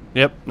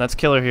 Yep, that's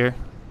killer here.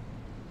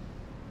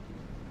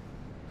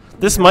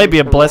 This might be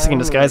a blessing in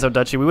disguise, though,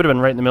 Dutchie. We would have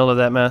been right in the middle of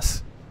that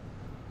mess.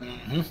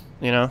 Mm-hmm.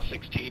 You know?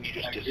 16, you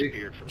just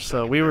disappeared for a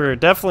So we were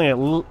definitely at...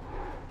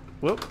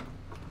 Whoop.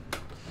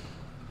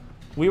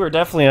 We were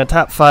definitely a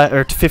top 5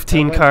 or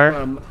 15 car.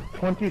 From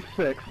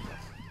 26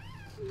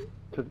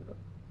 to...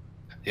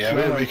 Yeah,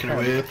 we were making our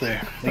way up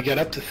there. We got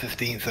up to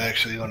 15th,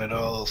 actually, when it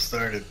all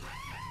started.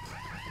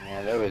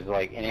 Yeah, there was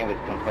like, and it was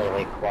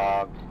completely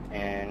clogged,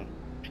 and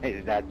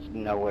that's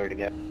nowhere to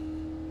go.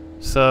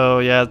 So,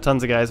 yeah,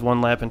 tons of guys,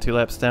 1 lap and 2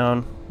 laps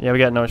down. Yeah, we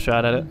got no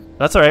shot at it.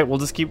 That's alright, we'll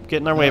just keep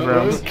getting our wave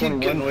rounds. We'll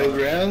keep getting wave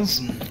rounds.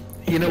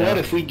 And you know what?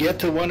 If we get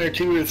to 1 or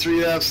 2 or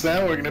 3 laps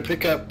now, we're going to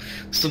pick up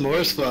some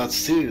more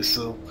spots too.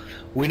 So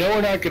we know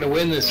we're not going to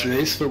win this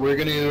race, but we're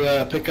going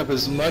to pick up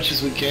as much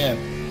as we can.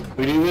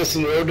 We do this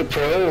in Road to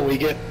Pro when we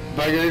get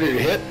buggered or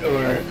hit,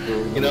 or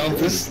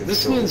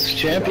this wins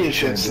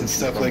championships and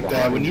stuff like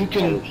that. When you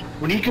can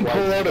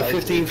pull out a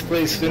 15th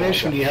place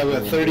finish when you have a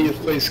 30th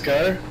place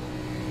car,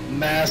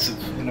 massive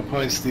in a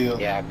points deal.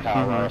 Yeah,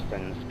 Kyle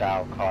Larson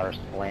style car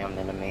slammed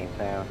into me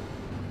too.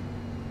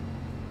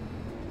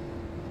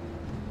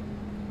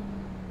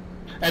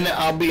 And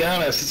I'll be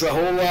honest, it's a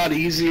whole lot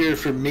easier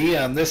for me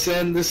on this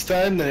end this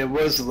time than it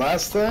was the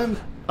last time.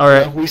 All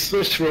right. We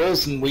switched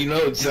roles and we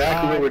know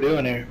exactly what we're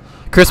doing here.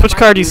 Chris, which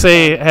car do you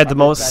say had the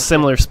most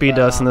similar speed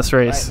to us in this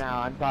race? Right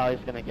now, I'm probably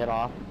just gonna get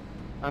off.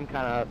 I'm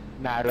kind of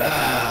mad right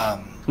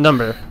now.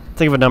 Number.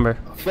 Think of a number.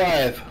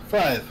 5.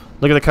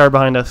 Look at the car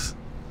behind us.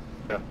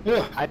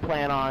 Yeah. I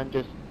plan on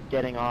just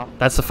getting off.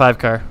 That's the 5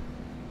 car.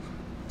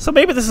 So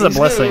maybe this is a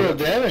blessing. Got a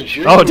little damage.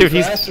 You're Oh, dude,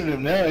 faster than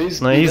him now.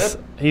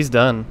 he's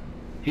done.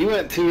 He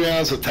went 2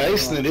 rounds with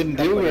Tyson and didn't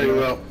do very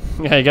well.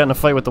 Yeah, he got in a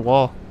fight with the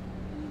wall.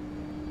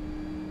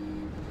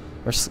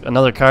 Or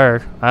another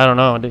car. I don't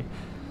know.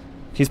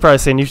 He's probably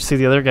saying you should see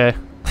the other guy.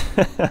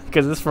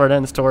 Because this front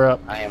end's tore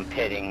up. I am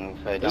pitting,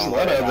 so There's a don't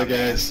lot worry of other about me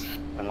guys.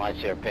 unless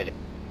you're pitting.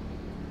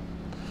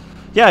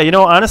 Yeah,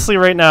 honestly,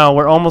 right now,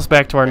 we're almost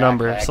back to our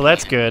number, so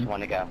that's good.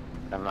 Want to go?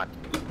 I'm not.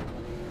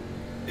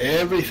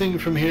 Everything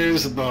from here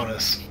is a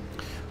bonus.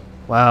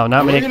 Wow,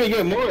 not We're many. gonna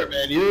get more,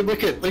 man.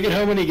 Look at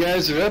how many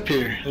guys are up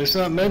here. There's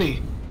not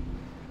many.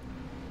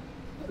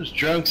 There's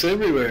drunks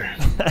everywhere.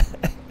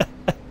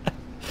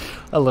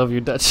 I love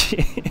you,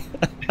 Dutchie.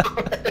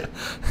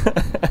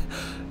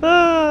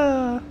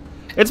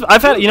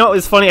 I've had,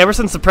 it's funny, ever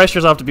since the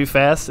pressure's off to be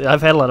fast,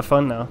 I've had a lot of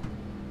fun now.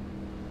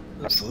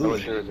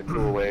 Absolutely. Sure is a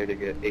cool way to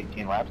get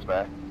 18 laps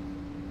back.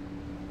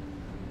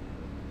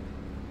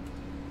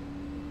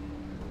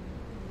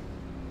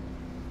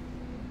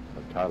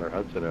 Tyler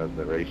Hudson as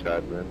the race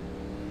admin.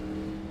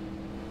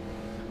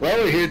 While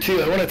we're here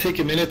too, I want to take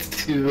a minute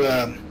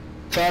to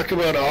talk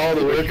about all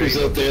the workers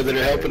out there that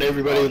are helping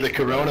everybody with the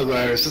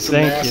coronavirus. It's a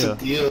massive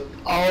deal.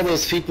 All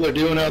those people are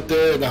doing out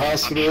there in the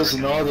hospitals,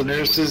 and all the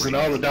nurses and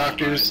all the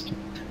doctors,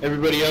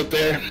 everybody out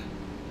there.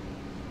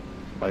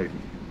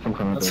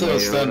 That's how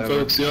it's done,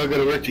 folks. We all got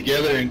to work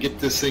together and get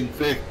this thing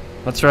fixed.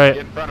 That's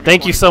right.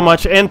 Thank you so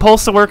much. And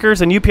postal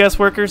workers and UPS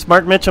workers.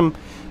 Mark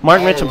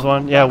Mitchum's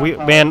one. Yeah,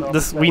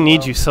 we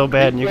need you so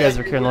bad, and you guys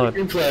are carrying the load.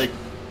 Green flag.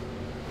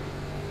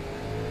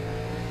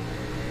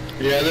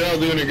 Yeah, they're all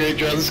doing a great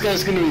job. This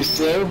guy's going to be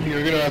slow.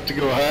 You're going to have to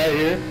go high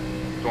here.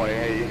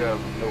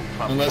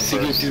 Unless he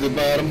gets you the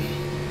bottom.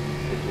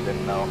 If you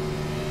didn't know.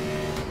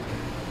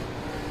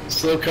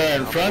 Slow car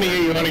in front of you.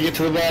 You want to get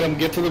to the bottom.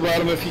 Get to the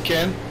bottom if you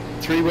can.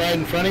 3 wide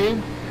in front of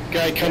you.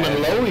 Guy coming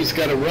low. He's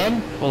got to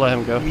run. We'll let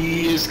him go.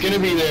 He is going to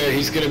be there.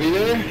 He's going to be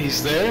there.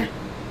 He's there.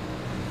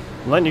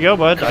 I'm letting you go,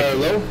 bud. Car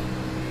low.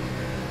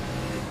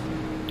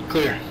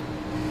 Clear.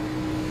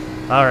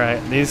 All right.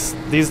 These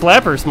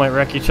lappers might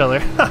wreck each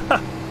other.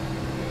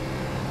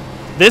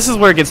 This is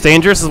where it gets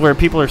dangerous. This is where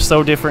people are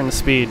so different in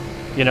speed.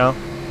 You got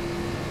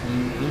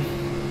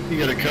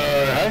a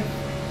car high.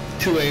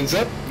 2 lanes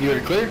up. You are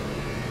clear.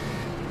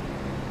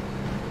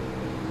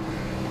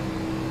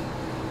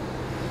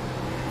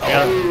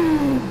 Yeah.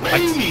 Oh,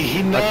 baby!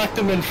 He knocked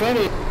him in front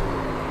of you.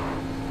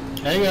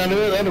 Hang on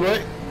to it,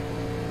 anyway.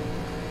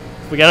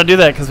 We gotta do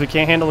that because we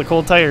can't handle the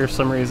cold tire for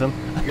some reason.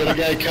 You got a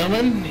guy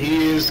coming.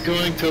 He is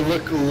going to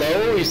look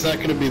low. He's not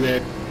going to be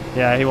there.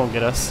 Yeah, he won't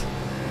get us.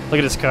 Look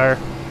at his car.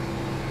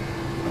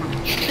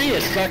 See ya,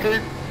 sucker.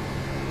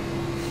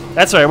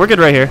 That's alright, we're good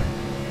right here.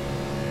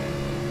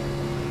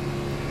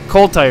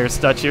 Cold tires,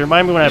 Dutchie.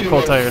 Remind me when I have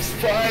cold tires.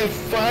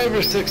 5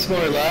 or 6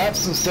 more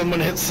laps, and someone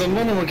hits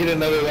someone, and we'll get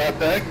another lap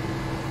back.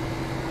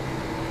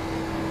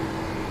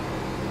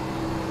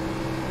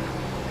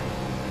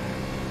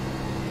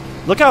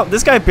 Look how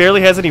this guy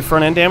barely has any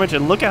front end damage,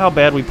 and look at how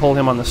bad we pulled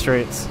him on the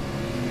straights.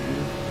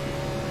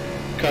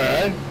 Car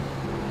high.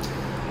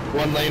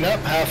 1 lane up,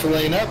 half a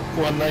lane up,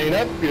 1 lane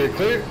up. You're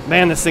clear.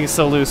 Man, this thing's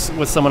so loose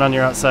with someone on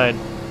your outside.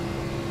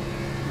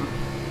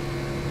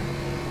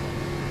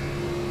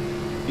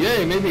 Yeah,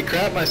 you made me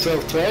crap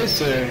myself twice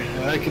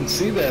there. I can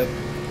see that.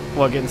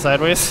 What, getting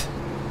sideways?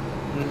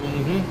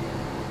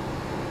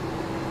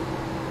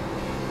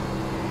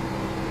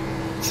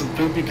 Some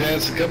poopy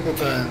pants a couple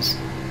times.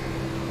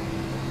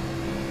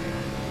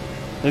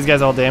 These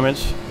guys all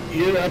damaged.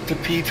 You're up to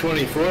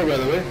P24, by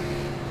the way.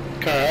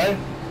 Car high.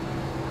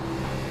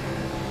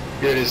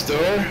 You're at his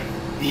door.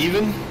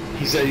 Even.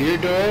 He's at your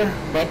door.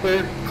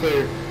 Bumper.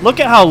 Clear. Look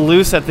at how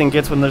loose that thing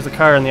gets when there's a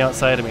car on the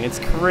outside of me. It's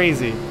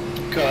crazy.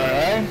 Car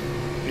high.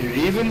 You're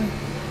even.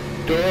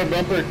 Door.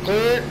 Bumper.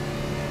 Clear.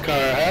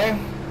 Car high.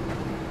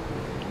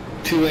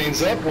 2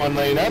 lanes up. 1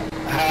 lane up.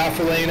 Half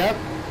a lane up.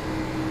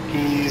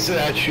 He's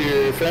at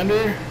your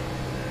fender.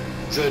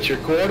 He's at your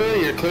quarter.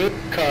 You're clear.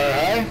 Car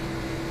high.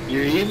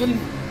 You're even.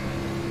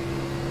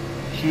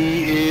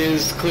 He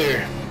is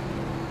clear.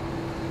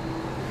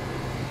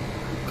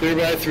 Clear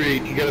by 3.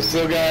 You got a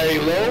slow guy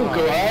low,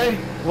 go high.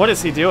 What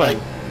is he doing?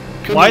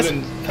 Couldn't Why is-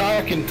 even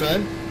talk in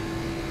time.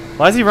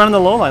 Why is he running the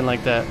low line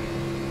like that?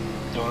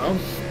 Don't know.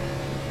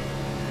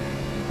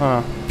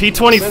 Huh.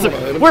 P23.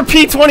 Someone- We're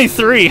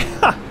P23.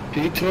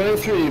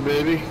 P23,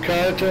 baby.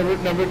 Car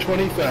number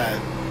 25.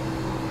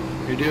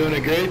 You're doing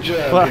a great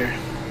job Wow. here.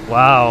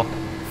 Wow.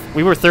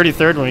 We were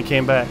 33rd when we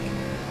came back.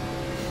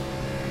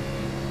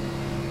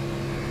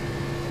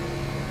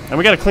 And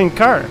we got a clean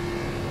car.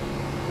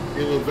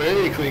 You have a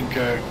very clean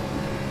car.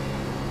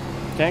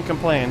 Can't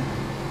complain.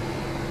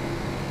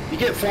 You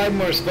get 5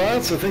 more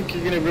spots, I think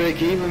you're going to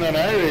break even on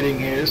iRacing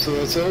here, so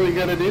that's all we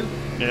got to do.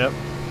 Yep.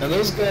 And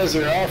those guys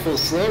are awful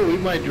slow. We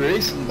might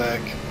race them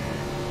back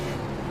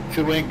if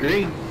it went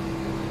green.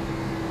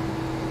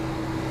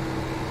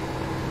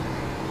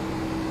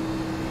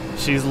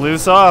 She's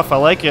loose off. I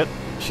like it.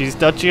 She's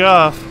Dutchie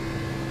off.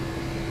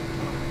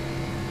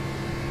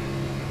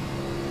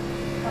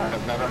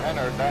 I've never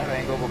entered that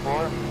angle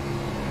before.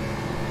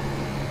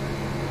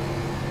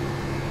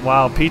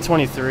 Wow,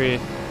 P23.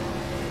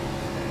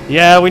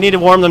 Yeah, we need to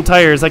warm them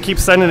tires. I keep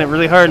sending it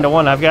really hard into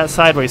one. I've got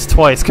sideways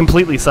twice,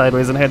 completely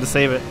sideways, and I had to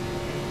save it.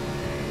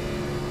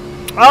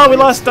 Oh, we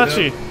lost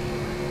Dutchie.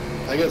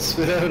 I got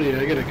spit out here.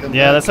 I got to come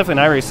Yeah, back. that's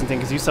definitely an iRacing thing,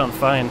 because you sound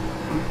fine.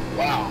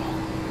 Wow.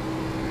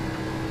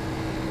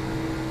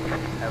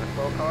 Have a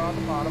slow car on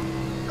the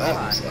bottom. That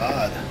was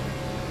odd.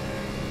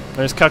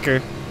 There's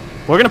Cucker.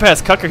 We're going to pass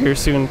Cucker here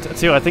soon,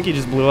 too. I think he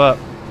just blew up.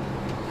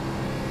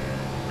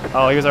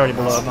 Oh, he was already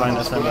below up behind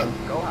us. Go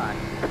high.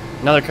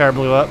 Another car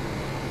blew up.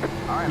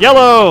 All right,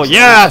 Yellow!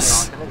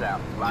 Yes! Caution is out.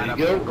 There Line you up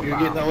go. single You're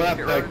file. getting a lap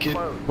Get back, road kid.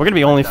 closed. We're going to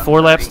be only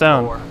 4 laps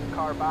down.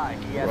 Car by.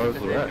 He had the Close the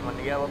position wreck. when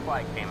the yellow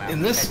flag came out.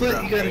 In this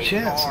split, you got a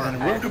chance, man.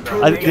 Road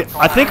approach.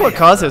 I think what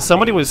caused it,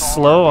 somebody was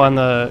slow on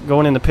the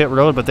going into pit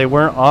road, but they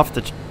weren't off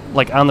the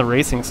like on the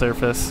racing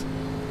surface.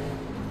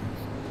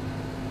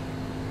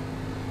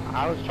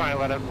 I was trying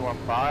to let everyone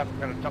by. I'm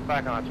going to jump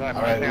back on the track.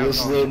 All right,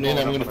 Will's loading in.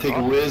 I'm going to take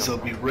a whiz. I'll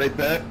be right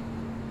back.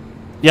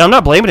 Yeah, I'm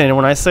not blaming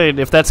anyone. I say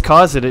if that's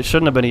caused it, it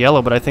shouldn't have been a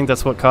yellow, but I think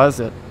that's what caused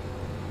it.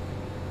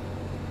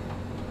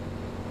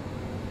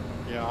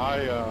 Yeah,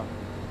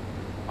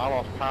 I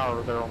lost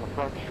power there on the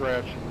front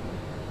stretch.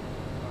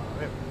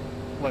 It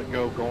let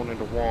go going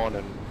into one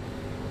and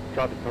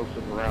tried to coast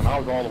it around. I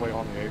was all the way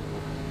on the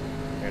apron,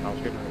 and I was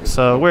getting ready to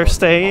So we're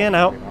staying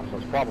out. So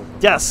it's probably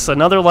Yes,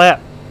 another lap.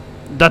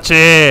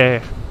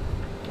 Dutchie!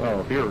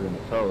 Well, if you were going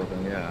to tow,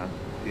 then yeah,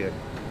 it,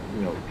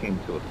 came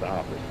to a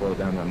stop or slowed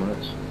down that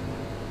much.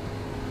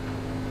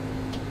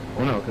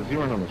 Well, no, because you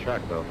weren't on the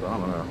track though, so I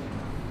don't know.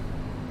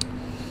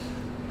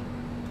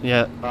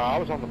 Yeah. I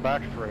was on the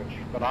back stretch,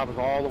 but I was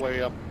all the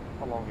way up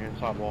along the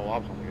inside wall. I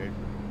was on the apron.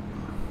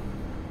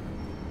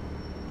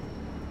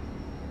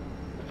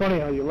 It's funny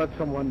how you let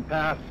someone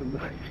pass and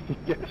you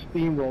get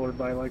steamrollered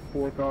by like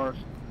 4 cars.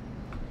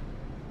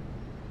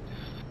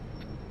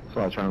 So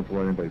I was trying to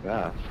let anybody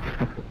pass.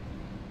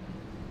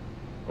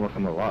 Unless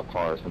I'm a lot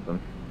car or something.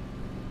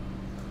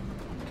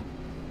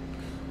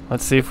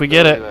 Let's see if we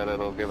get it. That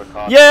it'll give a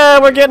caution. Yeah,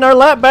 we're getting our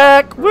lap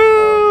back.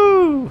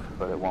 Woo!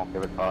 But it won't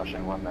give a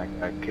caution when that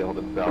guy killed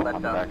himself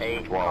on the back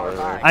stretch wall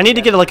earlier. I need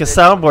to get like a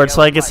soundboard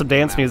so I get some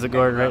dance music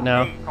going right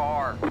now.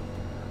 Car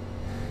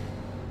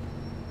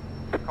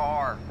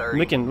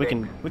 36. We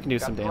can do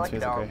some Got dance lucky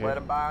music dogs, right here. Let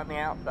him by on the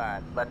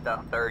outside. Let the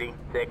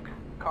 36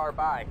 car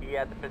by. He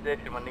had the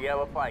position when the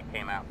yellow flag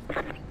came out.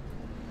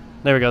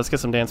 There we go. Let's get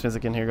some dance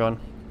music in here going.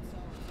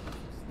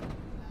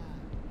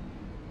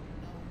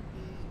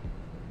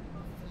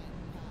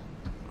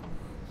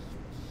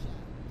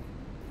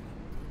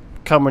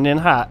 Coming in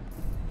hot.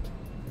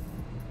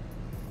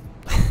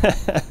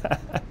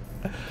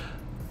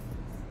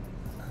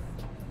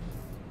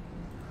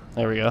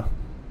 There we go.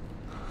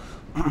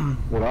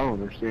 What I don't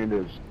understand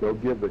is they'll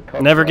give the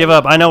cup Never give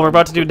up. I know we're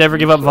about to do Never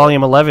Give Up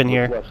Volume 11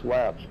 here. less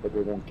laps, but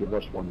they won't give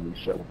us one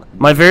reset.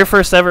 My very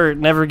first ever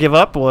Never Give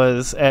Up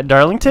was at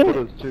Darlington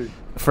Those two.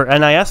 for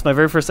NIS. My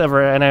very first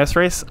ever NIS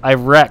race. I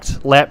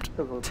wrecked, lapped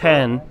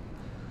 10,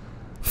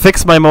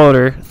 fixed my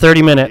motor,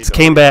 30 minutes,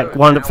 came back,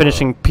 wound up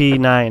finishing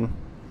P9.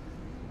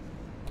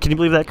 Can you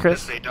believe that,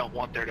 Chris? They don't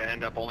want there to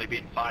end up only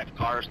being 5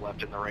 cars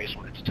left in the race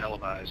when it's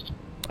televised.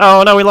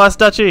 Oh no, we lost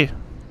Dutchie.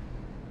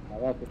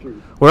 That's the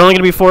truth. We're only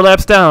going to be 4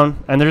 laps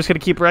down, and they're just going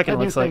to keep wrecking, I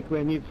do looks like. think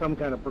they need some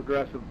kind of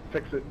progressive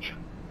fixage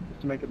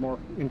just to make it more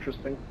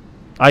interesting.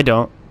 I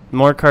don't. The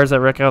more cars that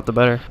wreck out, the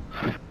better.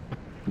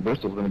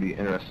 Bristol's going to be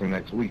interesting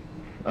next week.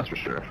 That's for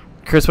sure.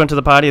 Chris went to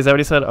the potty, is that what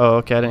he said? Oh,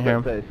 okay, I didn't hear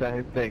him.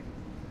 Same thing.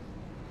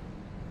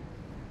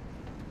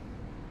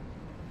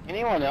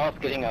 Anyone else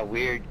getting a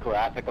weird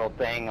graphical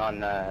thing on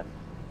the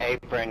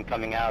apron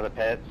coming out of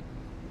the pits?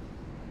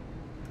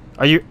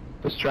 Are you...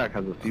 This track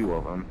has a few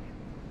of them.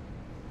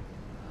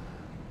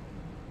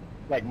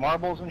 Like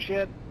marbles and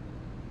shit?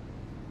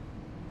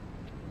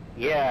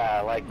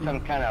 Yeah, like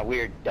some kind of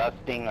weird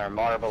dusting or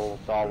marbles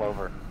all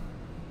over.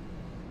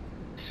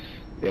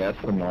 Yeah,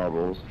 it's the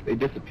marbles. They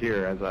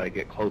disappear as I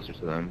get closer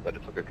to them, but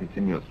it's like a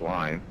continuous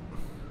line.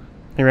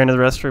 He ran to the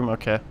restroom?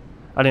 Okay.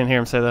 I didn't hear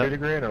him say that. Pretty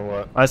green or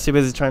what? I was too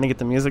busy trying to get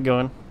the music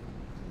going.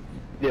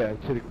 Yeah,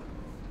 to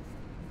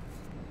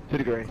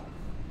the gray.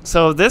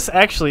 So this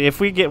actually, if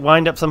we get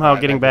wind up somehow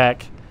getting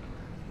back,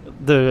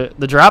 the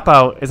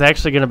dropout is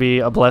actually going to be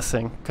a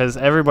blessing because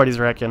everybody's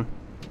wrecking.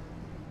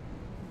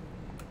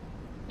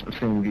 I'm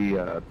seeing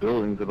the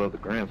buildings above the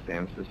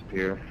grandstands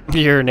disappear.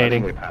 Urinating. I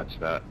think we patched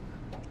that.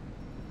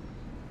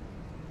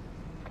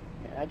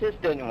 I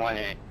just didn't want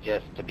it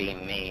just to be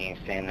me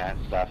saying that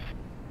stuff.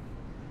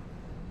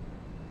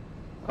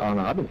 I don't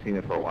know, I've been seeing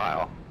it for a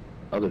while.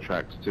 Other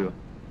tracks too.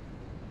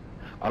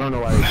 I don't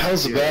know why.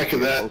 How's the back of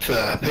that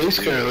pace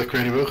car look,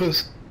 Randy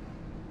Wilkins?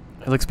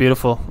 It looks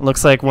beautiful. It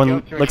looks like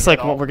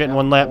we're getting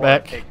one lap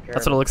back.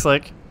 That's what it looks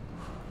like.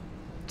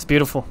 It's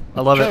beautiful.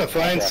 I love Trying it. to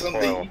find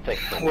something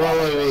while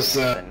I was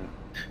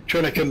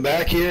trying to come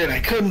back here, and I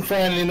couldn't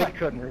find anything. I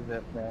couldn't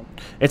resist, man.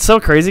 It's so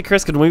crazy,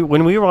 Chris.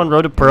 When we were on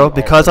Road to Pro,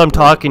 because I'm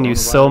talking to you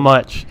so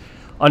much,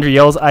 under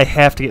yells, I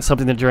have to get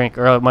something to drink,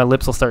 or my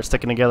lips will start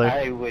sticking together.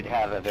 I would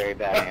have a very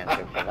bad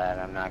answer for that.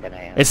 I'm not gonna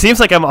answer. It seems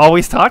like I'm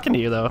always talking to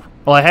you, though.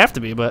 Well, I have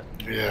to be, but.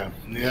 Yeah,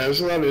 there's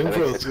a lot of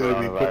info that's going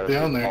to be put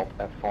down there.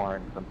 F4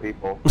 and some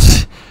people.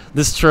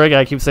 This Troy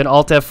guy keeps saying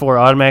Alt F4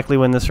 automatically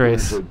win this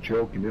race. There's a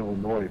joke in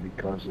Illinois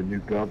because the new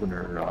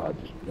governor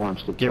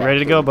wants to... Get ready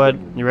to go,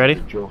 bud. You ready? A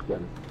joke that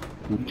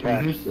we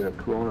tax the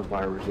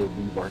coronavirus will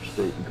leave our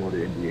state and go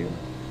to Indiana.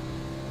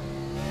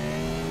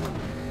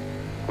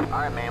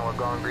 Alright, man, we're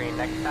going green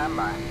next time.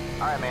 Bye.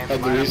 Alright, man.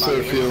 How'd the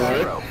restart feel,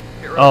 alright?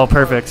 Oh,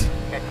 perfect.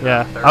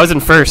 Yeah, I was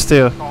in first,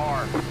 too.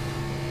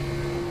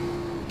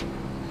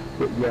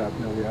 But yeah,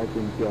 no, I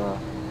think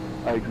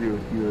I agree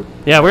with you.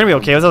 Yeah, we're going to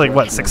be okay. Was it like,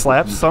 what, 6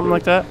 laps? Something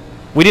like that?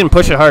 We didn't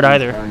push it hard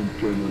either.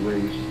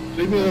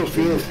 Leave me a little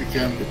feel if you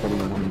can.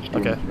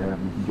 Okay. You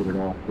can get it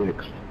all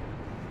fixed.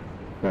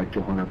 Back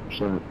to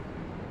 100%.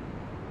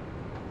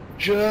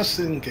 Just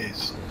in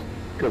case.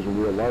 Because in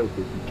real life, if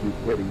you keep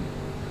hitting,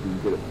 you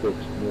can get it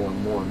fixed more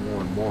and more and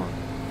more and more.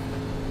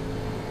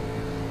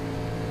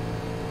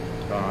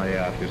 Oh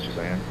yeah, I see what you're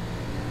saying.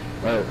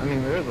 But, I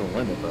mean, there is a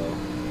limit though.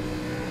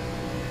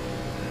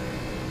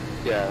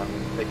 Yeah, I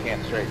mean, they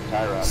can't straighten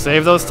tire out.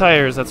 Save those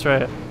tires, that's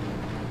right.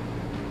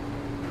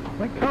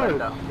 My car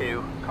is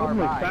Car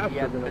much by. He faster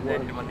has than it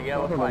position was. when the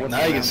yellow flag.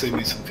 Now you can save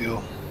me some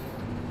fuel.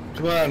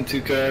 Come on,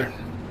 2-car.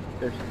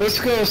 Let's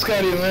go,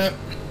 Scotty Lamp.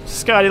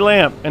 Scotty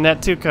Lamp in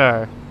that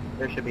 2-car.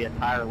 There should be a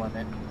tire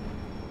limit.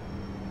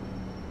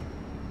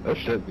 There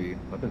should be.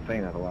 I've been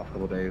saying that the last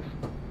couple of days.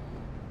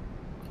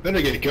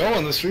 Better get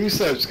going. This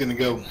restart's gonna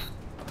go.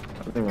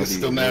 It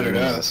still matter to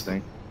us.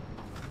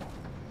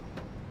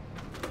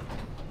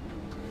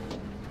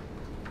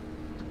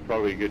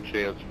 Probably a good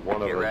chance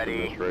one of us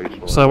in this race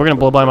will. So we're going to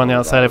blow by him on the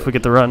outside if we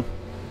get the run.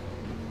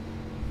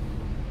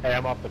 Hey,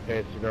 I'm off the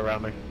pace. You go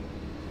around me.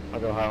 I'll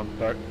go high on the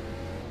start.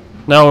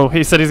 No,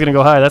 he said he's going to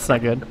go high. That's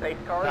not good.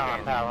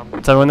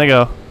 Tell me when they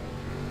go.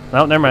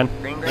 No, never mind.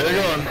 They're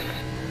going.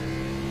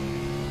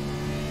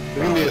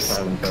 There's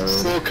gonna be a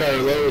slow car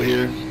low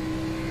here.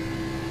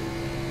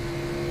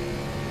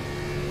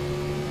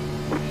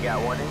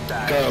 Got one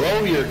inside. Car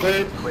low, you're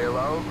clear. Clear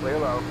low, clear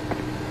low.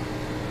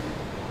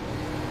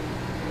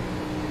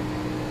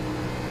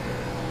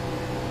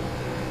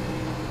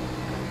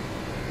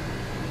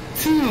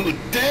 Two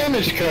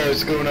damaged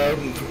cars going at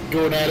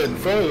it in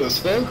front of us,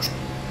 folks.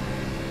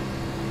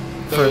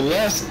 The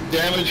less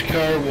damaged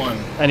car won.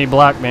 And he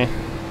blocked me.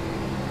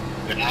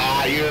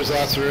 Ah, there's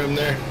lots of room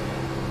there.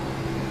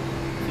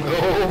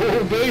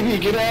 Oh, baby,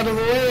 get out of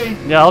the way.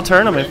 Yeah, I'll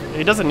turn him if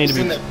he doesn't need to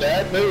be. He's in that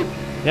bad mood.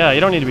 Yeah,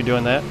 you don't need to be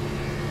doing that.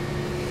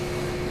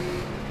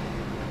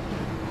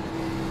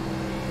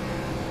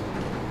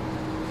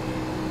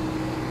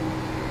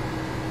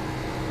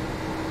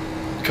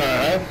 Car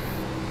high.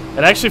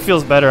 It actually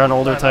feels better on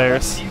older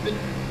tires.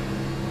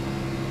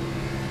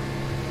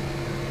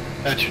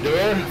 At your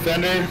door,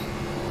 fender,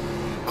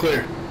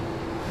 clear.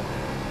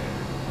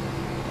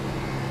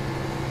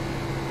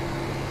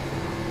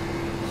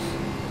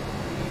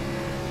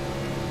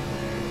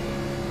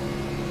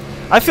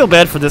 I feel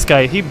bad for this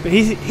guy.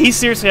 He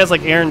seriously has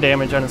like Aaron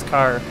damage on his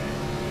car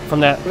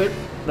from that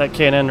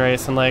K&N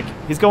race, and like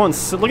he's going.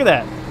 Look at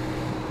that.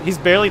 He's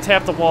barely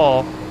tapped the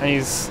wall, and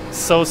he's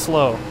so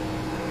slow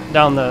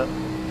down the.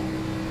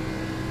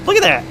 Look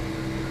at that.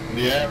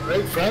 Yeah,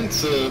 right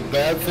front's a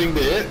bad thing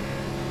to hit.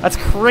 That's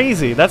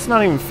crazy. That's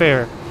not even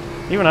fair.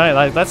 Even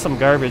that's some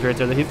garbage right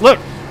there. Look,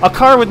 a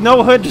car with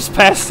no hood just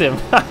passed him.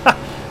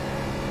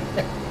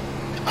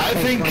 I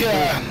think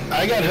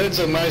I got hoods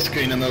on my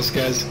screen on those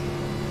guys.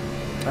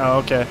 Oh,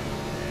 okay.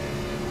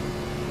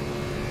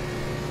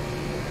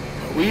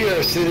 We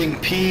are sitting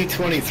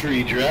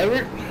P23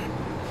 driver.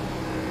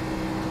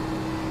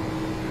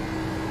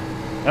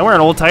 And we're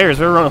on old tires.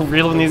 We're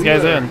reeling these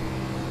guys in.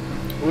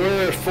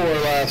 We're 4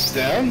 laps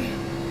down.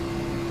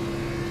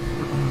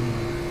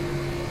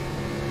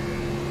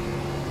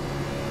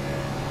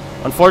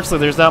 Unfortunately,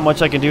 there's not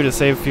much I can do to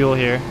save fuel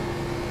here.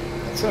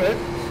 That's alright.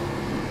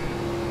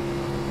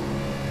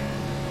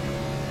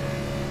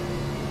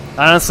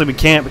 Honestly, we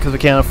can't because we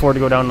can't afford to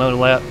go down another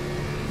lap.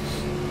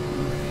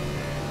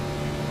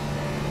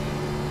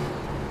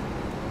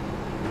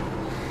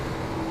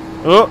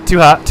 Oh, too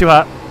hot, too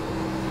hot.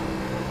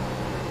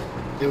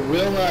 It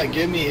will not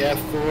give me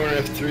F4,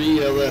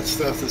 F3, all that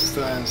stuff this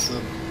time, so...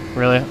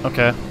 Really?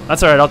 Okay.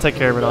 That's alright, I'll take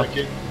care of it all.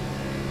 Okay.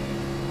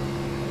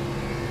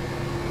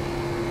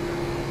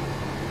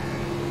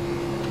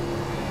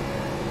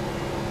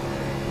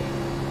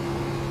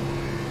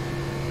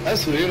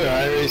 That's weird,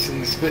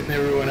 iRacing spitting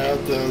everyone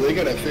out, though. They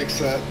gotta fix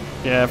that.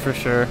 Yeah, for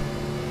sure.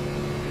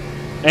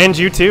 And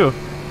you too.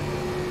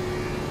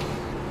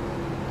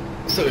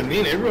 So I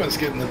mean, everyone's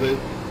getting the boot.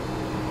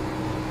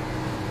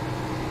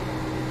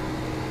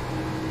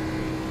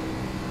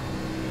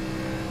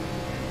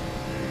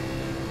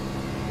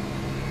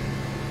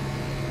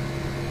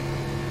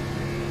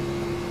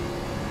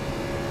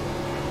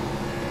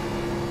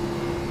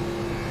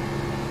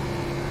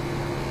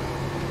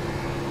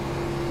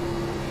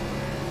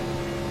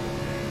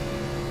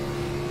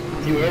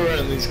 You are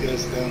running these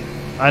guys down.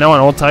 I know, on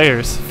old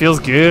tires. Feels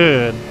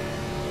good.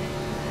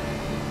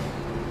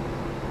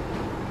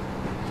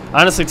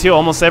 Honestly, too,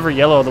 almost every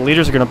yellow the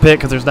leaders are going to pick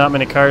because there's not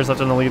many cars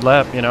left on the lead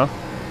lap, you know?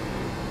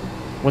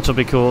 Which will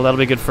be cool. That'll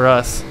be good for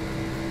us.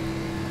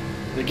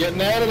 They're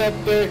getting at it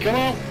up there. Come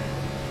on.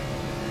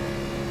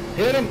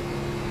 Hit him.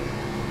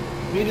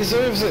 He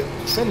deserves it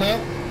somehow.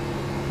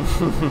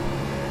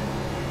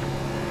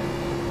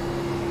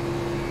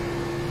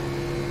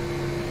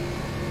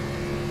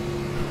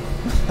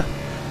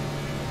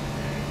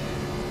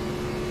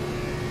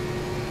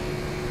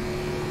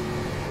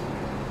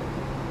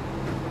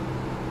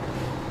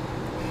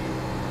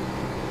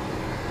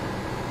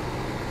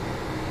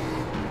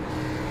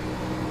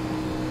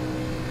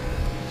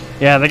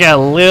 Yeah, they got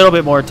a little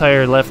bit more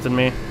tire left than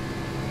me.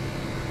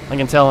 I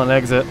can tell on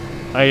exit.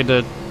 I had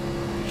to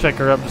check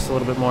her up just a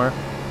little bit more.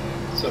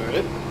 It's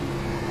alright.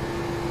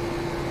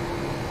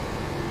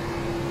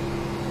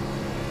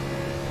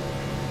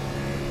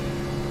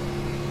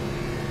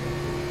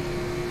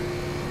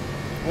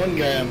 One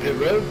guy on pit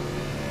road.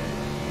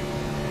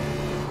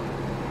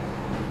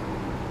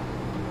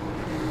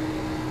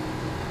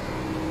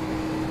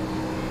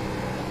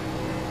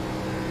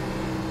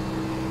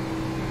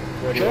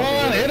 Come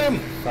on, hit him!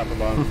 Top or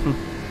bottom.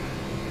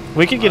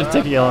 We could get a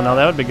ticket yellow now.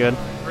 That would be good.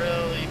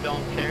 Really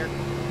don't care.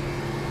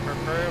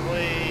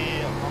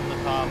 Preferably on the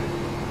top.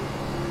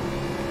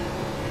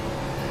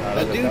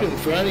 That dude in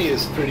front of you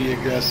is pretty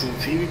aggressive.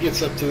 If he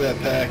gets up to that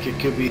pack, it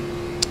could be...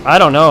 I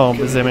don't know,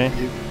 Zimmy.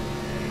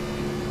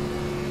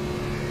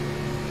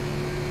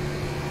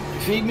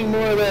 Feed me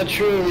more of that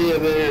trivia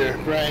there,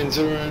 Brian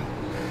Zimmerman.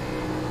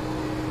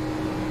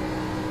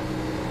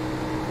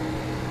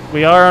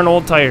 We are on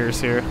old tires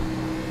here.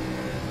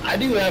 I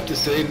do have to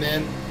say,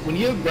 man, when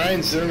you have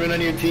Brian Zimmerman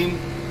on your team,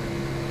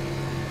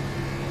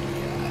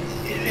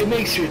 it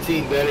makes your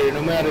team better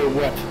no matter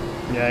what.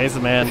 Yeah, he's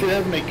the man. If you're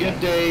having a good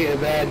day, a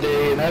bad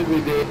day, an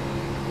ugly day.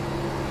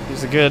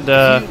 He's a good,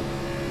 Go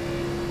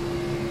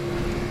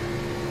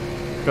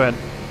ahead.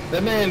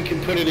 That man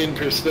can put it in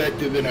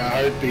perspective in a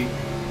heartbeat.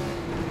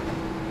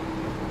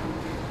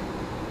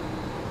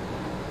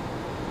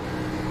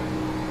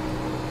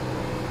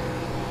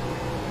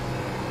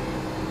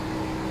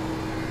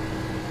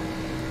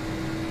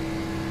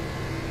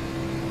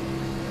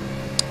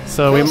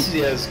 So Plus, he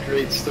has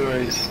great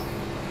stories.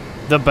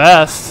 The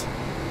best.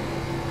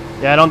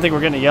 Yeah, I don't think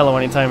we're getting a yellow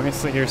anytime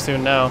here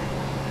soon now.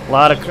 A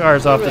lot of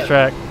cars off the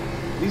track.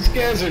 These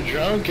guys are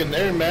drunk and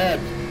they're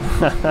mad.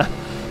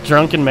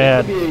 Drunk and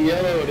mad. It could be a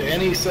yellow at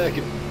any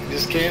second.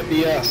 This can't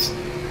be us.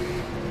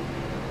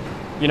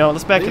 You know,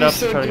 let's back it up.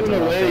 Start doing a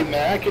Larry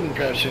Mack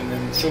impression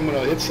and someone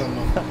will hit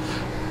someone.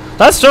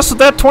 That's just what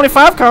that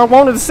 25 car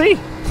wanted to see.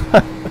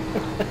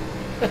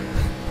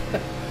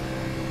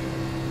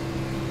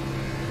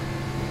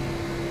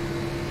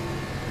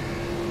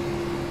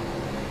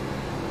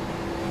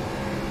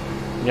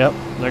 Yep,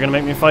 they're gonna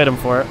make me fight them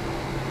for it.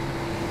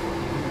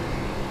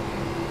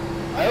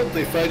 I hope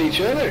they fight each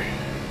other.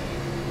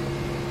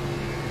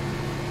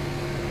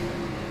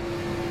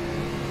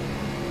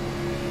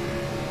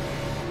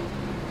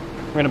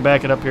 We're gonna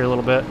back it up here a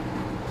little bit.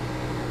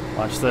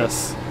 Watch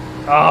this.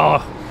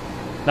 Oh,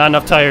 not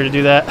enough tire to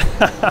do that.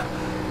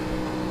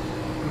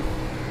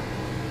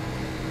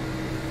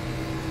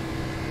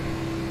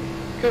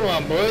 Come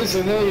on, boys.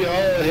 I know you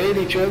all hate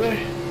each other.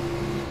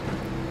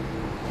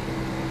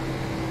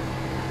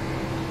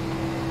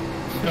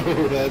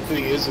 Oh, that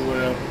thing is a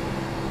world.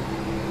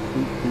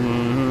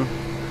 Mm-hmm.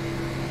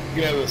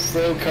 You're gonna have a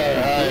slow car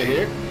high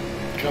here.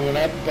 Coming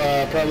up,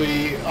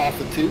 probably off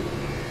the 2.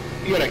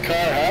 You got a car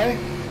high.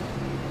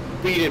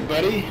 Beat it,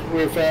 buddy.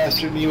 We're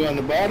faster than you on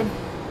the bottom.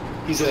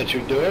 He's at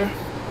your door.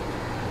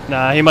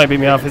 Nah, he might beat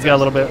me off. He's got a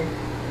little bit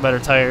better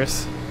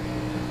tires.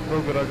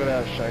 We're gonna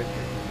have shite.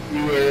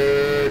 You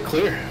were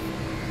clear.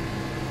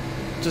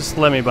 Just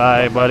let me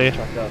by, buddy.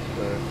 Check out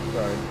the,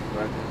 sorry,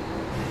 right.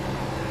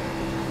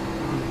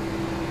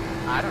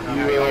 I don't know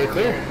You how y'all are were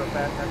clear. going so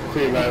fast after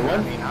Clear by that. one.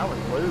 I mean, I was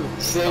blue.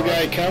 Slow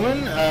guy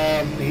coming.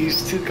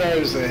 He's 2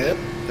 cars ahead.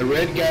 The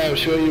red guy will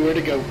show you where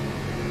to go.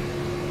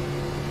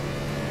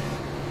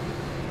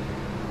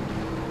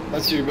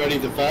 That's your buddy,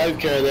 the 5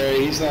 car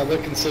there. He's not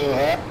looking so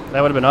hot.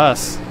 That would have been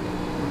us.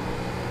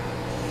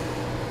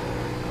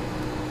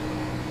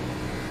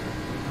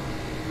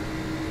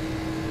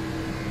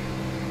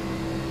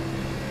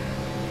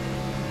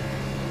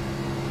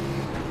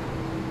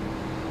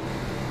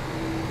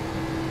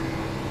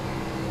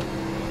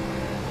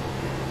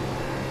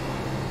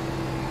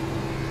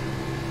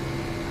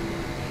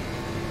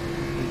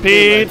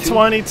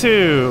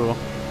 P22.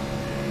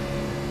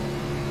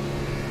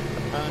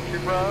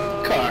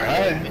 Car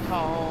high.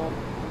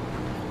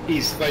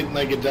 He's fighting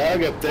like a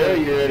dog up there.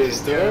 You're at his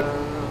door.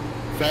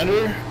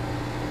 Fender.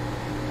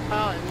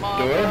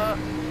 Door.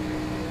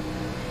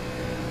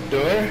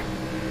 Door.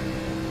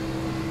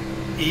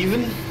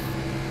 Even.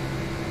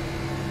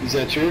 Is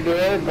that your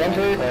door?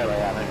 Bumper? Clearly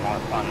having more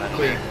fun than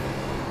Clear.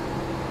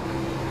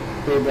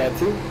 Clear bad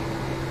too.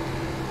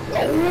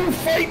 Oh,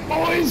 fight,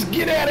 boys!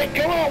 Get at it!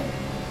 Come on!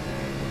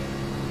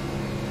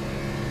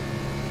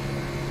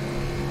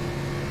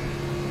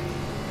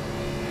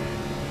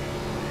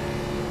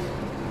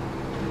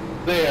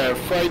 They are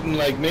fighting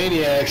like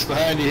maniacs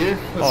behind you here.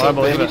 Let's I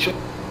believe each it.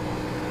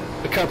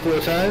 a couple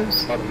of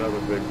times. Not another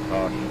big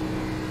caution.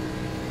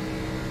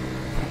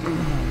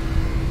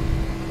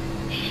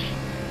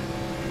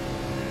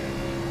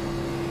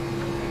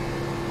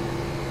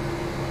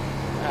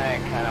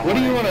 What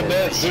do you want to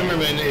bet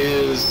Zimmerman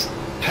is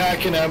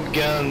packing up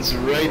guns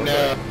right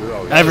now?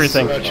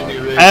 Everything. Watching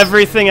you race?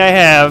 Everything I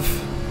have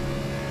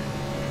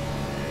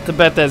to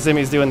bet that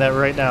Zimmy's doing that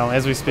right now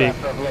as we speak.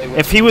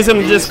 If he was in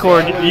the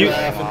Discord,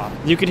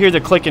 you could hear the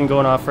clicking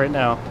going off right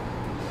now.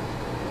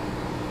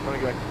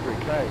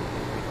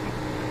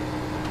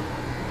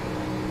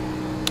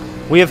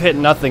 We have hit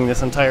nothing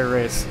this entire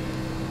race.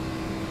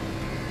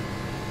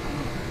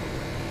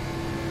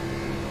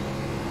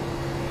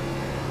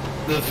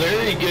 The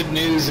very good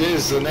news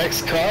is the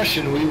next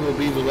caution we will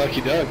be the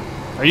lucky dog.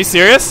 Are you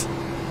serious?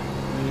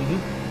 Mm-hmm.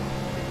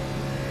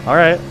 All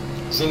right.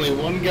 There's only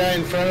one guy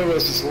in front of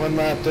us. It's one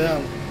lap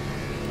down.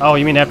 Oh,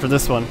 you mean after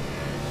this one?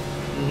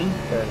 Mm-hmm.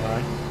 Very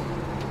high.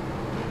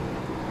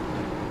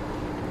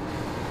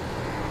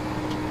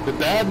 The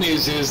bad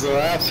news is the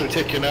laps are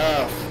ticking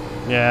off.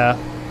 Yeah.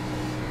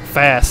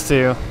 Fast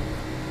too.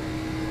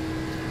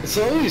 It's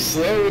always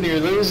slow when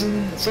you're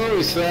losing. It's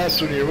always fast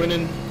when you're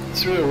winning.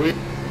 It's real weird.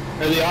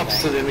 Or the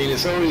opposite, I mean,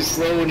 it's always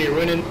slow when you're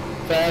winning,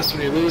 fast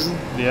when you're losing.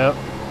 Yep.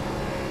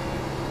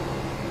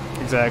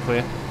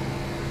 Exactly.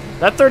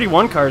 That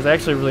 31 car is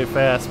actually really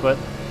fast, but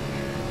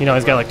you know,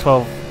 he's got like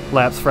 12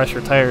 laps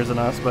fresher tires than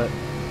us, but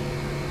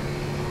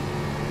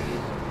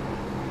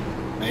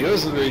He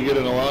wasn't very good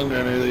in the long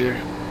run earlier.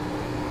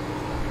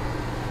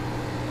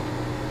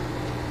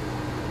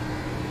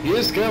 He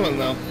is coming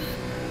though.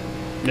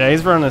 yeah,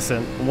 he's running us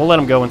in. We'll let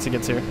him go once he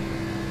gets here.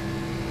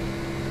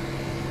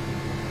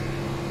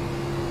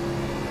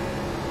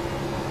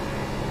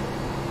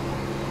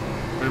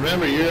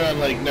 Remember, you're on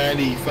like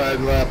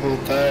 95 lap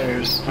old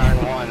tires. Turn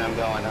one, I'm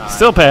going on.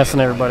 Still passing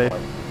everybody.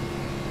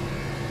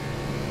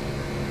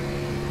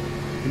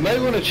 You might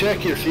want to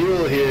check your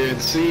fuel here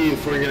and see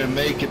if we're going to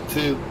make it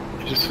too,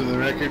 just for the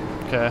record.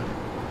 Okay.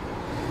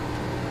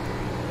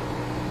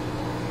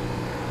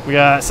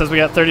 It says we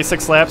got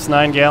 36 laps,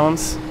 9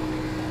 gallons.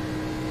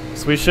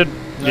 So we should,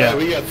 No,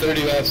 we got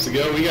 30 laps to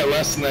go. We got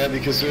less than that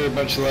because we're a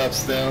bunch of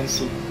laps down,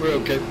 so we're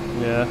okay.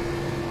 Yeah.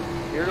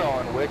 You're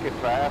going wicked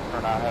fast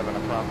for not having a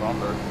front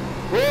bumper.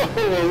 Whoa,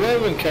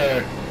 11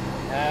 car.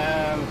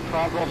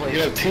 Probably.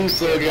 You have 2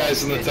 slow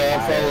guys in the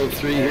top, follow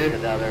 3 here.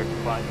 The other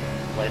front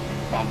list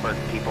bumper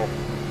people.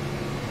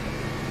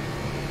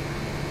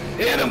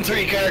 Hit him,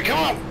 3 car, come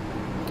on!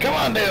 Come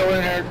on, Dale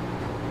Earnhardt.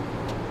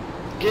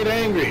 Get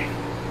angry.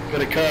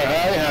 Got a car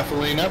high, half a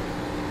lane up.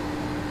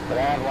 But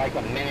I have like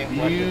a minute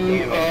left.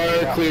 You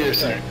are clear,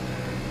 sir.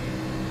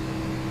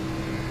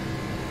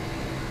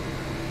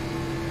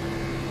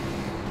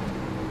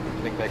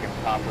 Think they can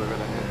pop her with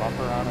a new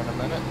bumper on in a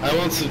minute? I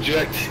won't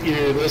subject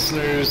your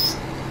listeners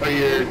or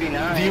your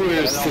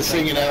viewers to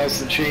singing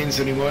Alice in Chains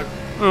anymore.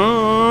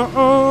 I'll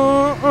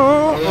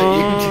let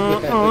you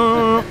do that.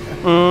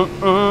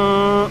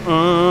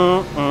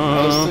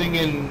 I was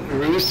singing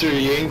Rooster,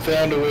 you ain't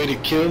found a way to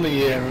kill me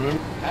yet,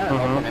 remember? I don't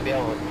know if I'm going to be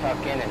able to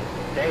tuck in and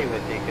stay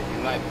with you because you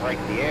might break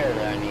the air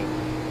there on you.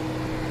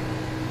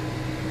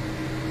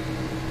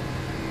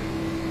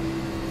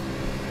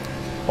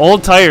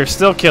 Old tire,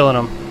 still killing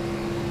him.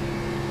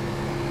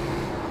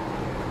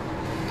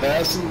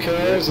 Passing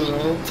cars and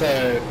an old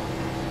tire.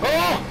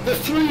 Oh, the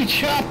 3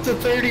 chopped the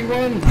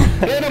 31.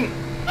 Hit him.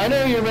 I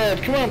know you're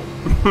mad. Come on.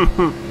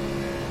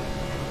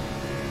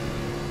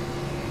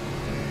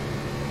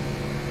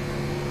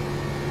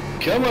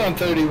 Come on,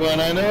 31.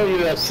 I know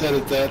you're upset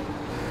at that.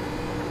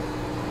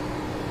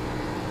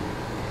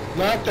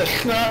 Knock the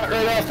snot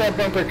right off that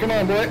bumper. Come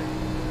on, boy.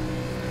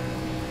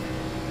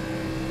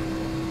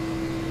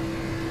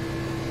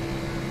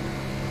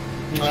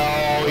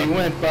 Oh, he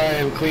went by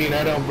him clean.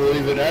 I don't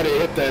believe it. I'd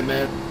have hit that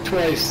man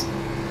twice.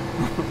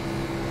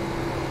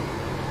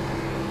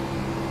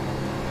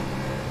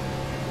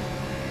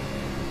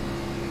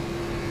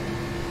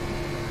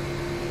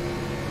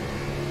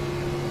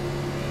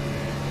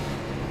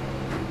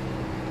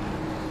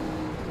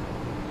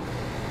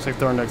 Looks like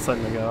Thorndyke's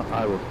letting me go.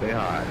 I will say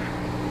hi.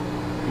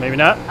 Maybe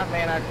not?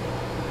 Man,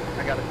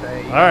 I gotta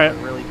say, Alright,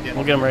 really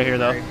we'll get him right here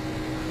though.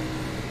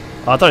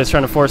 Oh, I thought he was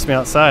trying to force me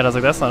outside. I was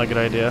like, that's not a good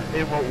idea.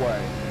 In what way?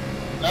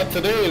 Not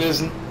today, it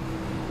isn't.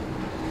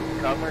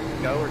 Covers,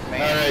 goers,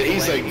 man. Alright,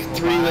 he's like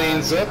 3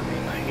 lanes up.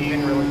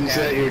 moving really Who's fast.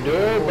 at your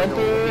door, Before they'll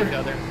bumper? hit each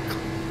other.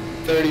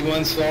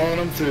 31's following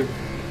him through.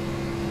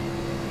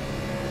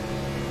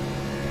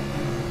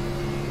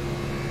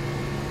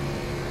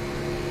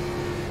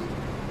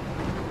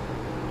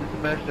 Just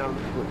smash down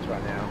the splits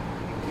right now.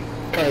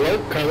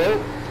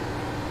 Carlo.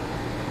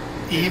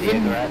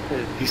 Even.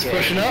 He's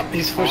pushing up.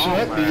 He's pushing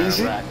up. Be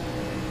easy.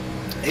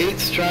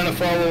 8's trying to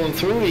follow him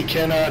through. He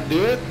cannot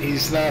do it.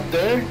 He's not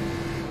there.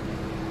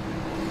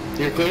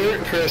 You're clear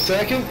for a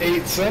second.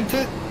 8 sent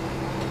it.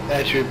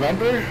 That's your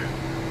bumper.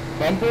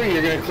 Bumper,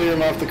 you're gonna clear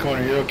him off the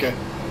corner. You're okay.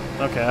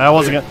 Okay, I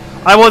wasn't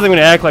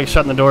gonna act like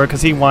shutting the door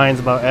because he whines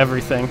about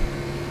everything.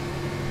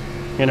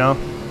 You know.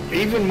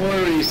 Even more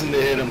reason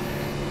to hit him.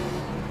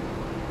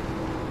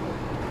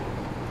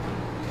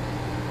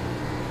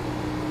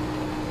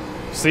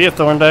 See ya,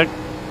 Thorndyke.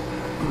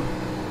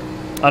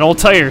 On old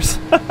tires.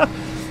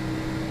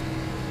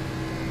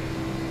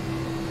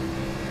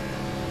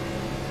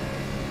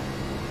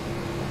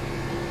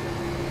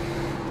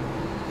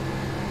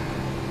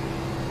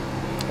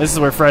 This is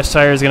where fresh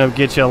tire is going to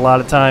get you a lot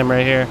of time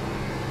right here.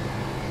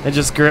 It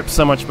just grips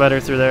so much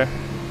better through there.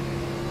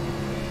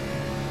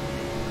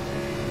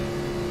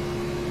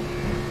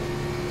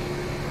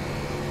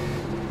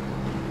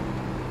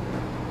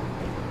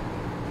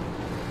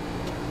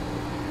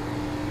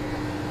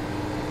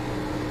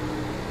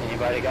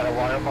 Anybody got a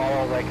water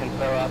bottle they can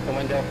throw out the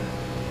window?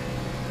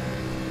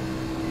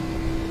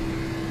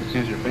 Just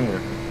use your finger.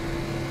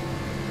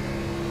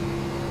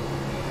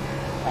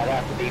 I'd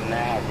have to be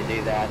mad to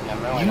do that, and I'm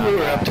really You not were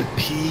mad. up to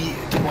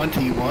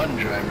P21,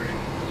 driver.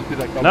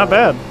 Not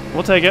bad.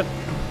 We'll take it.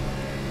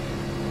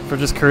 For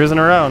just cruising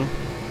around.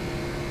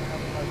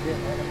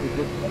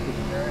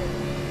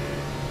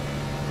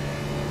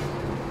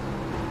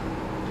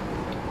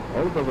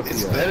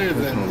 It's better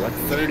than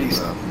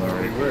 30-something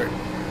where we were.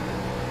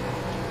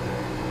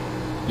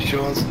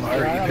 Showing some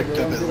heart, he picked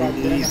up at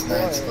least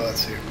 9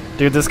 spots here.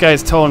 Dude, this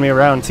guy's towing me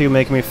around too,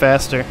 making me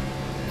faster.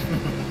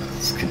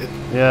 That's good.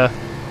 Yeah.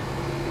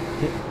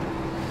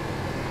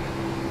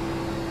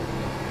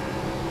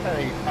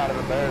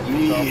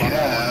 We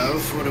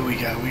have, what do we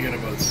got? We got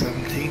about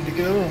 17 to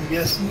go, I'm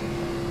guessing.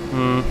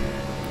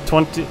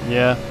 20,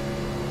 yeah.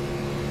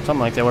 Something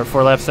like that. We're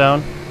 4 laps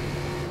down.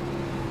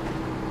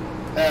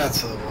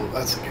 That's a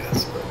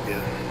guess, but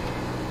yeah.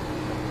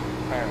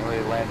 Apparently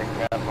landing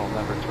castle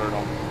never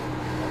turtle.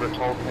 Never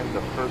told him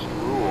the first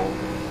rule.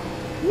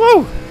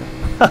 Woo!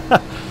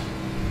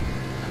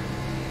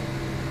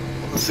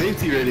 The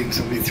safety ratings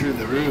will be through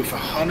the roof.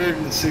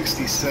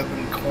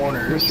 167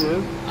 corners,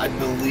 I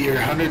believe, or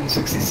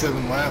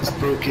 167 laps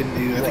broke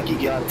into, I think you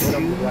get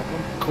 2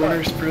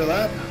 corners per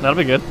lap. That'll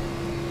be good. I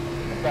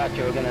thought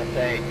you were going to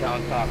say,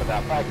 don't talk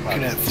about bike clubs.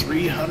 Looking at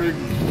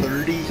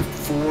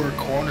 334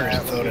 corners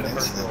without an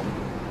incident.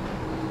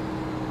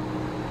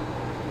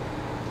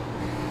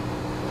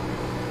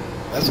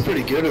 That's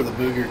pretty good with a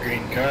booger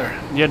green car.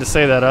 You had to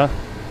say that, huh?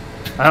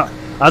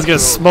 I was gonna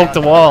smoke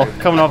the wall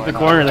coming off the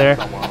corner there.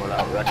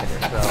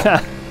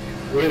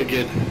 Really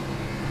good.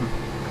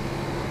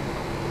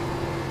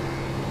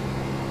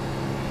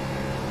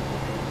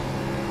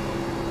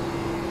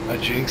 I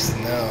jinxed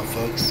it now,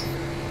 folks.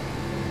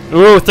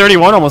 Ooh,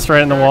 31 almost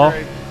right in the wall.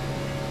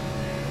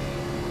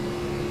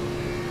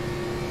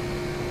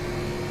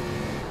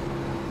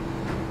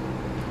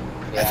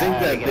 I think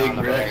that big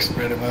wreck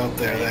spread him out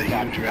there, that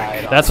huge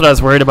wreck. That's what I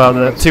was worried about,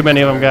 that too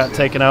many of them got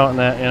taken out in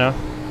that, you know.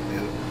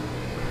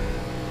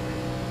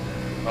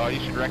 Oh, you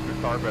should wreck your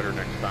car better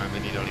next time,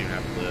 then you don't even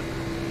have to live.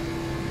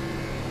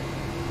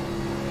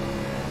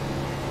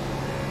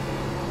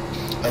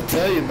 I'll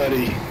tell you,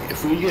 buddy,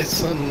 if we get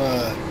some,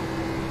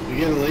 we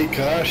get a late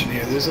caution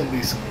here, there's gonna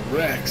be some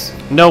wrecks.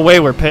 No way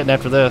we're pitting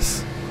after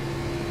this.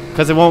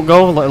 Because it won't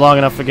go long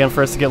enough again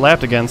for us to get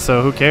lapped again,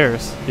 so who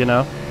cares, you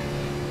know?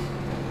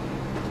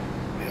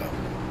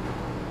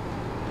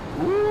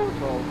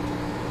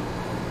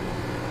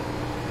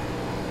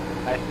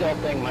 I still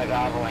think my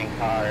Gobbling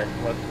car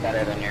looks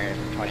better than yours,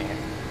 20.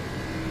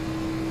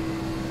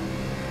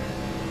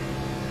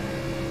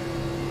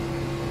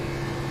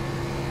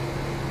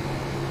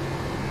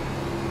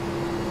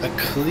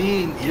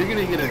 You're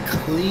gonna get a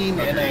clean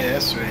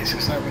NIS race.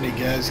 There's not many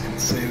guys can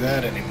say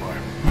that anymore.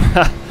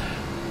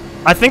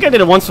 I think I did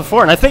it once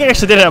before, and I think I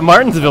actually did it at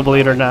Martinsville,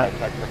 believe it or not.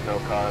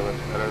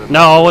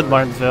 No, with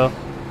Martinsville.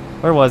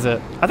 Where was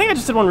it? I think I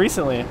just did one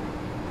recently.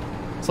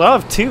 So I'll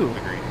have 2.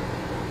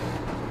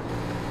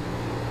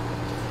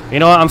 You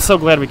know what? I'm so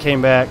glad we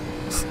came back.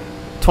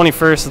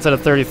 21st instead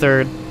of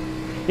 33rd.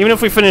 Even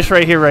if we finish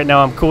right here right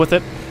now, I'm cool with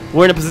it.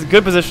 We're in a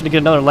good position to get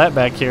another lap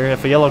back here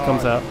if a yellow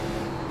comes out.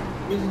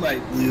 We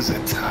might lose a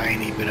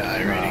tiny bit of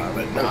iRating,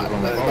 but not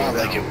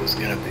like it was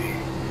gonna be.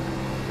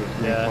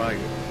 Yeah.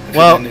 If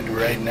Well, it ended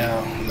right now,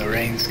 and the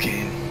rains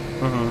came.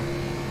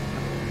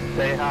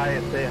 Say hi,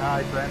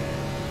 Brent.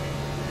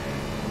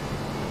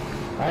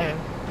 Hi.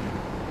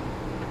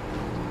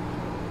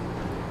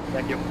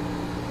 Thank you.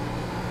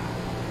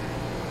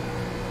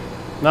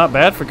 Not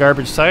bad for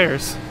garbage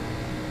tires.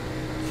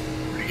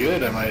 Pretty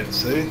good, I might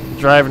say.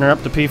 Driving her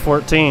up to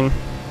P14.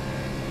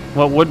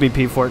 What would be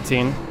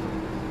P14?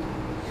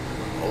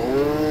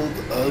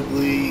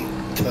 ugly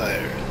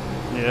tire.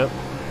 Yep.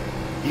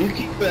 You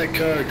keep that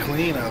car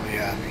clean, I'll be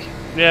happy.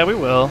 Yeah, we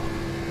will.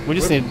 We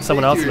just need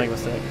someone else to make a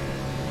mistake.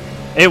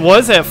 It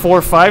was at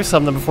 4.5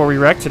 something before we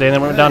wrecked today, and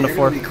then we went down to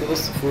 4. Be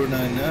close to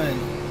 4.99.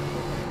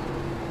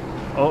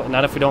 Oh,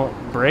 not if we don't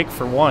brake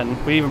for one.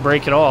 We even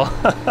brake at all.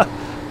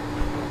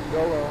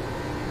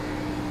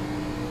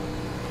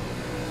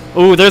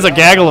 Ooh, there's a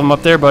gaggle of them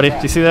up there, buddy. Do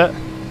you see that?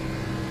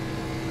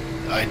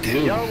 I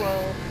do.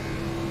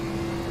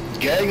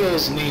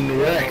 Gaggles mean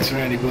wrecks,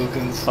 Randy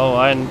Wilkins. Oh,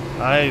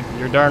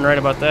 you're darn right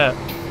about that.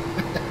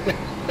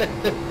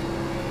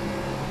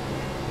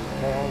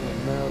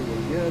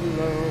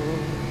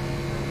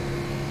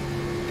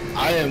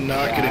 I am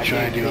not going to try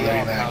and do a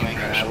Larry Mack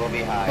impression,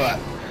 but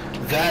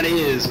that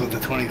is what the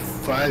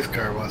 25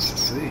 car wants to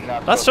see.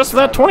 That's just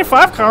what that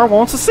 25 car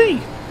wants to see.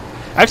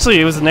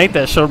 Actually, it was Nate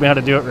that showed me how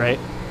to do it right.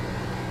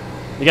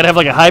 You gotta have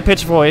like a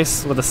high-pitched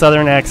voice with a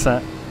southern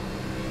accent.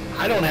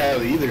 I don't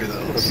have either of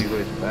those. It'll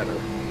be way better.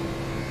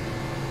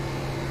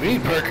 We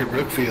need Parker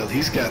Brookfield.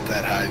 He's got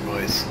that high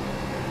voice.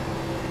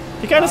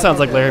 He kind of sounds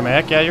like Larry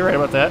Mack. Yeah, you're right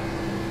about that.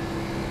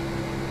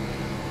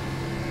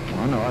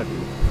 I know I do.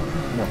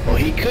 Well,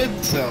 he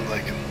could sound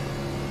like him.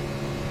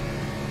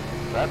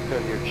 That's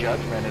because your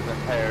judgment is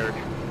impaired.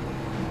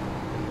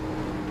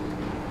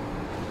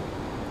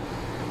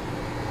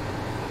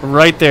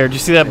 Right there. Did you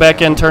see that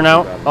back end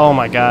turnout? Oh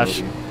my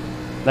gosh.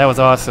 That was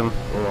awesome.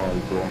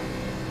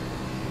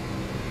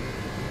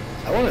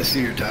 I want to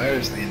see your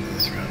tires at the end of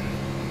this run.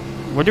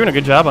 We're doing a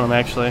good job on them,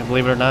 actually,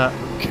 believe it or not.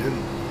 No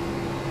kidding.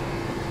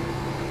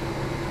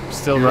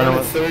 Still You're running at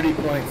with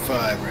 30.5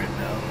 right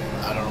now.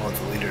 I don't know what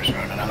the leader's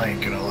running. I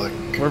ain't gonna look.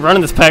 We're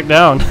running this pack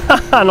down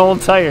on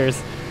old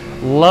tires.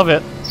 Love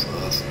it. That's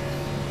awesome.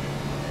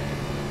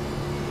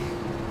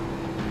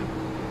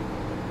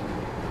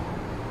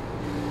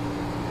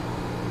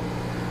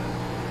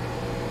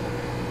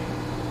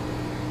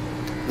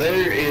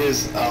 There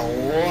is a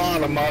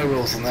lot of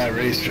marbles in that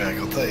racetrack,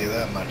 I'll tell you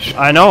that much.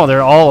 I know,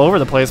 they're all over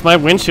the place. My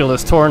windshield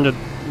is torn to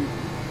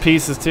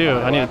pieces too.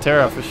 I need a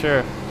tear off for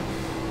sure.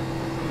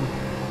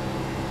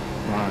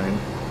 Mine.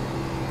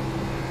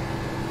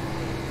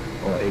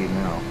 Well, 8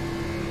 now.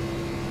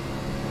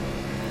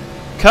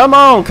 Come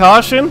on,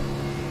 caution.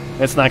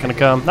 It's not going to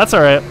come. That's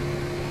all right.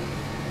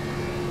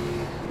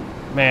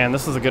 Man,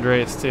 this is a good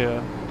race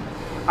too.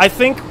 I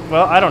think,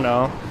 well, I don't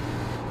know.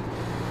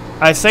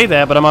 I say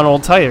that, but I'm on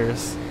old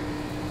tires.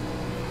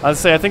 I'd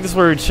say I think this is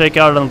where we'd shake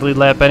out on the lead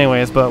lap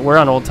anyways, but we're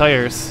on old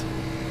tires.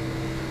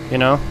 You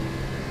know?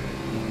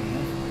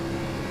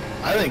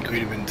 I think we'd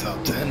have been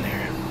top 10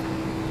 here.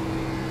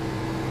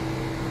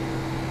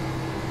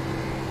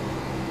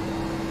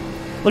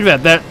 Look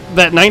at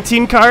that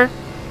 19 car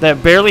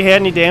that barely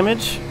had any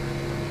damage.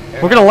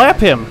 We're gonna lap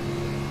him.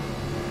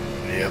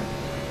 Yep.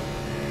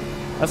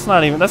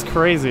 That's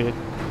crazy.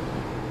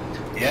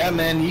 Yeah,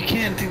 man, you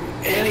can't do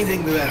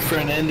anything to that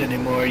front end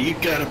anymore. You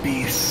gotta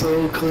be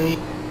so clean.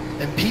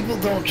 And people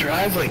don't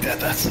drive like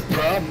that. That's the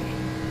problem.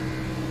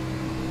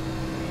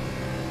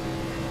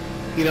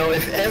 You know,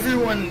 if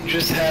everyone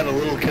just had a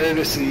little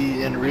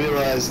courtesy and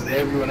realized that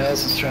everyone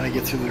else is trying to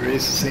get through the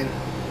race the same,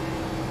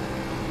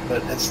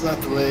 but that's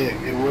not the way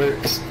it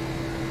works.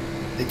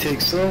 They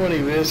take so many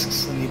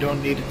risks, and you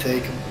don't need to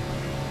take them.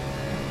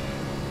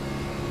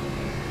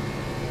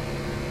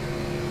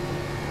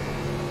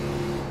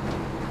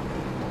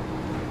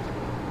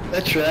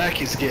 That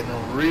track is getting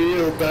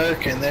real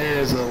dark, and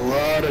there's a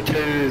lot of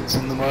turds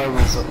in the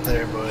marbles up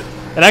there, bud.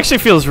 It actually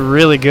feels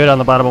really good on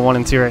the bottom of 1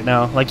 and 2 right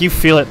now. Like you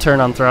feel it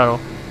turn on throttle.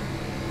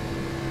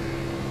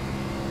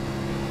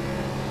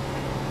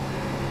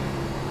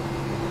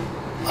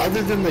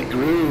 Other than the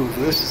groove,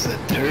 this is a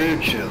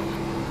turd show.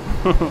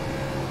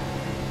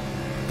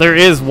 There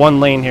is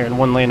one lane here and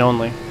one lane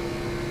only.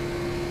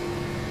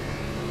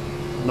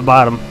 The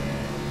bottom.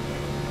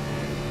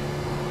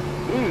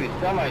 Ooh,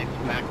 somebody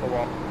smacked the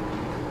wall.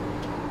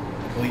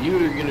 Well, you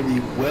are going to be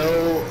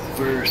well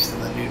versed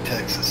in the new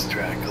Texas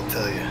track, I'll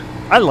tell you.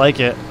 I like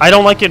it. I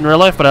don't like it in real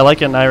life, but I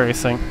like it in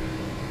iRacing.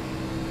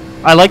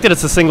 I like that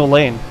it's a single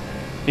lane.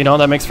 You know,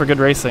 that makes for good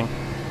racing.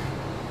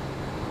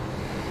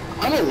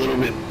 I'm a little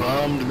bit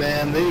bummed,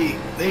 man. They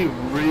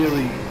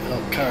really...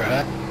 Oh, car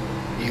hot.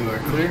 You are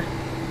clear?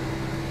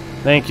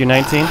 Thank you,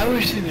 19. I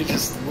wish they'd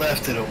just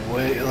left it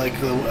away. Like,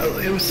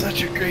 it was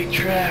such a great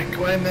track.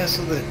 Why mess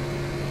with it?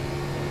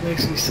 It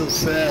makes me so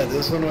sad. It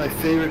was one of my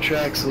favorite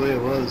tracks the way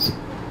it was.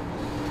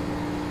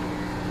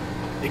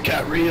 It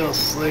got real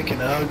slick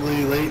and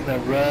ugly late in the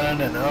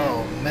run, and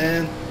oh,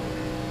 man.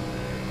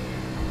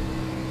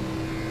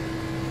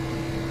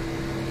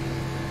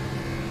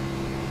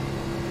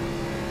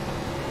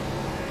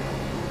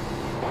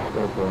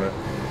 Go for it.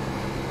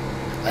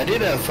 I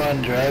did have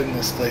fun driving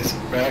this place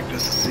in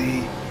practice to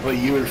see what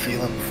you were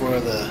feeling before I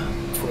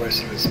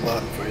started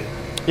spotting for you.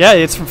 Yeah,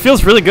 it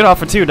feels really good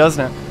off of 2,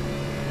 doesn't it?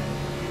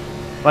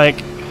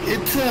 Like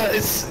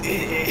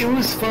it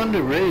was fun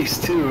to race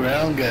too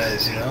around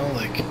guys, you know,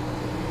 like.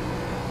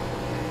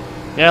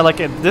 Yeah, like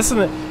this in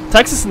the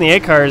Texas in the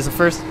 8 car is the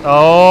first.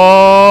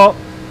 Oh.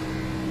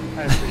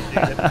 I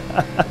appreciate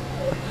it.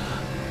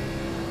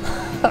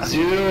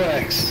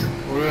 0x.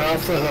 We're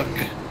off the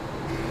hook.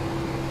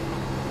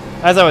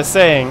 As I was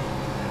saying,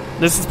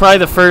 this is probably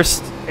the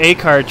first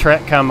A-car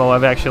track combo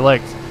I've actually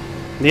liked.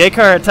 The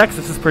A-car at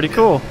Texas is pretty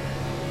cool.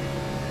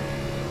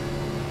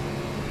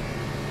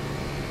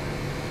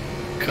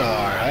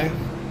 Car, right?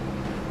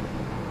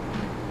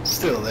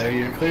 Still there,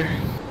 you're clear.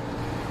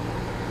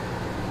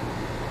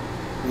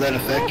 Does that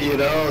affect you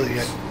at all?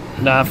 Yeah.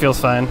 Nah, it feels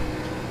fine.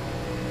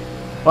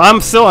 Well,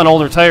 I'm still on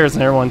older tires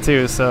than everyone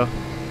too, so.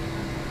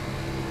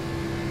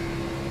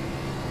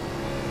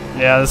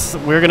 Yeah,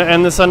 we're gonna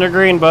end this under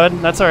green,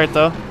 bud. That's alright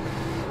though.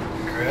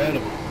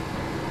 Incredible.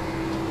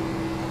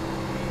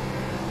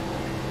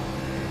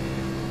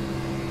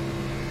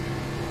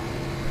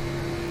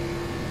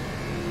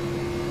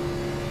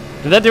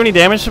 Did that do any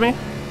damage to me?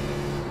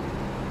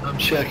 I'm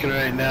checking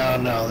right now.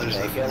 No, there's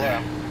nothing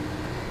there.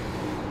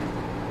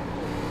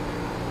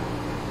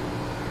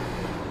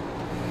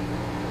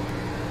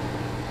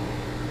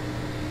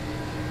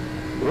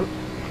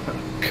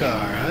 Car,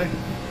 right?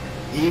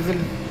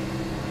 Even.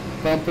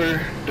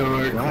 Bumper,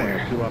 door,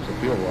 clear. Two off the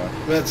field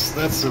left.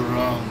 That's the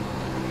wrong.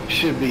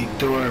 Should be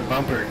door,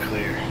 bumper,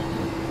 clear.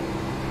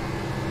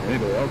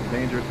 Anybody else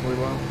dangerously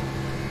low?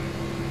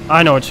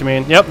 I know what you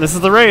mean. Yep, this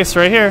is the race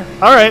right here.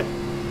 Alright.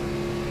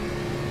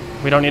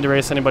 We don't need to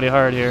race anybody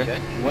hard here.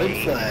 White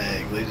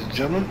flag, ladies and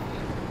gentlemen.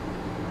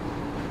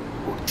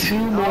 2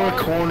 more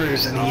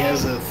corners and he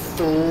has a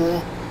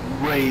full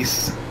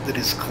race that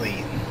is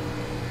clean.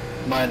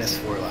 Minus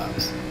 4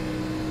 laps.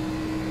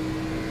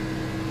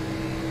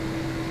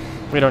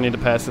 We don't need to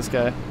pass this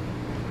guy.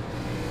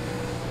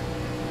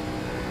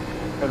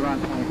 Good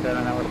run,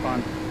 27. That was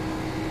fun.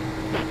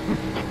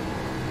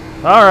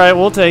 Alright,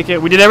 we'll take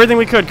it. We did everything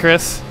we could,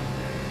 Chris.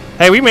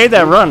 Hey, we made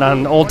that run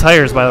on old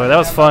tires, by the way. That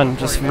was fun,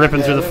 just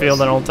ripping through the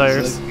field on old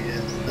tires.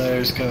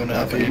 Tires coming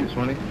up here.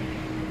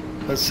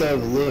 Let's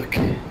have a look.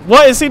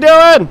 What is he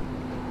doing?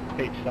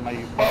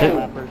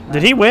 Oh.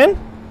 Did he win?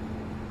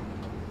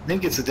 I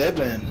think it's a dead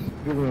man.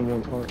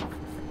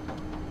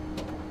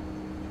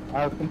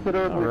 I was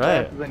considerably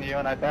Alright. faster than you,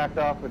 and I backed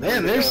off with.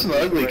 Man, there's some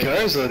ugly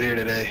cars out here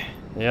today.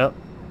 Yep.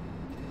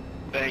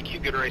 Thank you.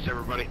 Good race,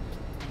 everybody.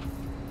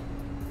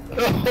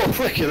 Oh,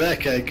 look at that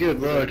guy. Good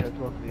lord.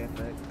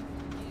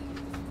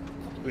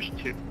 Wish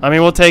 2. I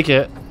mean, we'll take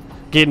it.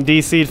 Getting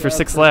DC'd for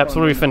 6 laps.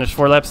 What do we finish?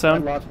 4 laps I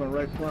down? lost my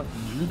right front.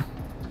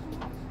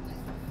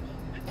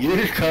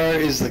 Your car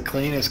is the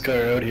cleanest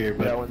car out here,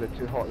 but Yeah, was it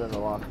too hot than the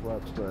last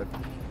lap, so.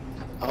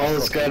 all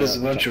it's got is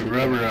a bunch of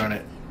rubber on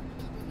it.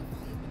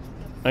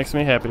 Makes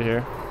me happy to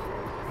hear.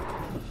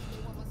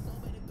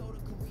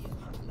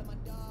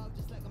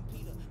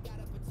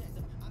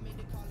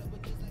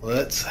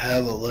 Let's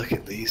have a look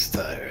at these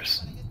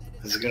tires.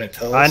 Is it going to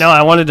tell us? I know,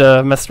 I wanted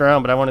to mess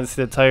around, but I wanted to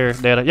see the tire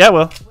data. Yeah,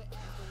 well.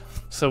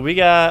 So we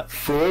got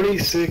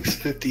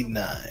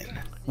 46.59.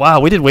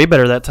 Wow, we did way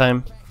better that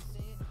time.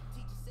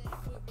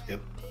 Yep.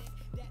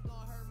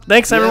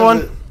 Thanks,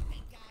 everyone.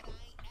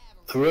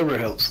 The rubber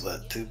helps with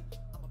that too.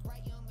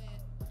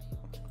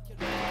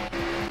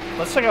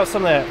 Let's check out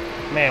some of that.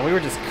 Man, we were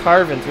just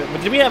carving through it.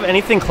 But did we have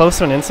anything close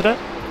to an incident?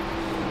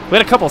 We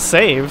had a couple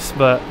saves,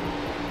 but...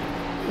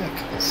 Yeah, a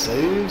couple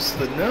saves,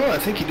 but no, I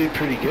think you did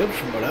pretty good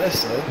from what I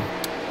saw.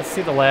 Let's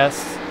see the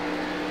last...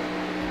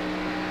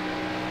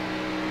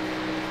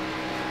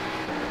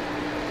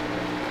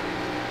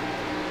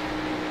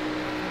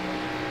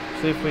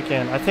 See if we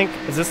can. I think...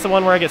 Is this the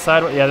one where I get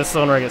sideways? Yeah, this is the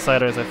one where I get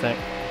sideways, I think.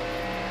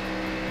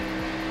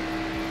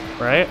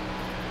 Right?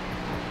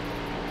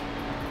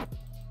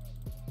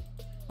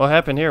 What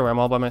happened here where I'm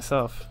all by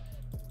myself?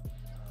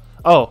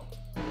 Oh.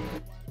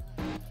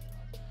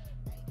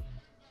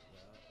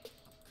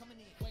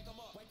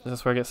 Is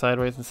this where I get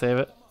sideways and save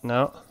it?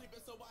 No.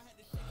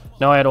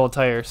 No, I had old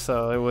tires,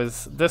 so it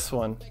was this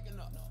one.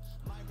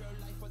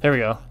 Here we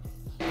go.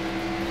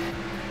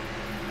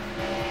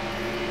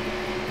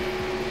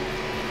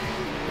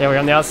 Yeah, we're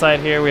on the outside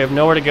here. We have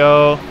nowhere to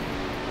go.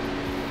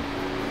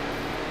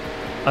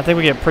 I think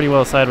we get pretty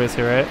well sideways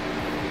here, right?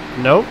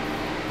 Nope.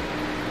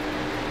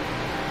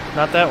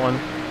 Not that one.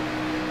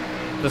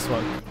 This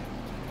one.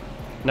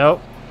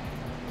 Nope.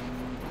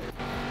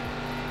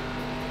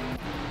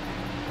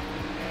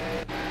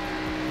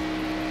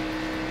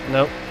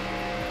 Nope.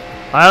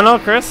 I don't know,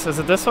 Chris. Is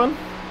it this one?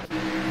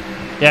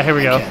 Yeah, here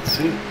we go. I can't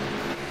see.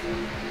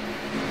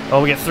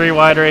 Oh, we get 3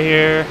 wide right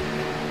here.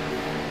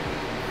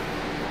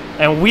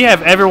 And we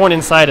have everyone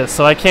inside us,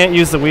 so I can't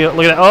use the wheel.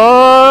 Look at that.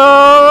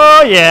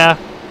 Oh, yeah.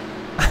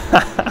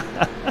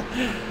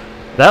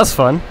 That was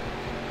fun.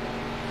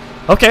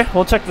 Okay,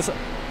 we'll check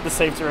the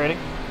safety rating.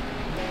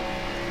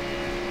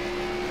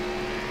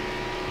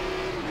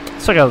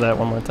 Let's check out that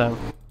one more time.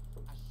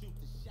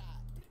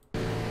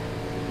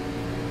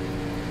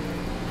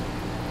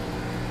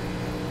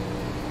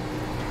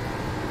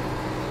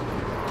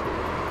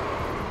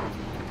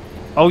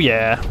 Oh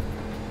yeah.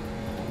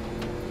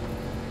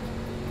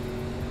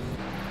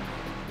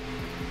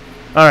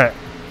 Alright.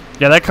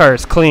 Yeah, that car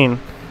is clean.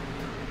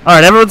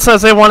 Alright, everyone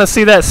says they want to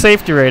see that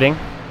safety rating.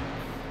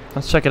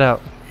 Let's check it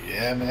out.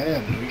 Yeah,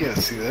 man, we gotta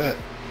see that.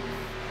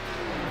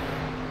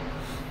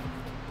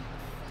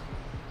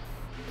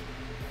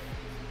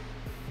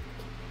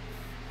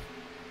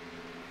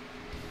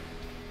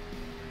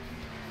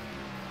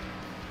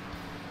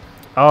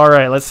 All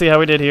right, let's see how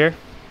we did here.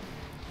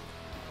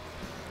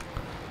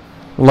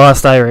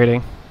 Lost I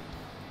rating.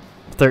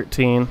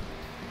 13.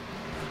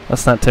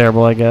 That's not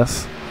terrible, I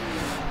guess.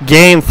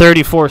 Gained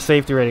 34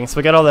 safety rating. So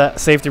we got all that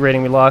safety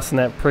rating we lost in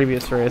that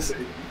previous race.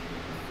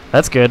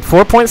 That's good.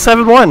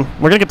 4.71. We're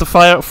going to get to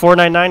fly out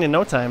 499 in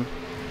no time.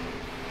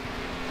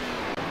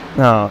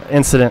 Oh,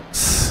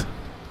 incidents.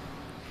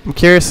 I'm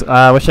curious.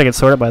 I wish I could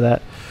sort it by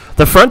that.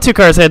 The front two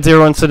cars had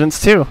 0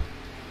 incidents too.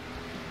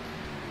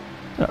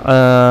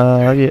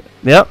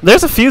 Yep,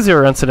 there's a few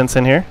 0 incidents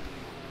in here.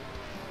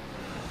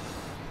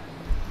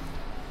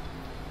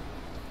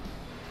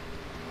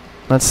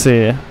 Let's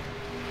see.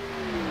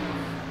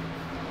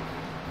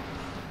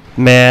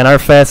 Man, our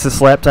fastest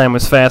lap time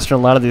was faster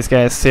than a lot of these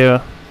guys too.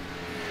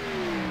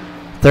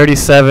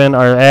 37.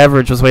 Our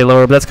average was way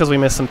lower, but that's because we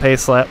missed some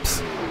pace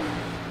laps.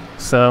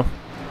 So,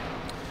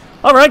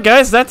 all right,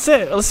 guys, that's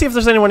it. Let's see if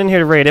there's anyone in here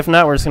to rate. If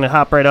not, we're just gonna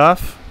hop right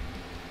off.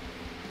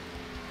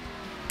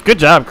 Good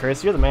job,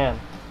 Chris. You're the man.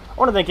 I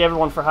want to thank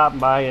everyone for hopping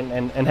by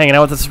and hanging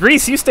out with us.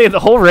 Reese, you stayed the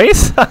whole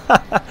race.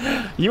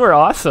 You were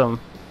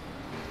awesome.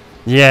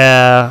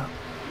 Yeah.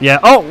 Yeah.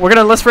 Oh,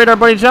 let's rate our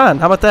buddy John.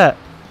 How about that?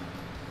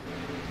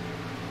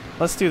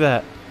 Let's do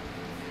that.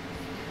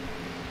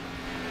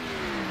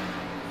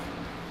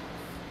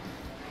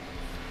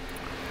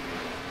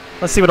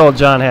 Let's see what old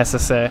John has to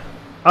say.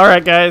 All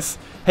right, guys.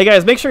 Hey,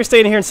 guys, make sure you stay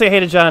in here and say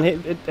hey to John.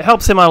 It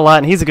helps him out a lot,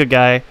 and he's a good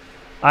guy.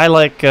 I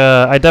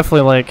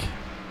definitely like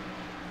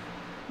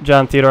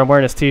John Theodore. I'm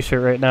wearing his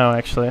T-shirt right now,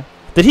 actually.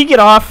 Did he get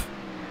off?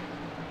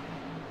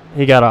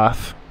 He got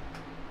off.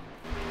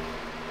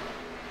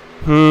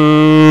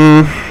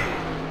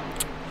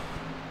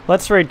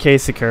 Let's raid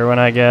Casey Kerwin,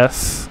 I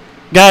guess.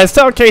 Guys,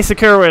 tell Casey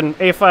Kerwin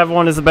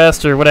A51 is the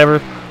best or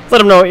whatever.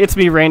 Let him know it's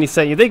me, Randy,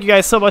 sent you. Thank you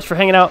guys so much for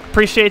hanging out.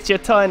 Appreciate you a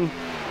ton.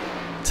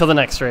 Till the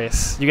next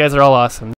race. You guys are all awesome.